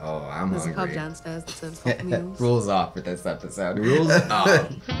 Oh, I'm There's a pub hungry. downstairs that serves hot meals. Rules off for this episode. Rules off.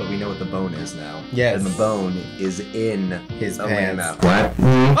 But we know what the bone is now. Yes. And the bone is in His Elena. pants. What?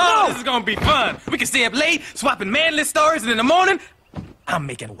 Oh, this is gonna be fun. We can stay up late, swapping manly stories, and in the morning, I'm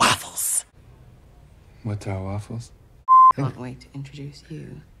making waffles. What are waffles? Can't wait to introduce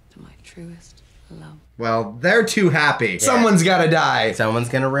you to my truest love. Well, they're too happy. Someone's gotta die. Someone's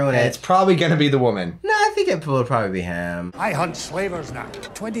gonna ruin And it. it's probably gonna be the woman. No, I think it will probably be him. I hunt slavers now.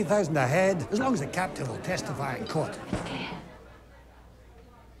 20,000 a head, as long as the captain will testify in court.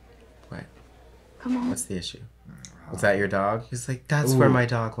 What? Come on. What's the issue? Was that your dog? He's like, that's where my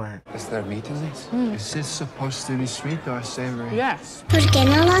dog went. Is there meat in this? Is this supposed to be sweet or savory? Yes. ¿Por qué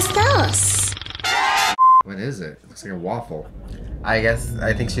no los dos? What is it? It looks like a waffle.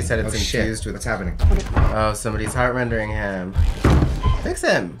 I think she said it's infused with. What's happening? Oh, somebody's heart rendering him. Fix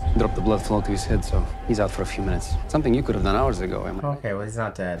him. Dropped the blood flow to his head, so he's out for a few minutes. Something you could have done hours ago, Emma. Okay, well, he's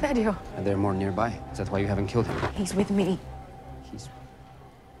not dead. Sergio. Are there more nearby? Is that why you haven't killed him? He's with me. He's...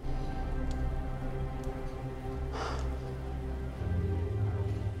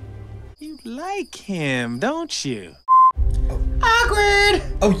 You like him, don't you? Awkward!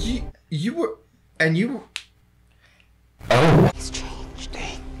 Oh, you were... And you... He's changed.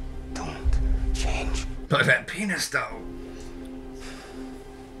 They don't change. But that penis, though.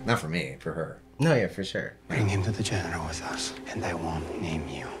 Not for me, for her. No, yeah, for sure. Bring him to the general with us, and I won't name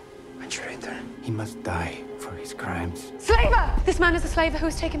you a traitor. He must die for his crimes. Slaver! This man is a slaver who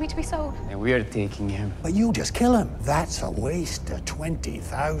has taken me to be sold. And we are taking him. But you just kill him. That's a waste of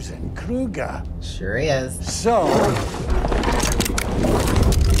 20,000 Kruger. Sure he is. So...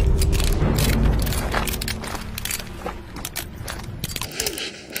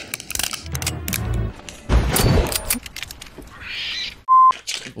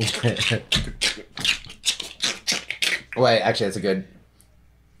 Wait, actually, that's a good...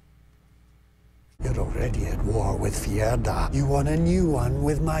 You're already at war with Fjerda. You want a new one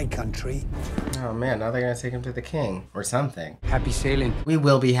with my country? Oh man, now they're gonna take him to the king. Or something. Happy sailing. We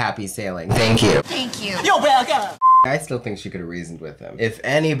will be happy sailing. Thank you. Thank you. You're welcome! I still think she could have reasoned with him. If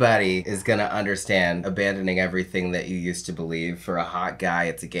anybody is gonna understand abandoning everything that you used to believe for a hot guy,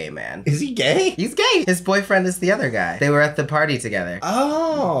 it's a gay man. Is he gay? He's gay! His boyfriend is the other guy. They were at the party together.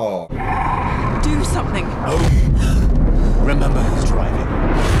 Oh! Do something. Remember who's driving.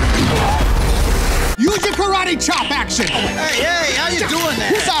 Use your karate chop action! Hey, how you doing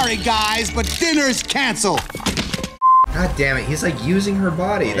there? Sorry, guys, but dinner's canceled. God damn it, he's like using her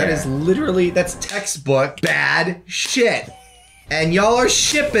body. That is literally, that's textbook bad shit. And y'all are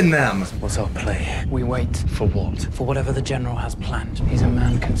shipping them. What's our play? We wait. For what? For whatever the general has planned. He's a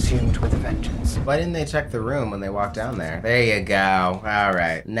man consumed with vengeance. Why didn't they check the room when they walked down there? There you go. All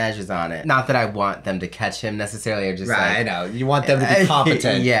right. Neige is on it. Not that I want them to catch him necessarily, or just Right, like... I know. You want them to be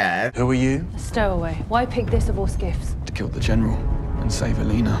competent. Yeah. Who are you? A stowaway. Why pick this of all skiffs? To kill the general and save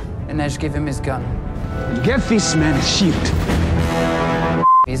Alina. Inej, give him his gun. Give this man a shield.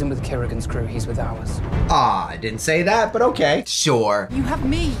 He isn't with Kerrigan's crew, he's with ours. Ah, I didn't say that, but okay. Sure. You have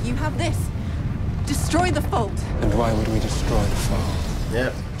me, you have this. Destroy the fold. And why would we destroy the foe?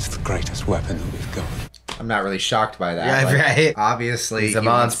 Yep. It's the greatest weapon that we've got. I'm not really shocked by that. Yeah, but right. Obviously, He's a he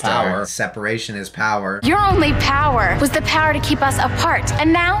wants monster. power. Separation is power. Your only power was the power to keep us apart,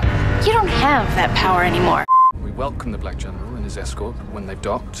 and now you don't have that power anymore. We welcome the Black General in his as escort when they've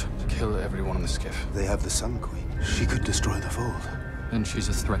docked to kill everyone on the skiff. They have the Sun Queen. She could destroy the fold. Then she's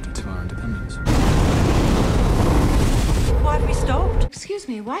a threat to our independence. Why have we stopped? Excuse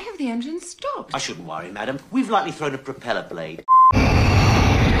me, why have the engines stopped? I shouldn't worry, madam. We've likely thrown a propeller blade.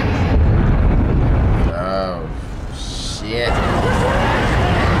 Oh, shit.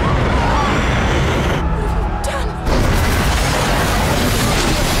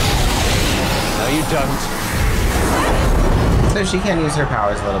 No, you don't. So she can use her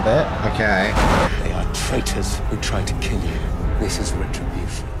powers a little bit. Okay. They are traitors who try to kill you. This is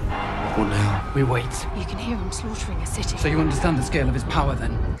retribution. What now? We wait. You can hear him slaughtering a city. So you understand the scale of his power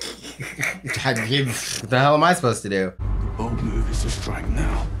then? What the hell am I supposed to do? The bold move is to strike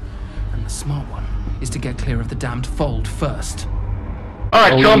now. And the smart one is to get clear of the damned fold first.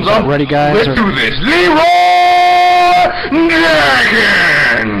 Alright, thumbs up. Ready, guys? Let's do this. Leroy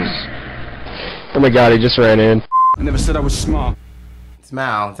Jenkins! Oh my god, he just ran in. I never said I was smart. It's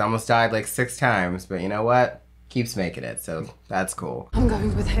Mal. It's almost died like 6 times, but you know what? Keeps making it, so that's cool. I'm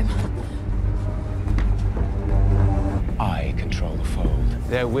going with him. I control the fold.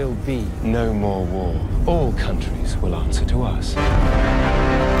 There will be no more war. All countries will answer to us.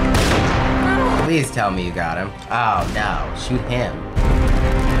 Please tell me you got him. Oh no, shoot him.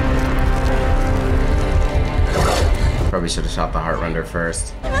 Probably should have shot the Heartrender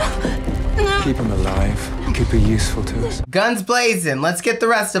first. Keep him alive. Keep her useful to us. Guns blazing. Let's get the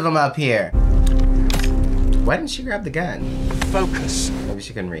rest of them up here. Why didn't she grab the gun? Focus. Maybe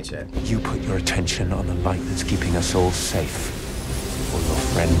she couldn't reach it. You put your attention on the light that's keeping us all safe. Or your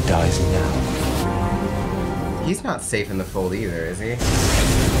friend dies now. He's not safe in the fold either, is he?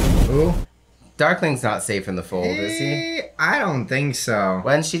 Ooh. Darkling's not safe in the fold, is he? I don't think so.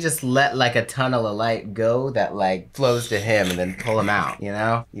 Why didn't she just let like a tunnel of light go that like flows to him and then pull him out, you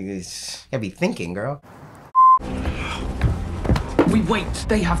know? You gotta be thinking, girl. We wait.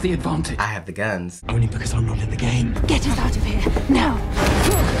 They have the advantage. I have the guns. Only because I'm not in the game. Get us out of here, now!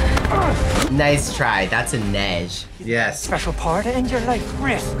 Nice try. That's a nej. Yes. Special power to end your life.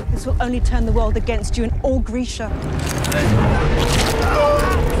 Risk. This will only turn the world against you and all Grisha.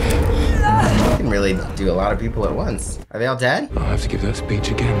 You can really do a lot of people at once. Are they all dead? I'll have to give that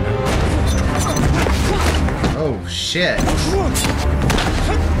speech again now. Oh, shit.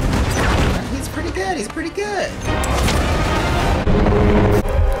 He's pretty good. He's pretty good.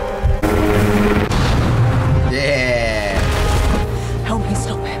 Yeah. Help me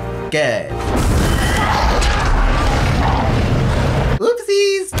stop him. Good.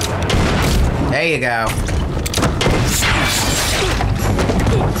 Oopsies. There you go.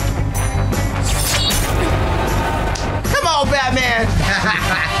 Come on, Batman.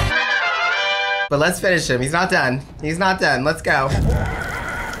 But let's finish him. He's not done. He's not done. Let's go.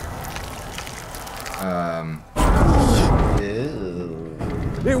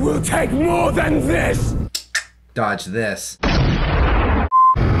 It will take more than this! Dodge this. What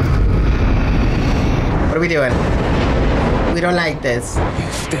are we doing? We don't like this.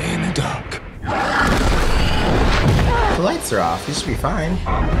 You stay in the dark. The lights are off. You should be fine.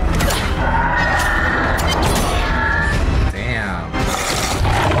 Damn.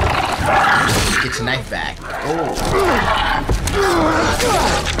 Get your knife back. Oh.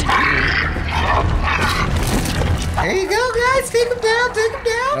 There you go, guys. Take him down. Take him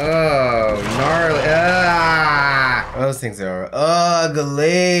down. Oh, gnarly. Ah. Those things are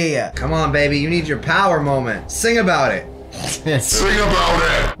ugly. Come on, baby. You need your power moment. Sing about it. Sing about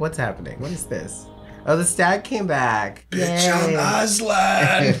it. What's happening? What is this? Oh, the stag came back. Bitch on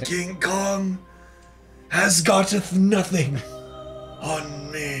Aslan, King Kong has gotteth nothing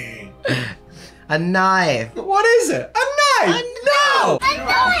on me. A knife. What is it? A knife. No. A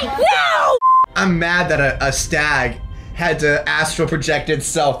knife. No. I'm mad that a stag had to astral project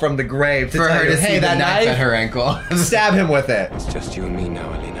itself from the grave to For tell her you, to see hey, the that knife at her ankle. Stab him with it. It's just you and me now,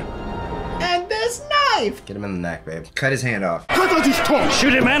 Alina. And this knife. Get him in the neck, babe. Cut his hand off. Cut out his tongue.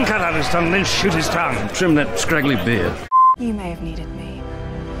 Shoot him and cut out his tongue, then shoot his tongue. Trim that scraggly beard. You may have needed me,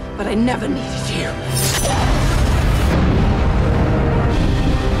 but I never needed you.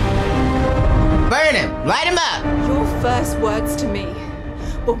 Burn him. Light him up. Your first words to me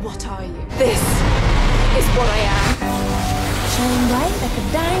were, what are you? This is what I am. Shine bright like a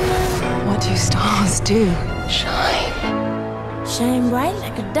diamond. What do stars do? Shine. Shine bright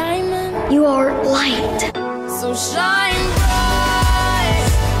like a diamond. You are light. So shine bright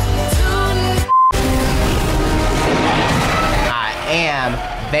tonight. I am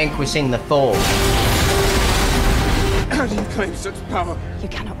vanquishing the fold. How do you claim such power? You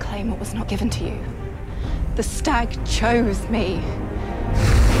cannot claim what was not given to you. The stag chose me.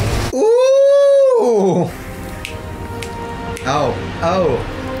 Ooh!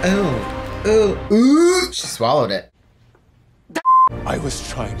 Ooh. She swallowed it. I was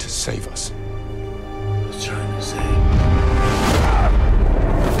trying to save us. I was trying to say.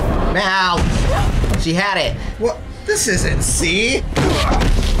 Now! She had it. What? This isn't C.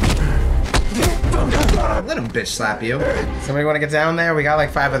 Let him bitch slap you. Somebody want to get down there? We got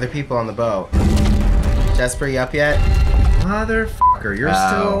like 5 other people on the boat. Jesper, you up yet? Motherfucker, you're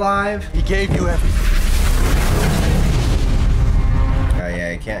still alive? He gave you everything. Oh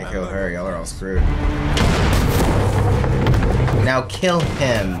yeah, you can't kill her. Y'all are all screwed. Now kill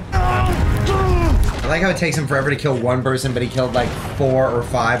him. I like how it takes him forever to kill one person, but he killed like 4 or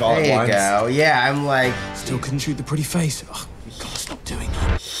 5 all at once. There you go. Yeah, I'm like... Still couldn't shoot the pretty face. Oh, we gotta stop doing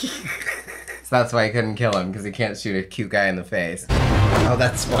it. So that's why he couldn't kill him, because he can't shoot a cute guy in the face. Oh,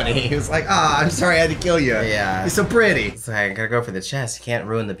 that's funny. He was like, I'm sorry I had to kill you. Yeah. You're so pretty. So I gotta go for the chest. You can't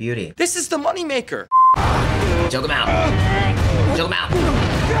ruin the beauty. This is the moneymaker. Choke him out. Choke him out.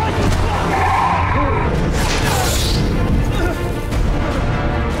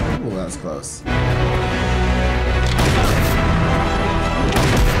 Ooh, that was close.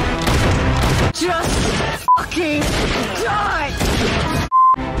 Just fucking die!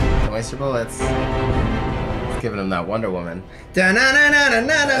 Don't waste your bullets. It's giving him that Wonder Woman. Did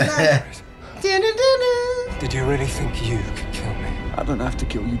you really think you could kill me? I don't have to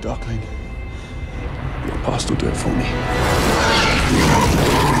kill you, Darkling. Your past will do it for me.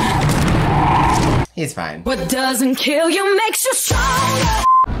 He's fine. What doesn't kill you makes you stronger!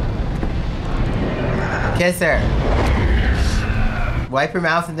 Kiss her. Wipe her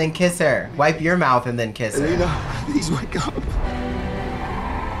mouth and then kiss her. Wipe your mouth and then kiss her. Elena, please wake up.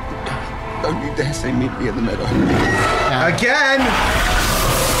 Don't you dare say meet me at the meadow. Again!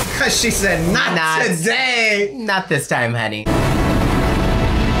 She said, not today! Not this time, honey.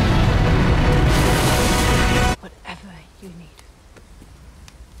 Whatever you need.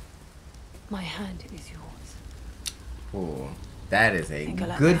 My hand is yours. Ooh, that is a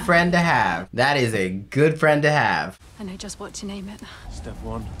good friend to have. That is a good friend to have. I know just what to name it. Step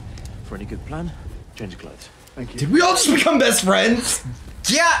 1, for any good plan, change your clothes. Thank you. Did we all just become best friends?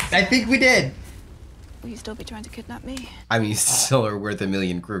 Yeah, I think we did. Will you still be trying to kidnap me? I mean, you still are worth $1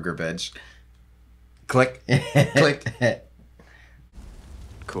 million, Kruger, bitch. Click. Click.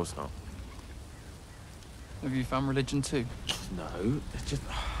 Of course not. Have you found religion too? No, it's just...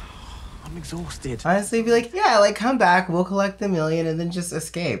 I'm exhausted. Honestly, be like, yeah, like, come back, we'll collect the $1 million and then just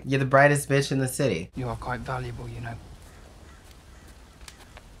escape. You're the brightest bitch in the city. You are quite valuable, you know.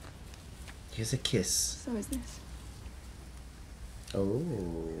 Here's a kiss. So is this.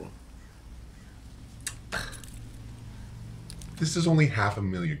 Oh. This is only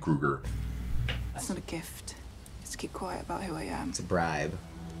 $500,000, Kruger. That's not a gift. It's to keep quiet about who I am. It's a bribe.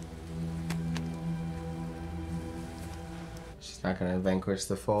 She's not gonna vanquish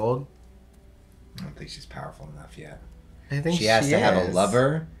the fold. I don't think she's powerful enough yet. I think she has to have a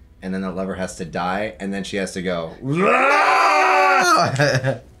lover, and then the lover has to die, and then she has to go.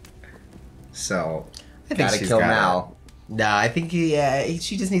 So, I think gotta she's kill gotta- Mal. No, I think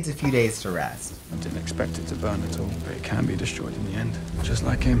she just needs a few days to rest. I didn't expect it to burn at all, but it can be destroyed in the end. Just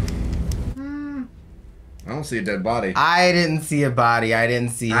like him. I don't see a dead body. I didn't see a body. I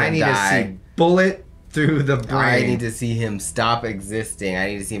didn't see him I need die. to see bullet through the brain. I need to see him stop existing. I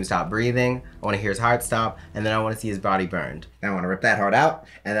need to see him stop breathing. I want to hear his heart stop, and then I want to see his body burned. Then I want to rip that heart out,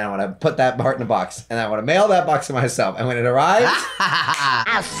 and then I want to put that heart in a box, and I want to mail that box to myself. And when it arrives,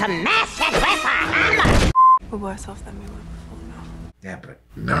 I'll smash it with a hammer! We're worse off than we were before now. yeah, but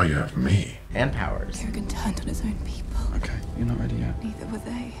Now you have me. And powers. Kerrigan turned on his own people. Okay, you're not ready yet. Neither were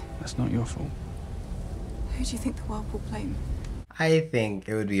they. That's not your fault. Who do you think the world will blame? I think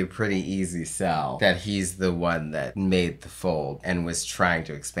it would be a pretty easy sell that he's the one that made the fold and was trying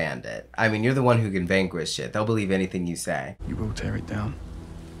to expand it. I mean, you're the one who can vanquish it. They'll believe anything you say. You will tear it down.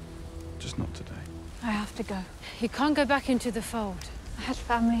 Just not today. I have to go. You can't go back into the fold. I had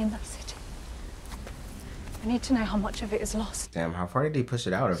family in that city. I need to know how much of it is lost. Damn, how far did he push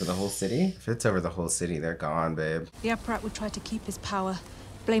it out? Over the whole city? If it's over the whole city, they're gone, babe. The Apparat will try to keep his power.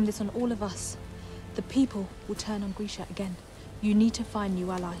 Blame this on all of us. The people will turn on Grisha again. You need to find new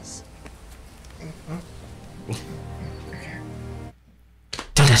allies.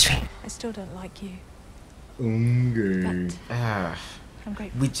 Don't touch me. I still don't like you. Unge. I'm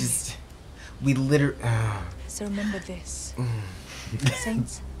grateful. We literally. So remember this.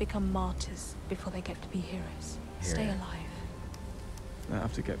 Saints become martyrs before they get to be heroes. Stay alive. They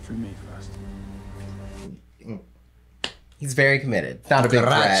have to get through me first. He's very committed. It's not a big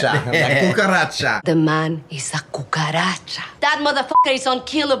threat. La cucaracha. The man is a cucaracha. That motherfucker is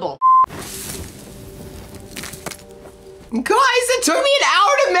unkillable. Guys, it took me an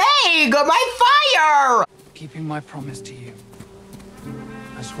hour to make! My fire! Keeping my promise to you.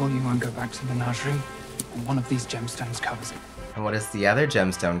 I swore you won't go back to the menagerie, and one of these gemstones covers it. And what does the other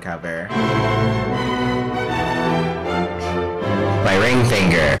gemstone cover? My ring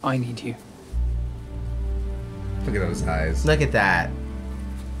finger. I need you. Look at those eyes. Look at that.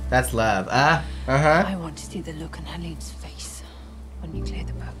 That's love. I want to see the look on Helene's face when you clear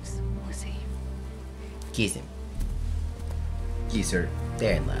the books. We'll see. Kiss him. Kiss her.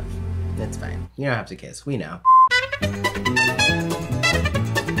 They're in love. That's fine. You don't have to kiss. We know.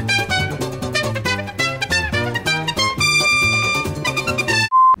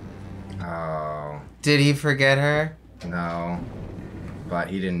 Oh. Did he forget her? No. But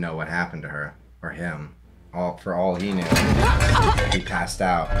he didn't know what happened to her. Or him. For all he knew. He passed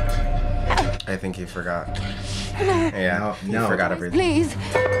out. I think he forgot. Yeah, he forgot everything. Please.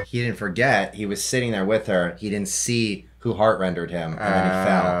 He didn't forget. He was sitting there with her. He didn't see who heart rendered him. And then he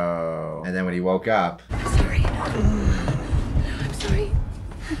fell. And then when he woke up. Sorry. I'm sorry.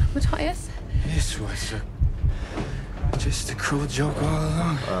 Matthias? This was just a cruel joke all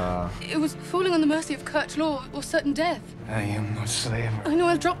along. It was falling on the mercy of Kirch law or certain death. I am not slaver. I know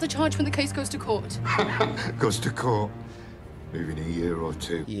I'll drop the charge when the case goes to court. Goes to court. Maybe in a year or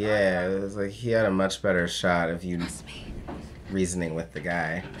two. Yeah, it was like he had a much better shot if you reasoning with the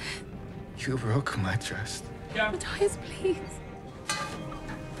guy. You broke my trust. Matthias, please.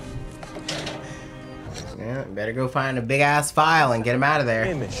 Yeah, better go find a big ass file and get him out of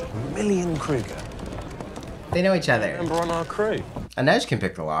there. Mission, Million Kruger. They know each other. Member on our crew. Anej can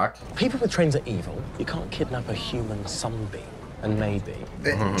pick the lock. People with trains are evil. You can't kidnap a human sunbeam. And maybe.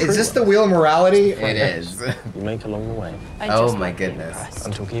 Is this the wheel of morality? It is. You make along the way. Oh my goodness.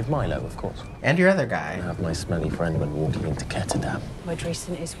 I'm talking of Milo, of course. And your other guy. I have my smelly friend when walking into Ketterdam.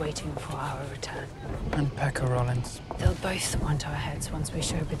 Modrison is waiting for our return. And Becca Rollins. They'll both want our heads once we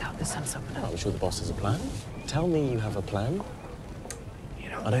show without the sense of I'm sure the boss has a plan. Tell me you have a plan.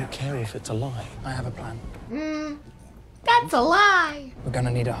 I don't care if it's a lie. I have a plan. That's a lie. We're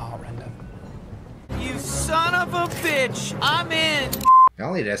gonna need a heart render. You son of a bitch! I'm in!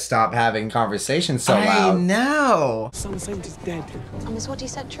 Y'all need to stop having conversations so I loud. know. Some saint is dead. Is what he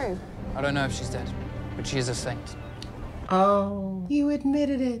said true? I don't know if she's dead, but she is a saint. Oh, you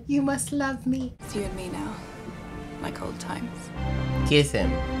admitted it. You must love me. It's you and me now. Like old times. Kiss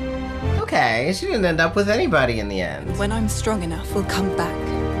him. Okay, she didn't end up with anybody in the end. When I'm strong enough, we'll come back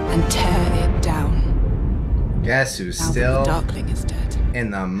and tear it down. Guess who's Now still the Darkling is dead.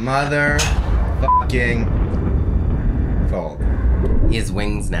 in the mother fucking fold? He has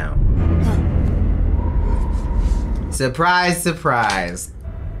wings now. Surprise, surprise.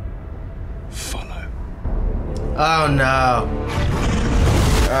 Follow. Oh no.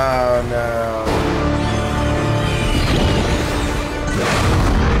 Oh no.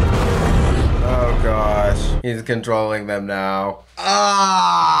 Oh gosh. He's controlling them now.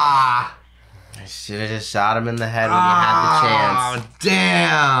 Ah! I should have just shot him in the head when you had the chance. Oh,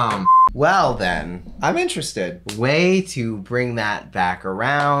 damn. Well then, I'm interested. Way to bring that back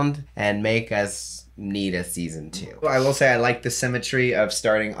around and make us need a season 2. I will say I like the symmetry of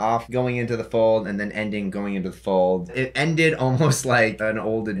starting off going into the fold and then ending going into the fold. It ended almost like an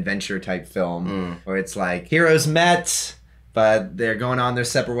old adventure type film where it's like heroes met, but they're going on their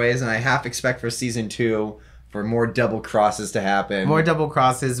separate ways, and I half expect for season 2 for more double crosses to happen. More double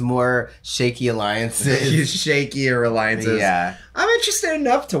crosses, more shaky alliances. Shakier alliances. Yeah. I'm interested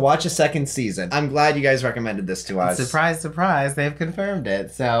enough to watch a second season. I'm glad you guys recommended this to us. Surprise, surprise, they've confirmed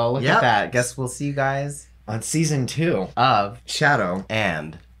it. So look at that. Guess we'll see you guys on season 2 of Shadow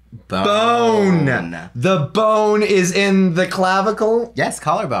and Bone. The bone is in the clavicle. Yes,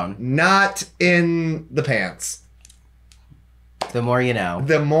 collarbone. Not in the pants. The more you know.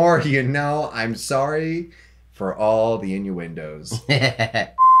 The more you know. I'm sorry for all the innuendos.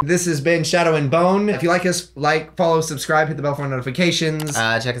 This has been Shadow and Bone. If you like us, like, follow, subscribe, hit the bell for notifications.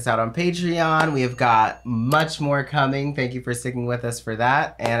 Check us out on Patreon. We have got much more coming. Thank you for sticking with us for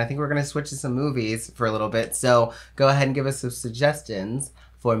that. And I think we're going to switch to some movies for a little bit. So go ahead and give us some suggestions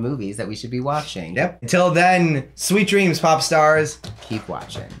for movies that we should be watching. Yep. Until then, sweet dreams, pop stars. Keep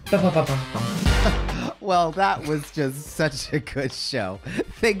watching. Well, that was just such a good show.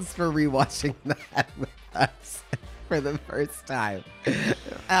 Thanks for rewatching that with us for the first time.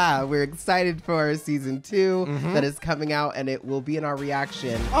 We're excited for season 2 that is coming out, and it will be in our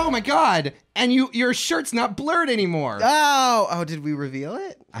reaction. Oh my god! And your shirt's not blurred anymore. Oh, did we reveal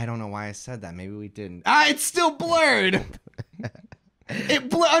it? I don't know why I said that. Maybe we didn't. It's still blurred. It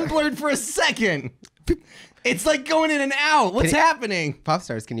unblurred for a second. It's like going in and out. What's happening?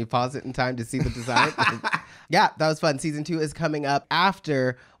 Popstars, can you pause it in time to see the design? Yeah, that was fun. Season 2 is coming up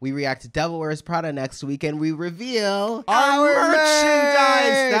after we react to Devil Wears Prada next week and we reveal our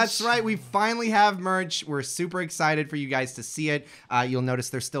merchandise. merch. That's right. We finally have merch. We're super excited for you guys to see it. You'll notice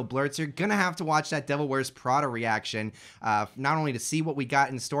there's still blurs. You're going to have to watch that Devil Wears Prada reaction, not only to see what we got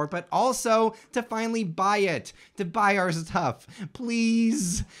in store, but also to finally buy it, to buy our stuff.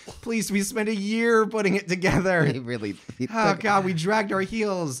 Please, please, we spent a year putting it together. Oh, God, we dragged our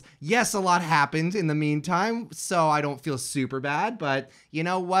heels. Yes, a lot happened in the meantime, so I don't feel super bad, but you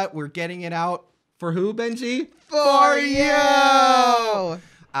know what? We're getting it out for who, Benji? For you!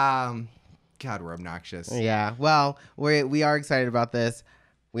 God, we're obnoxious. Yeah, well, we are excited about this.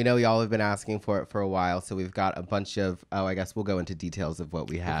 We know y'all have been asking for it for a while, so we've got a bunch of, I guess we'll go into details of what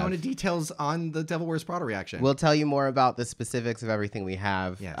we have. We'll go into details on the Devil Wears Prada reaction. We'll tell you more about the specifics of everything we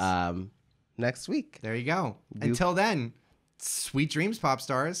have next week. There you go. Until then, sweet dreams, pop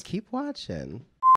stars. Keep watching.